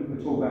Hoagland,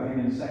 we'll talk about him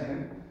in a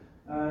second.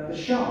 The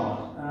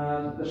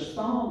shard, the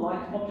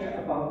star-like object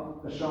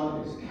above the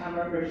shard is a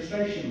camera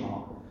registration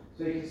mark.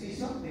 So you can see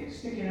something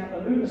sticking out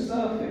the lunar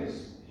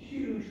surface, a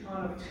huge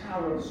kind of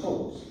tower of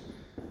sorts.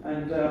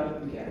 And we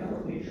can get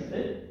another picture of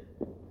it.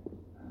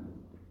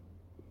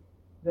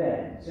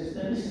 There, it says,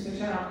 this is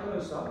the tower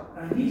close up,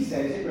 and he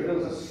says it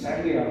reveals a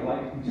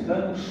cellular-like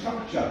internal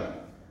structure.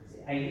 Is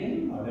it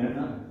alien? I don't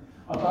know.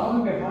 Above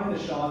and behind the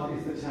shard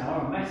is the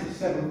tower, a massive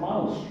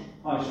 7-mile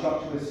high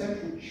structure with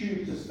central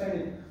tube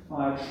suspended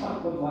by a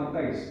tripod-like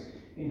base.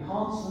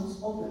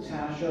 Enhancements of the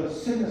tower show a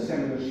similar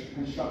cellular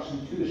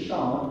construction to the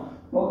shard,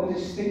 but with a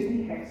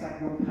distinctly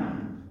hexagonal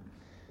pattern.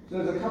 So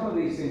there's a couple of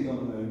these things on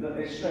the moon, but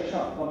they stretch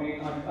up. I mean,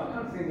 I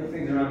kind of think of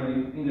things around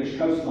the English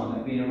coastline that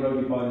have been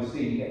eroded by the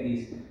sea. You get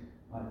these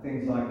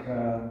things like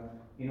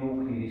in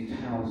Orkney, these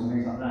towers and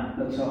things like that.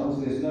 But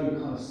also there's no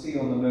kind of sea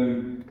on the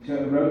moon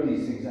to erode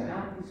these things. So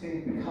how do these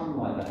things become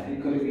like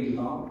that? Could it be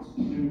lumps,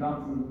 strewn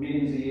up from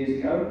millions of years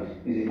ago?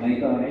 Is it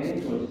made by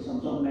aliens, or is it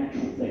some sort of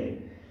natural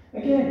thing?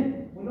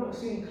 Again, we're not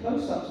seeing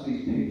close-ups of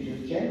these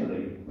pictures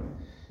generally.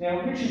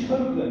 Now, Richard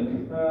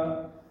Hoagland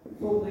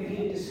thought that he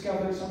had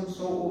discovered some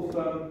sort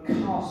of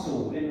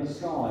castle in the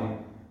sky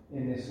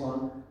in this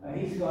one.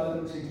 He's the guy that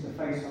looks into the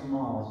face on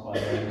Mars, by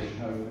the way, Richard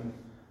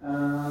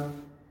Hoagland.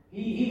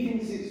 He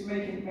thinks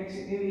makes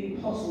it nearly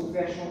impossible for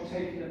the astronaut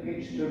taking a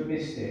picture to have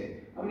missed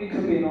it. I mean, it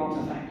could be an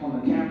artifact on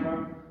the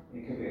camera,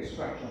 it could be a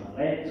scratch on the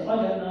lens, I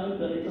don't know,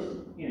 but it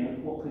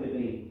doesn't, what could it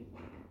be?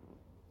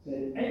 So,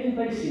 alien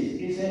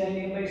bases, is there an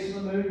alien base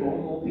on the moon? More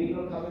and more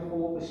people are coming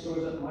forward with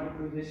stories that might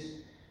prove this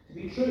to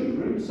be true.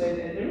 Rumors say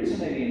that there is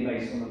an alien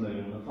base on the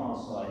moon on the far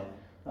side,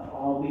 but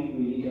are we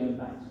really going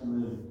back to the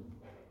moon?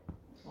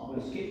 I'm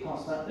going to skip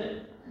past that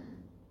bit.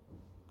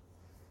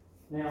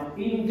 Now,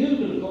 even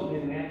Google have gotten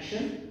in the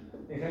action.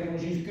 If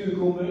anyone's used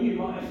Google Moon, you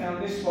might have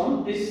found this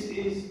one. This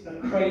is a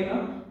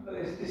crater, but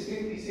there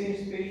distinctly seems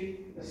to be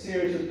a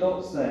series of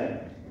dots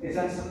there. Is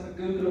that something that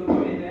Google have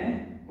put in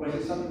there? Or is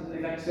it something that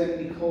they've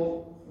accidentally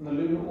caught from the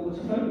lunar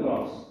orbiter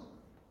photographs?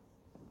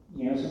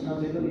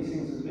 Sometimes they put these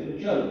things as a bit of a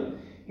joke.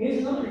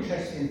 Here's another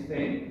interesting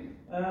thing.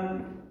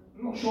 I'm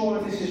not sure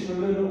if this is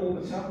from a lunar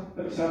orbiter,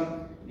 but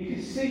you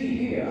can see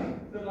here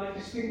that like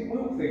distinct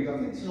wheel things. I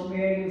think this is on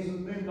the Aliens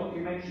and the Moon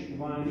documentary you can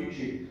find on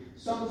YouTube.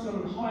 Someone's got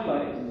them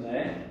highlighted in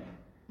there.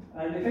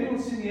 And if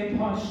anyone's seen The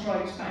Empire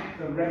Strikes Back,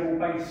 the rebel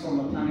base on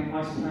the planet,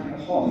 ice planet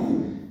Hoth,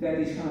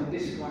 they're these kind of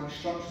disc-like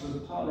structures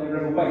as part of their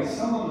rebel base.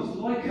 Someone has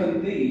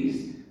likened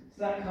these to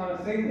that kind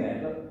of thing there,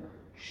 but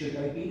should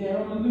they be there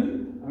on the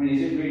moon? I mean,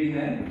 is it really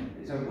there?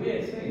 It's a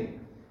weird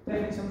thing.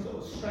 Definitely some sort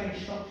of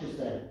strange structures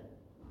there.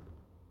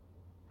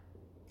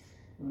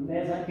 And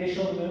there's that dish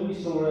on the moon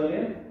we saw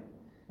earlier.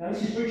 Now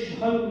this is Richard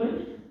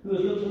Hoagland, who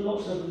has looked at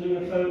lots of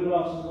lunar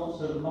photographs and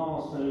lots of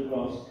Mars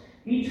photographs.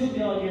 He took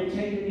the idea of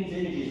taking these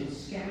images and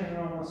scanning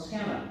them on a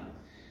scanner.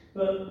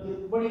 But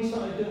when he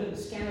started doing it,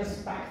 the scanners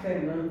back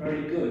then weren't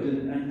very good,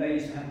 and they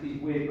used to have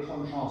these weird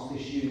contrast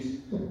issues.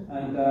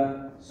 And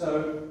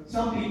so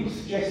some people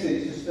suggested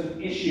it's just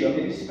an issue. I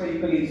mean, this is where he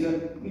believes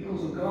that he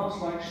calls them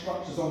glass-like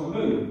structures on the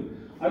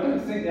moon. I don't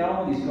think there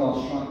are these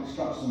glass-like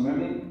structures on the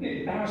moon. I mean, it's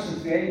embarrassing to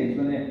the aliens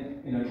when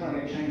they're trying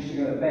to get changed to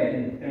go to bed,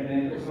 and they're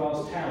in their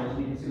glass towers, and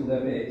you can see all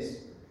their bits,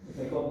 if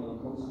they've got them,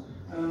 of course.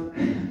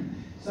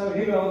 So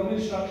here we are, the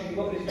moon structure, you've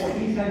got this, what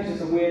he claims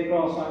is a weird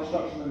glass-like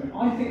structure on the moon.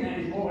 I think that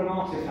is more of an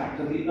artifact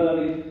of the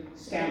early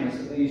scanners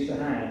that they used to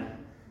have.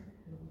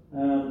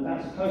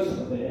 That's a close-up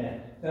of it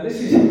there. Now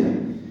this is,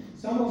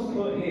 someone's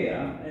put here,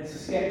 and it's a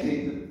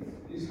skeptic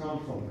that it's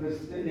come from,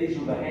 because these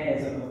are the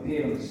hairs that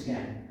appear on the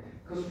scan.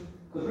 Because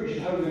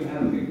Richard Hoagland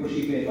had a big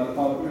bushy beard like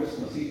Father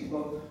Christmas, he's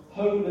got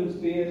Hoagland's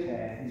beard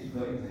hair, he's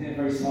put in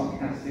very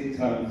sarcastic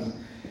tones.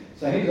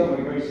 So he's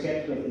obviously very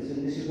sceptical of this,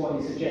 and this is what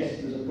he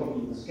suggests was a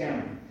problem with the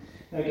scanner.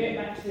 Now getting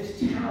back to this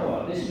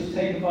tower, this was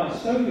taken by a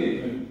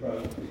Soviet moon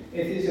probe.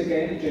 It is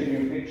again a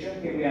genuine picture.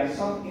 Here we have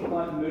something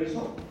like the moon. It's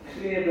not a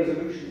clear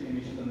resolution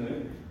image of the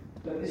moon,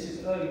 but this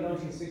is early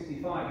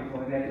 1965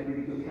 before they had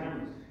really good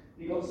cameras.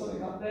 You've got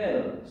something up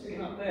there,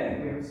 sitting up there.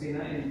 We haven't seen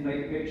that in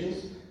later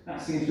pictures.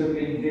 That seems to have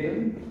been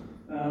hidden.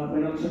 We're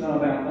not to know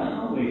about that,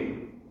 are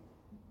we?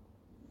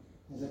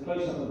 There's a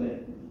close-up of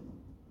it.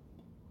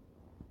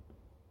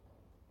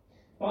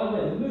 By the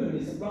way, the moon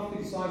is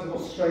roughly the size of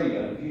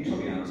Australia. If you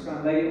took it out and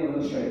scanned it on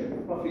Australia,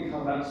 roughly kind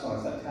of that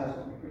size. That tower's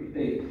got to be pretty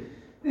big.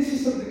 This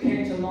is something that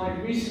came to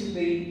light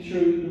recently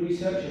through the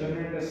research of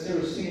Amanda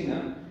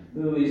Siracina,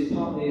 who is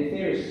part of the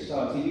Aetherius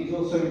Society. He's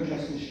also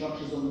interested in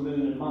structures on the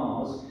moon and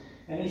Mars.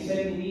 And he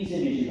said in these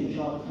images, which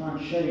I'll try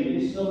and show you,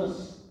 this is on the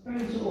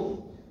very sort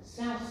of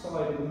south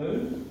side of the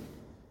moon.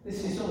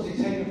 This is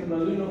obviously taken from a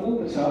lunar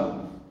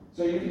orbiter,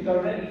 so you can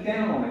directly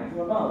down on it from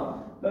above.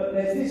 But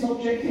there's this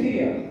object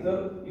here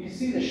that you can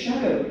see the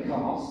shadow it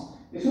casts.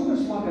 It's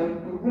almost like a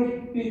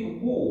great big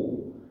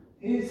wall.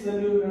 Here's the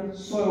lunar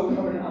soil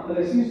covering it up, but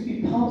there seems to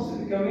be parts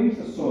that go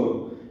into the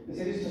soil. As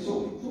it is to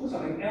sort of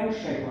like an L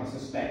shape, I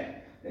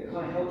suspect, that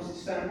kind of helps it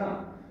stand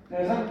up. Now,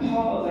 is that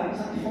part of that? Is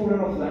that falling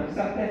off of that? Because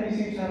that definitely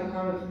seems to have a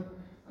kind of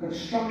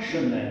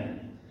construction there.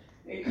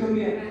 It could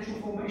be a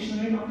natural formation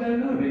of the moon, I don't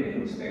know, but it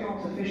looks a bit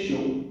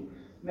artificial.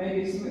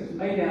 Maybe it's something that's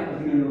made out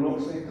of lunar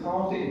rocks and they've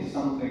carved it into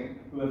something,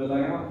 whoever they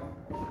are.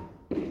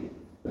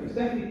 But there's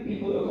definitely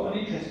people that have got an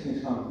interest in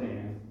this kind of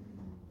thing.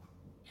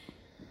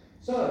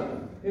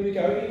 So, here we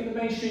go. Even the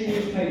mainstream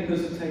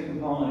newspapers have taken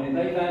part in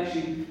it. They've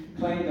actually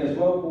claimed there's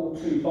World War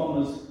II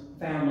bombers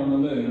found on the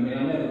moon. I mean,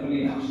 I never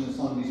believed much in the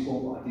Sunday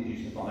sport, but I did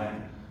used to buy it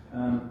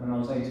when I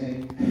was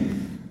 18.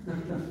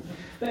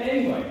 But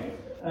anyway,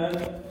 I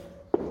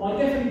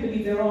definitely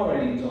believe there are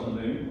aliens on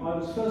the moon. I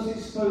was first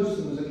exposed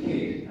to them as a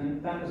kid,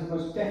 and that was the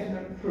most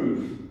definite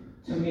proof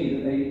to me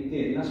that they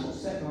did, and that's what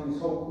set me on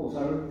this whole course.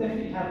 I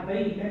definitely have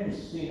vague memories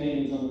of seeing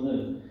aliens on the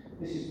moon.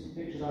 This is the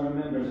pictures I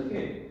remember as a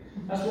kid.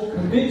 That's what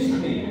convinced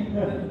me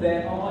that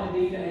there are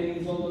indeed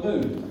aliens on the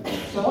moon.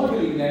 So I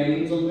believe in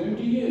aliens on the moon.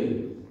 Do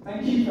you?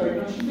 Thank you very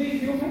much indeed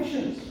for your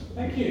patience.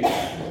 Thank you.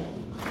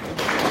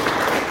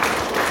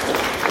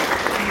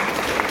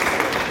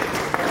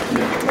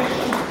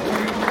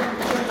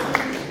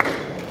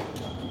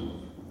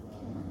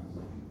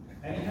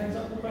 Any hands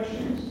up for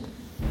questions?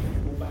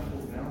 All back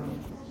up now.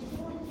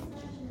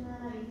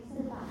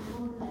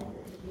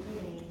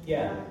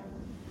 Yeah.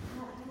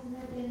 Has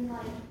there been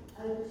like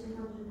over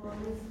 200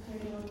 bodies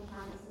carried on the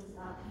planet since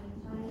about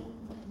 2020?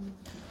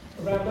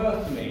 Around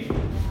Earth, you mean?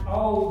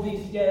 Oh,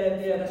 these,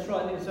 yeah, that's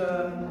right. There's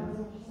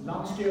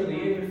last year or the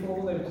year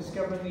before they were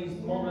discovering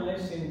these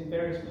monoliths in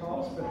various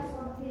parts. But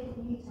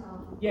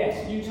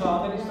yes,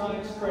 Utah. Then it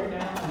started to spread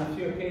out, and a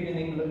few appeared in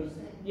England.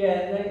 Yeah,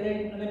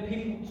 and then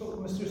people sort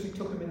of mysteriously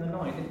took them in the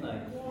night, didn't they?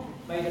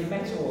 Made of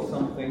metal or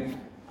something.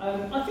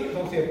 I think it's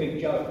obviously a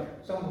big joke.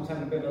 Someone's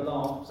having a bit of a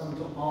laugh, some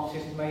sort of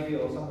artist maybe,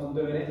 or someone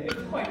doing it.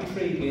 It's quite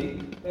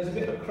intriguing. There's a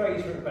bit of a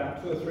craze for it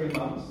about 2 or 3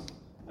 months.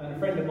 And a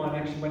friend of mine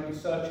actually went to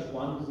search at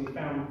one because he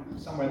found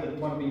somewhere that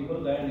one had been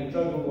put there, and he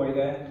drove all the way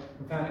there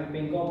and found it had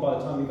been gone by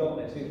the time he got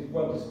there, so he was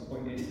well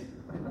disappointed.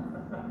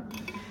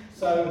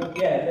 So,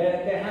 yeah,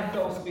 there have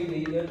to also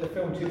be the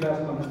film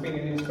 2001 has been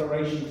an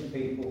inspiration to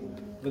people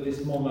with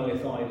this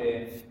monolith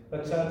idea.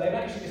 But they've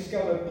actually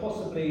discovered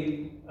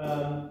possibly,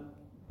 I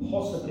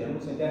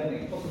wouldn't say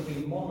definitely,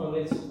 possibly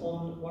monoliths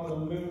on one of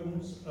the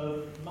moons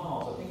of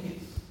Mars. I think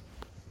it's,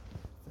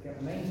 I forget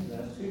the names of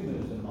them, there's 2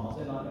 moons of Mars,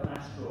 they're like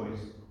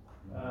asteroids.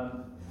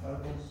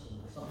 Phobos,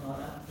 something like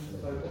that,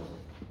 Phobos.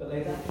 But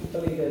they actually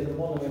believe there's a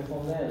monolith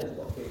on there that's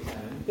got to be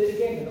examined. But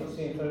again, you're not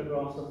seeing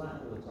photographs of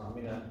that all the time.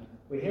 You know,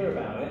 we hear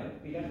about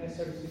it, but you don't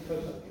necessarily see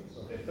close-up pictures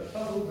of it. But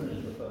Buzz Aldrin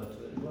is referred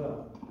to it as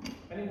well.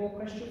 Any more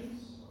questions?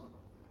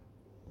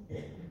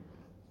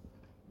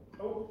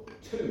 Oh,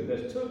 2.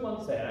 There's 2 at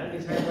once there.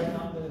 Andy's hand went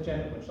up, then the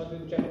gentleman. Shall I do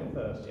the gentleman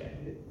first? Yeah.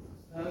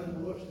 I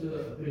watched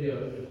the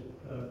video just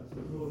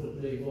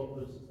reportedly what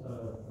was a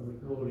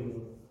recording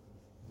of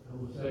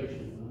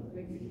conversation, and I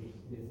think it was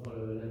the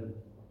Apollo 11,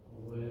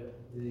 where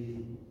the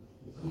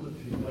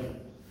commentary went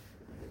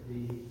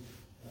the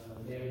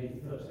alien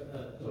first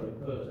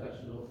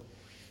astronaut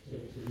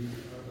said to the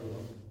other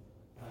one,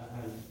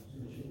 and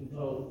she was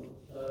told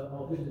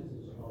our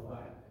visitors are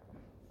back,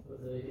 but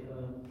they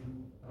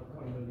I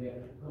can't remember the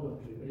actual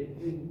commentary, but it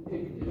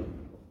indicated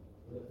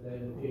that they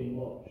were being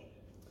watched.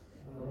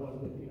 And I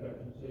wonder if you've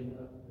actually seen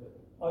that.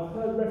 I've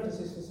heard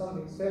references to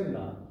something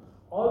similar.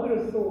 I would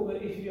have thought that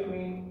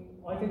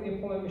I think the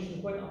Apollo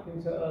missions went up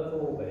into Earth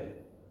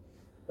orbit,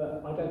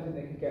 but I don't think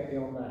they could get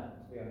beyond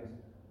that, to be honest.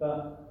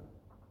 But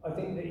I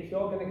think that if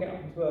you're going to get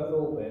up into Earth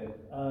orbit,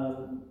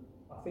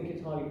 I think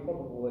it's highly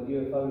probable that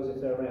UFOs,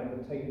 if they're around,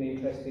 would take an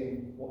interest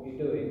in what you're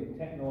doing,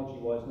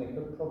 technology-wise, and they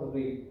could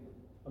probably,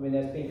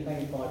 there's been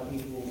claimed by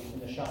people in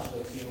the shuttle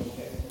they've seen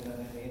objects, in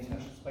the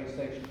International Space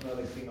Station, where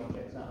they've seen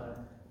objects out there.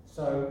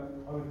 So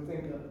I would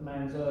think that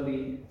man's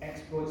early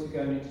exploits are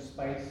going into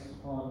space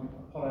on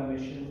Apollo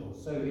missions or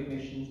Soviet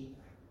missions.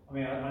 I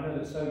know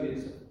that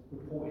Soviets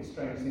reported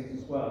strange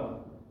things as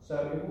well. So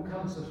it will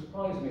come to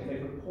surprise me if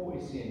they've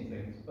reported seeing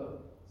things,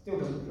 but still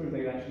doesn't prove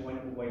they actually went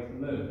all the way to the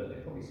moon, but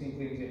they've probably seen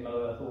things in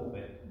low Earth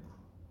orbit.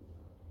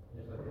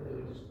 Yes, I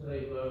think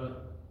they were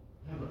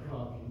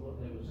camouflaging what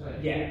they were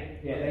saying. Yeah,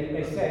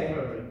 they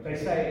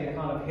say it in a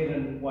kind of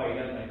hidden way,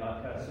 don't they,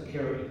 like a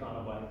security kind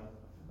of way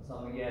or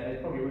something. Yeah,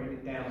 they've probably written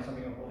it down,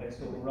 something of what they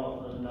saw,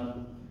 rather than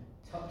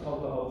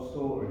told the whole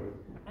story.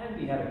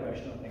 Andy had a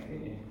question, I think,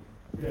 didn't you?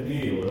 Yeah,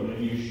 Neil, I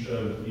mean, you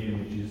showed the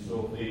images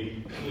of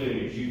the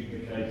clearly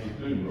duplicated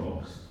moon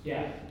rocks.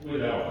 Yeah.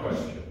 Without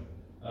question,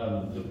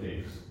 the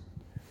pigs.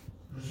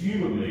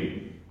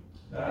 Presumably,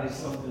 that is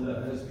something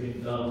that has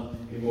been done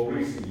in more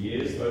recent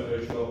years.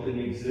 Photoshop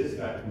didn't exist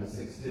back in the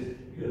 60s. You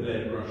could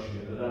then brush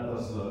it, but that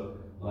does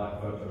look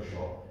like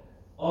Photoshop.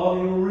 Are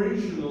the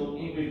original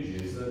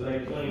images that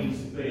they claim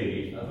to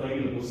be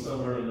available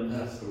somewhere in the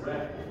NASA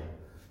record?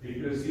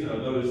 Because, you know,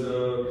 those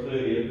are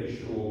clearly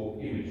official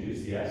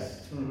images,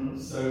 yes. Mm-hmm.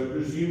 So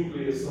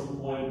presumably at some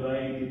point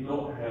they did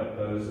not have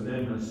those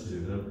amendments to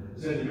them.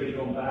 Has anybody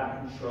gone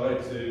back and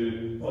tried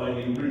to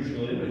find the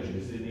original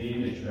images in the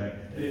image bank?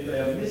 And if they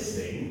are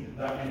missing,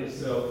 that in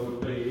itself would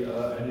be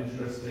an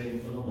interesting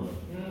phenomenon.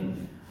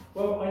 Mm.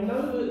 Well, I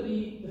know that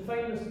the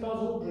famous Buzz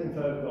Aldrin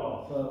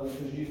photograph, which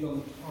was used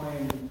on the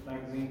Time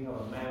magazine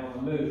cover, Man on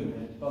the Moon,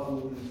 and Buzz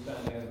Aldrin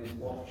standing over his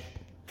watch.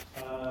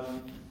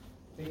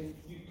 I think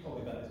you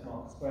told me about this,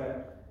 Marcus,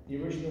 where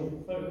the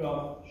original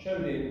photograph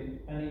showed him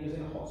and he was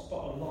in a hot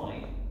spot of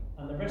light,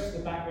 and the rest of the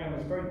background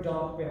was very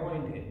dark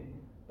behind him.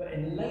 But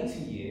in later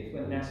years,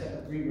 when NASA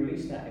had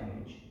re-released that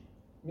image,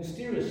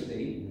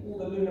 mysteriously, all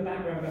the lunar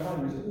background behind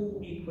him was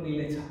all equally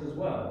lit up as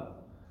well.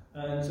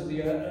 And so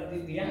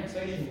the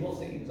accusation was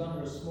that he was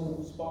under a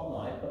small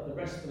spotlight, but the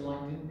rest of the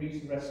light didn't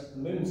reach the rest of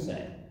the moon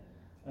set.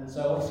 And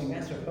so obviously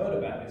NASA heard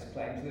about this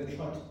claim, so they've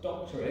tried to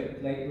doctor it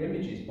with later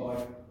images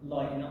by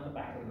lighting up the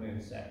back of the moon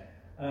set.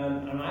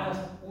 And I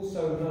have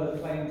also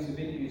heard claims of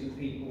interviews of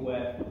people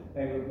where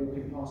they were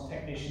walking past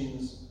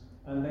technicians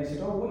and they said,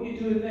 "Oh, what are you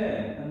doing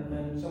there?"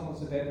 And someone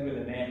said they're with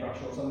an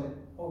airbrush or something.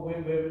 "Oh,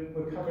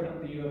 we're covering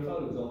up the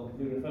UFOs on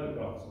lunar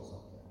photographs or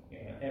something, you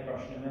know,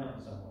 airbrushing them out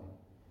in some way."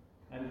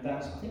 And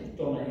that's, I think it's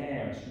Donna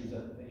Harris, who's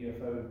a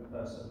UFO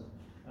person.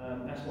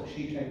 That's what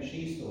she claimed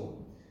she saw.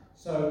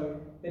 So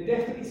there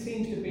definitely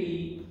seems to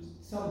be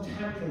some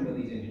tampering with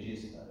these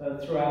images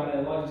throughout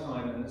their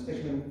lifetime, and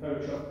especially when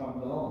Photoshop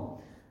comes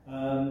along.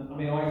 I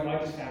mean, I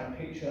just found a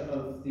picture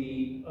of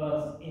the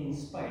Earth in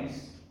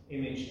space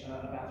image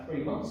about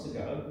 3 months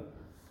ago,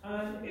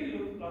 and it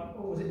looked like,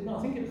 or was it? No,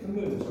 I think it was the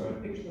moon. Sorry, a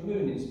picture of the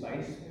moon in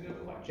space. It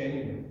looked quite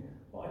genuine.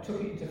 But I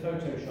took it into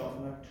Photoshop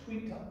and I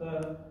tweaked up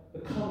the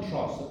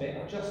contrast a bit,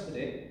 adjusted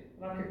it,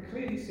 and I could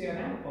clearly see an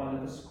outline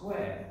of a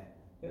square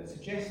that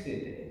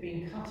suggested it had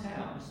been cut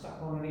out and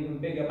stuck on an even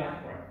bigger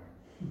background.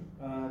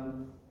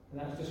 And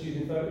that was just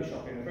using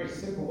Photoshop in a very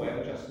simple way of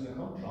adjusting the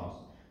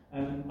contrast.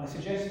 And I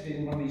suggested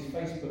in one of these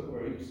Facebook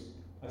groups,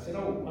 I said,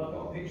 "Oh, I've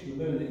got a picture of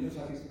the moon, it looks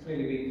like it's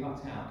clearly been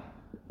cut out."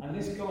 And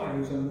this guy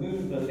who's a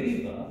moon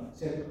believer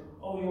said,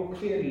 "Oh, you're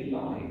clearly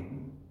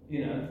lying,"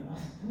 you know. I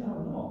said, "No,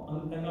 I'm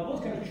not." And I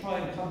was going to try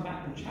and come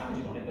back and challenge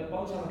him on it, but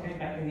by the time I came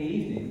back in the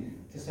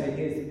evening to say,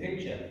 "Here's the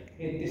picture,"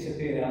 he had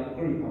disappeared out of the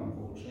group,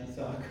 unfortunately,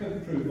 so I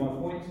couldn't prove my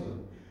point to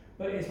him.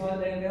 But it's like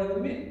they'll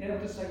admit, they'll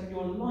just say,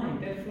 "You're lying,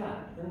 dead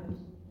flat." And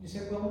you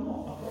said, "Well, I'm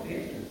not, I've got the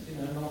evidence, you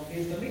know, and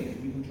here's the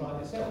link, you can try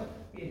it yourself."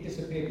 It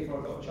disappeared before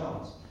I got a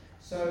chance.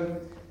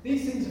 So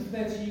these things are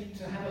there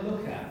to have a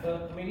look at,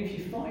 but I mean, if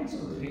you find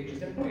some of the pictures,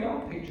 there probably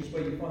are pictures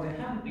where you find they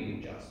haven't been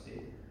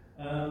adjusted,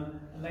 and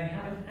they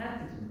haven't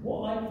added them.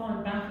 What I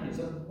find baffling is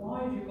that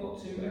why have you got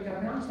to, okay,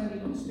 I understand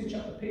you've got to stitch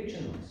up the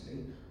picture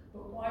nicely,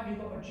 but why have you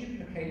got to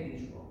duplicate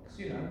these rocks,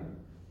 you know?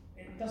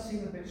 It does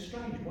seem a bit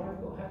strange. Why have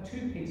you got to have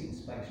 2 pigs in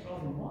space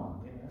rather than 1?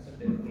 You know, it's a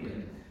bit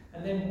weird.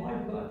 And then why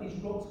have you got these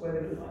rocks where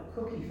they look like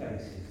cookie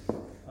faces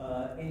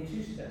in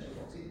 2 sets of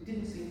rocks? It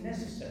didn't seem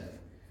necessary.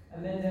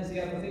 And then there's the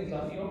other things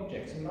like the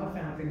objects. I mean, I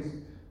found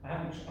things, I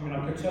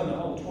could turn the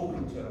whole talk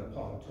into a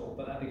public talk,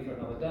 but that'd be for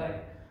another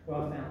day.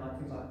 Well, I found like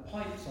things like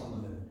pipes on the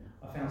moon.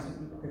 I found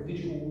something like a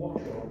digital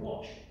watch or a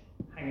watch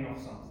hanging off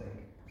something.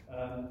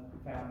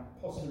 Found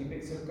possibly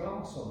bits of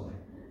glass on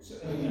there. So,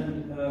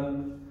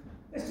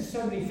 there's just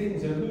so many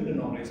things that are moon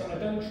anomalies. I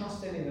don't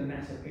trust any of the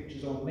NASA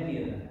pictures or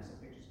many of the NASA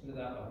pictures. Put it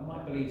that way. I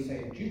might believe,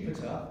 say,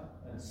 Jupiter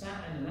and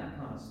Saturn and that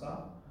kind of stuff.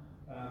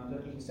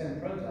 That you can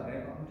send probes out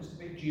there, but I'm just a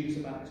bit dubious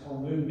about this whole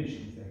moon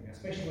mission thing,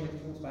 especially when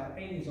it talks about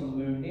aliens on the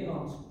moon, Neil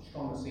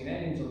Armstrong has seen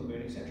aliens on the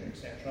moon, etc.,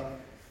 etc.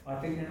 I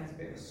think that's a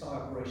bit of a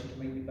celebration to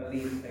make you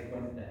believe they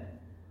went there.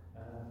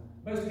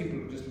 Most people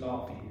would just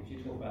laugh at you if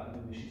you talk about the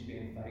moon missions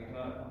being fake.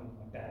 My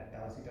dad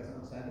does, he doesn't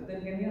understand, but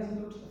then again, he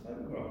hasn't looked at the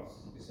photographs,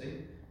 you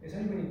see. It's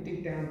only when you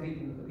dig down deep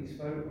and look at these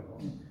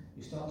photographs,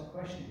 you start to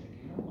question,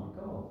 thinking, oh my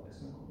God, there's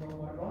something not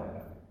quite right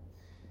about it.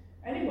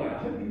 Anyway, I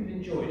hope you've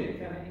enjoyed it,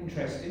 found it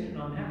interesting,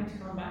 and I'm happy to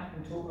come back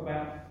and talk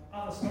about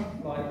other stuff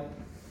like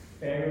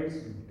fairies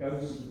and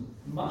ghosts and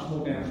much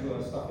more down to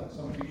earth stuff at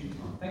some future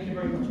time. Thank you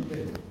very much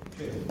indeed.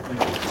 Cheers. Thank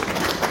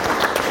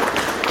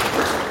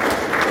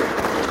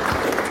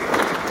you.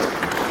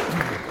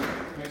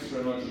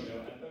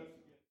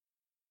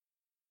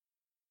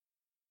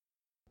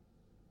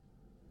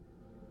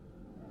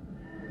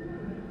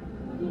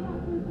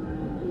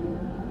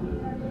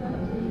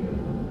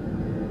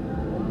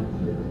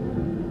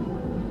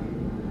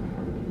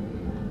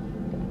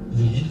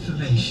 the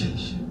information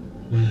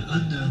where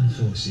unknown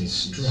forces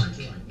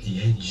strike the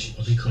edge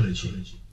of ecology.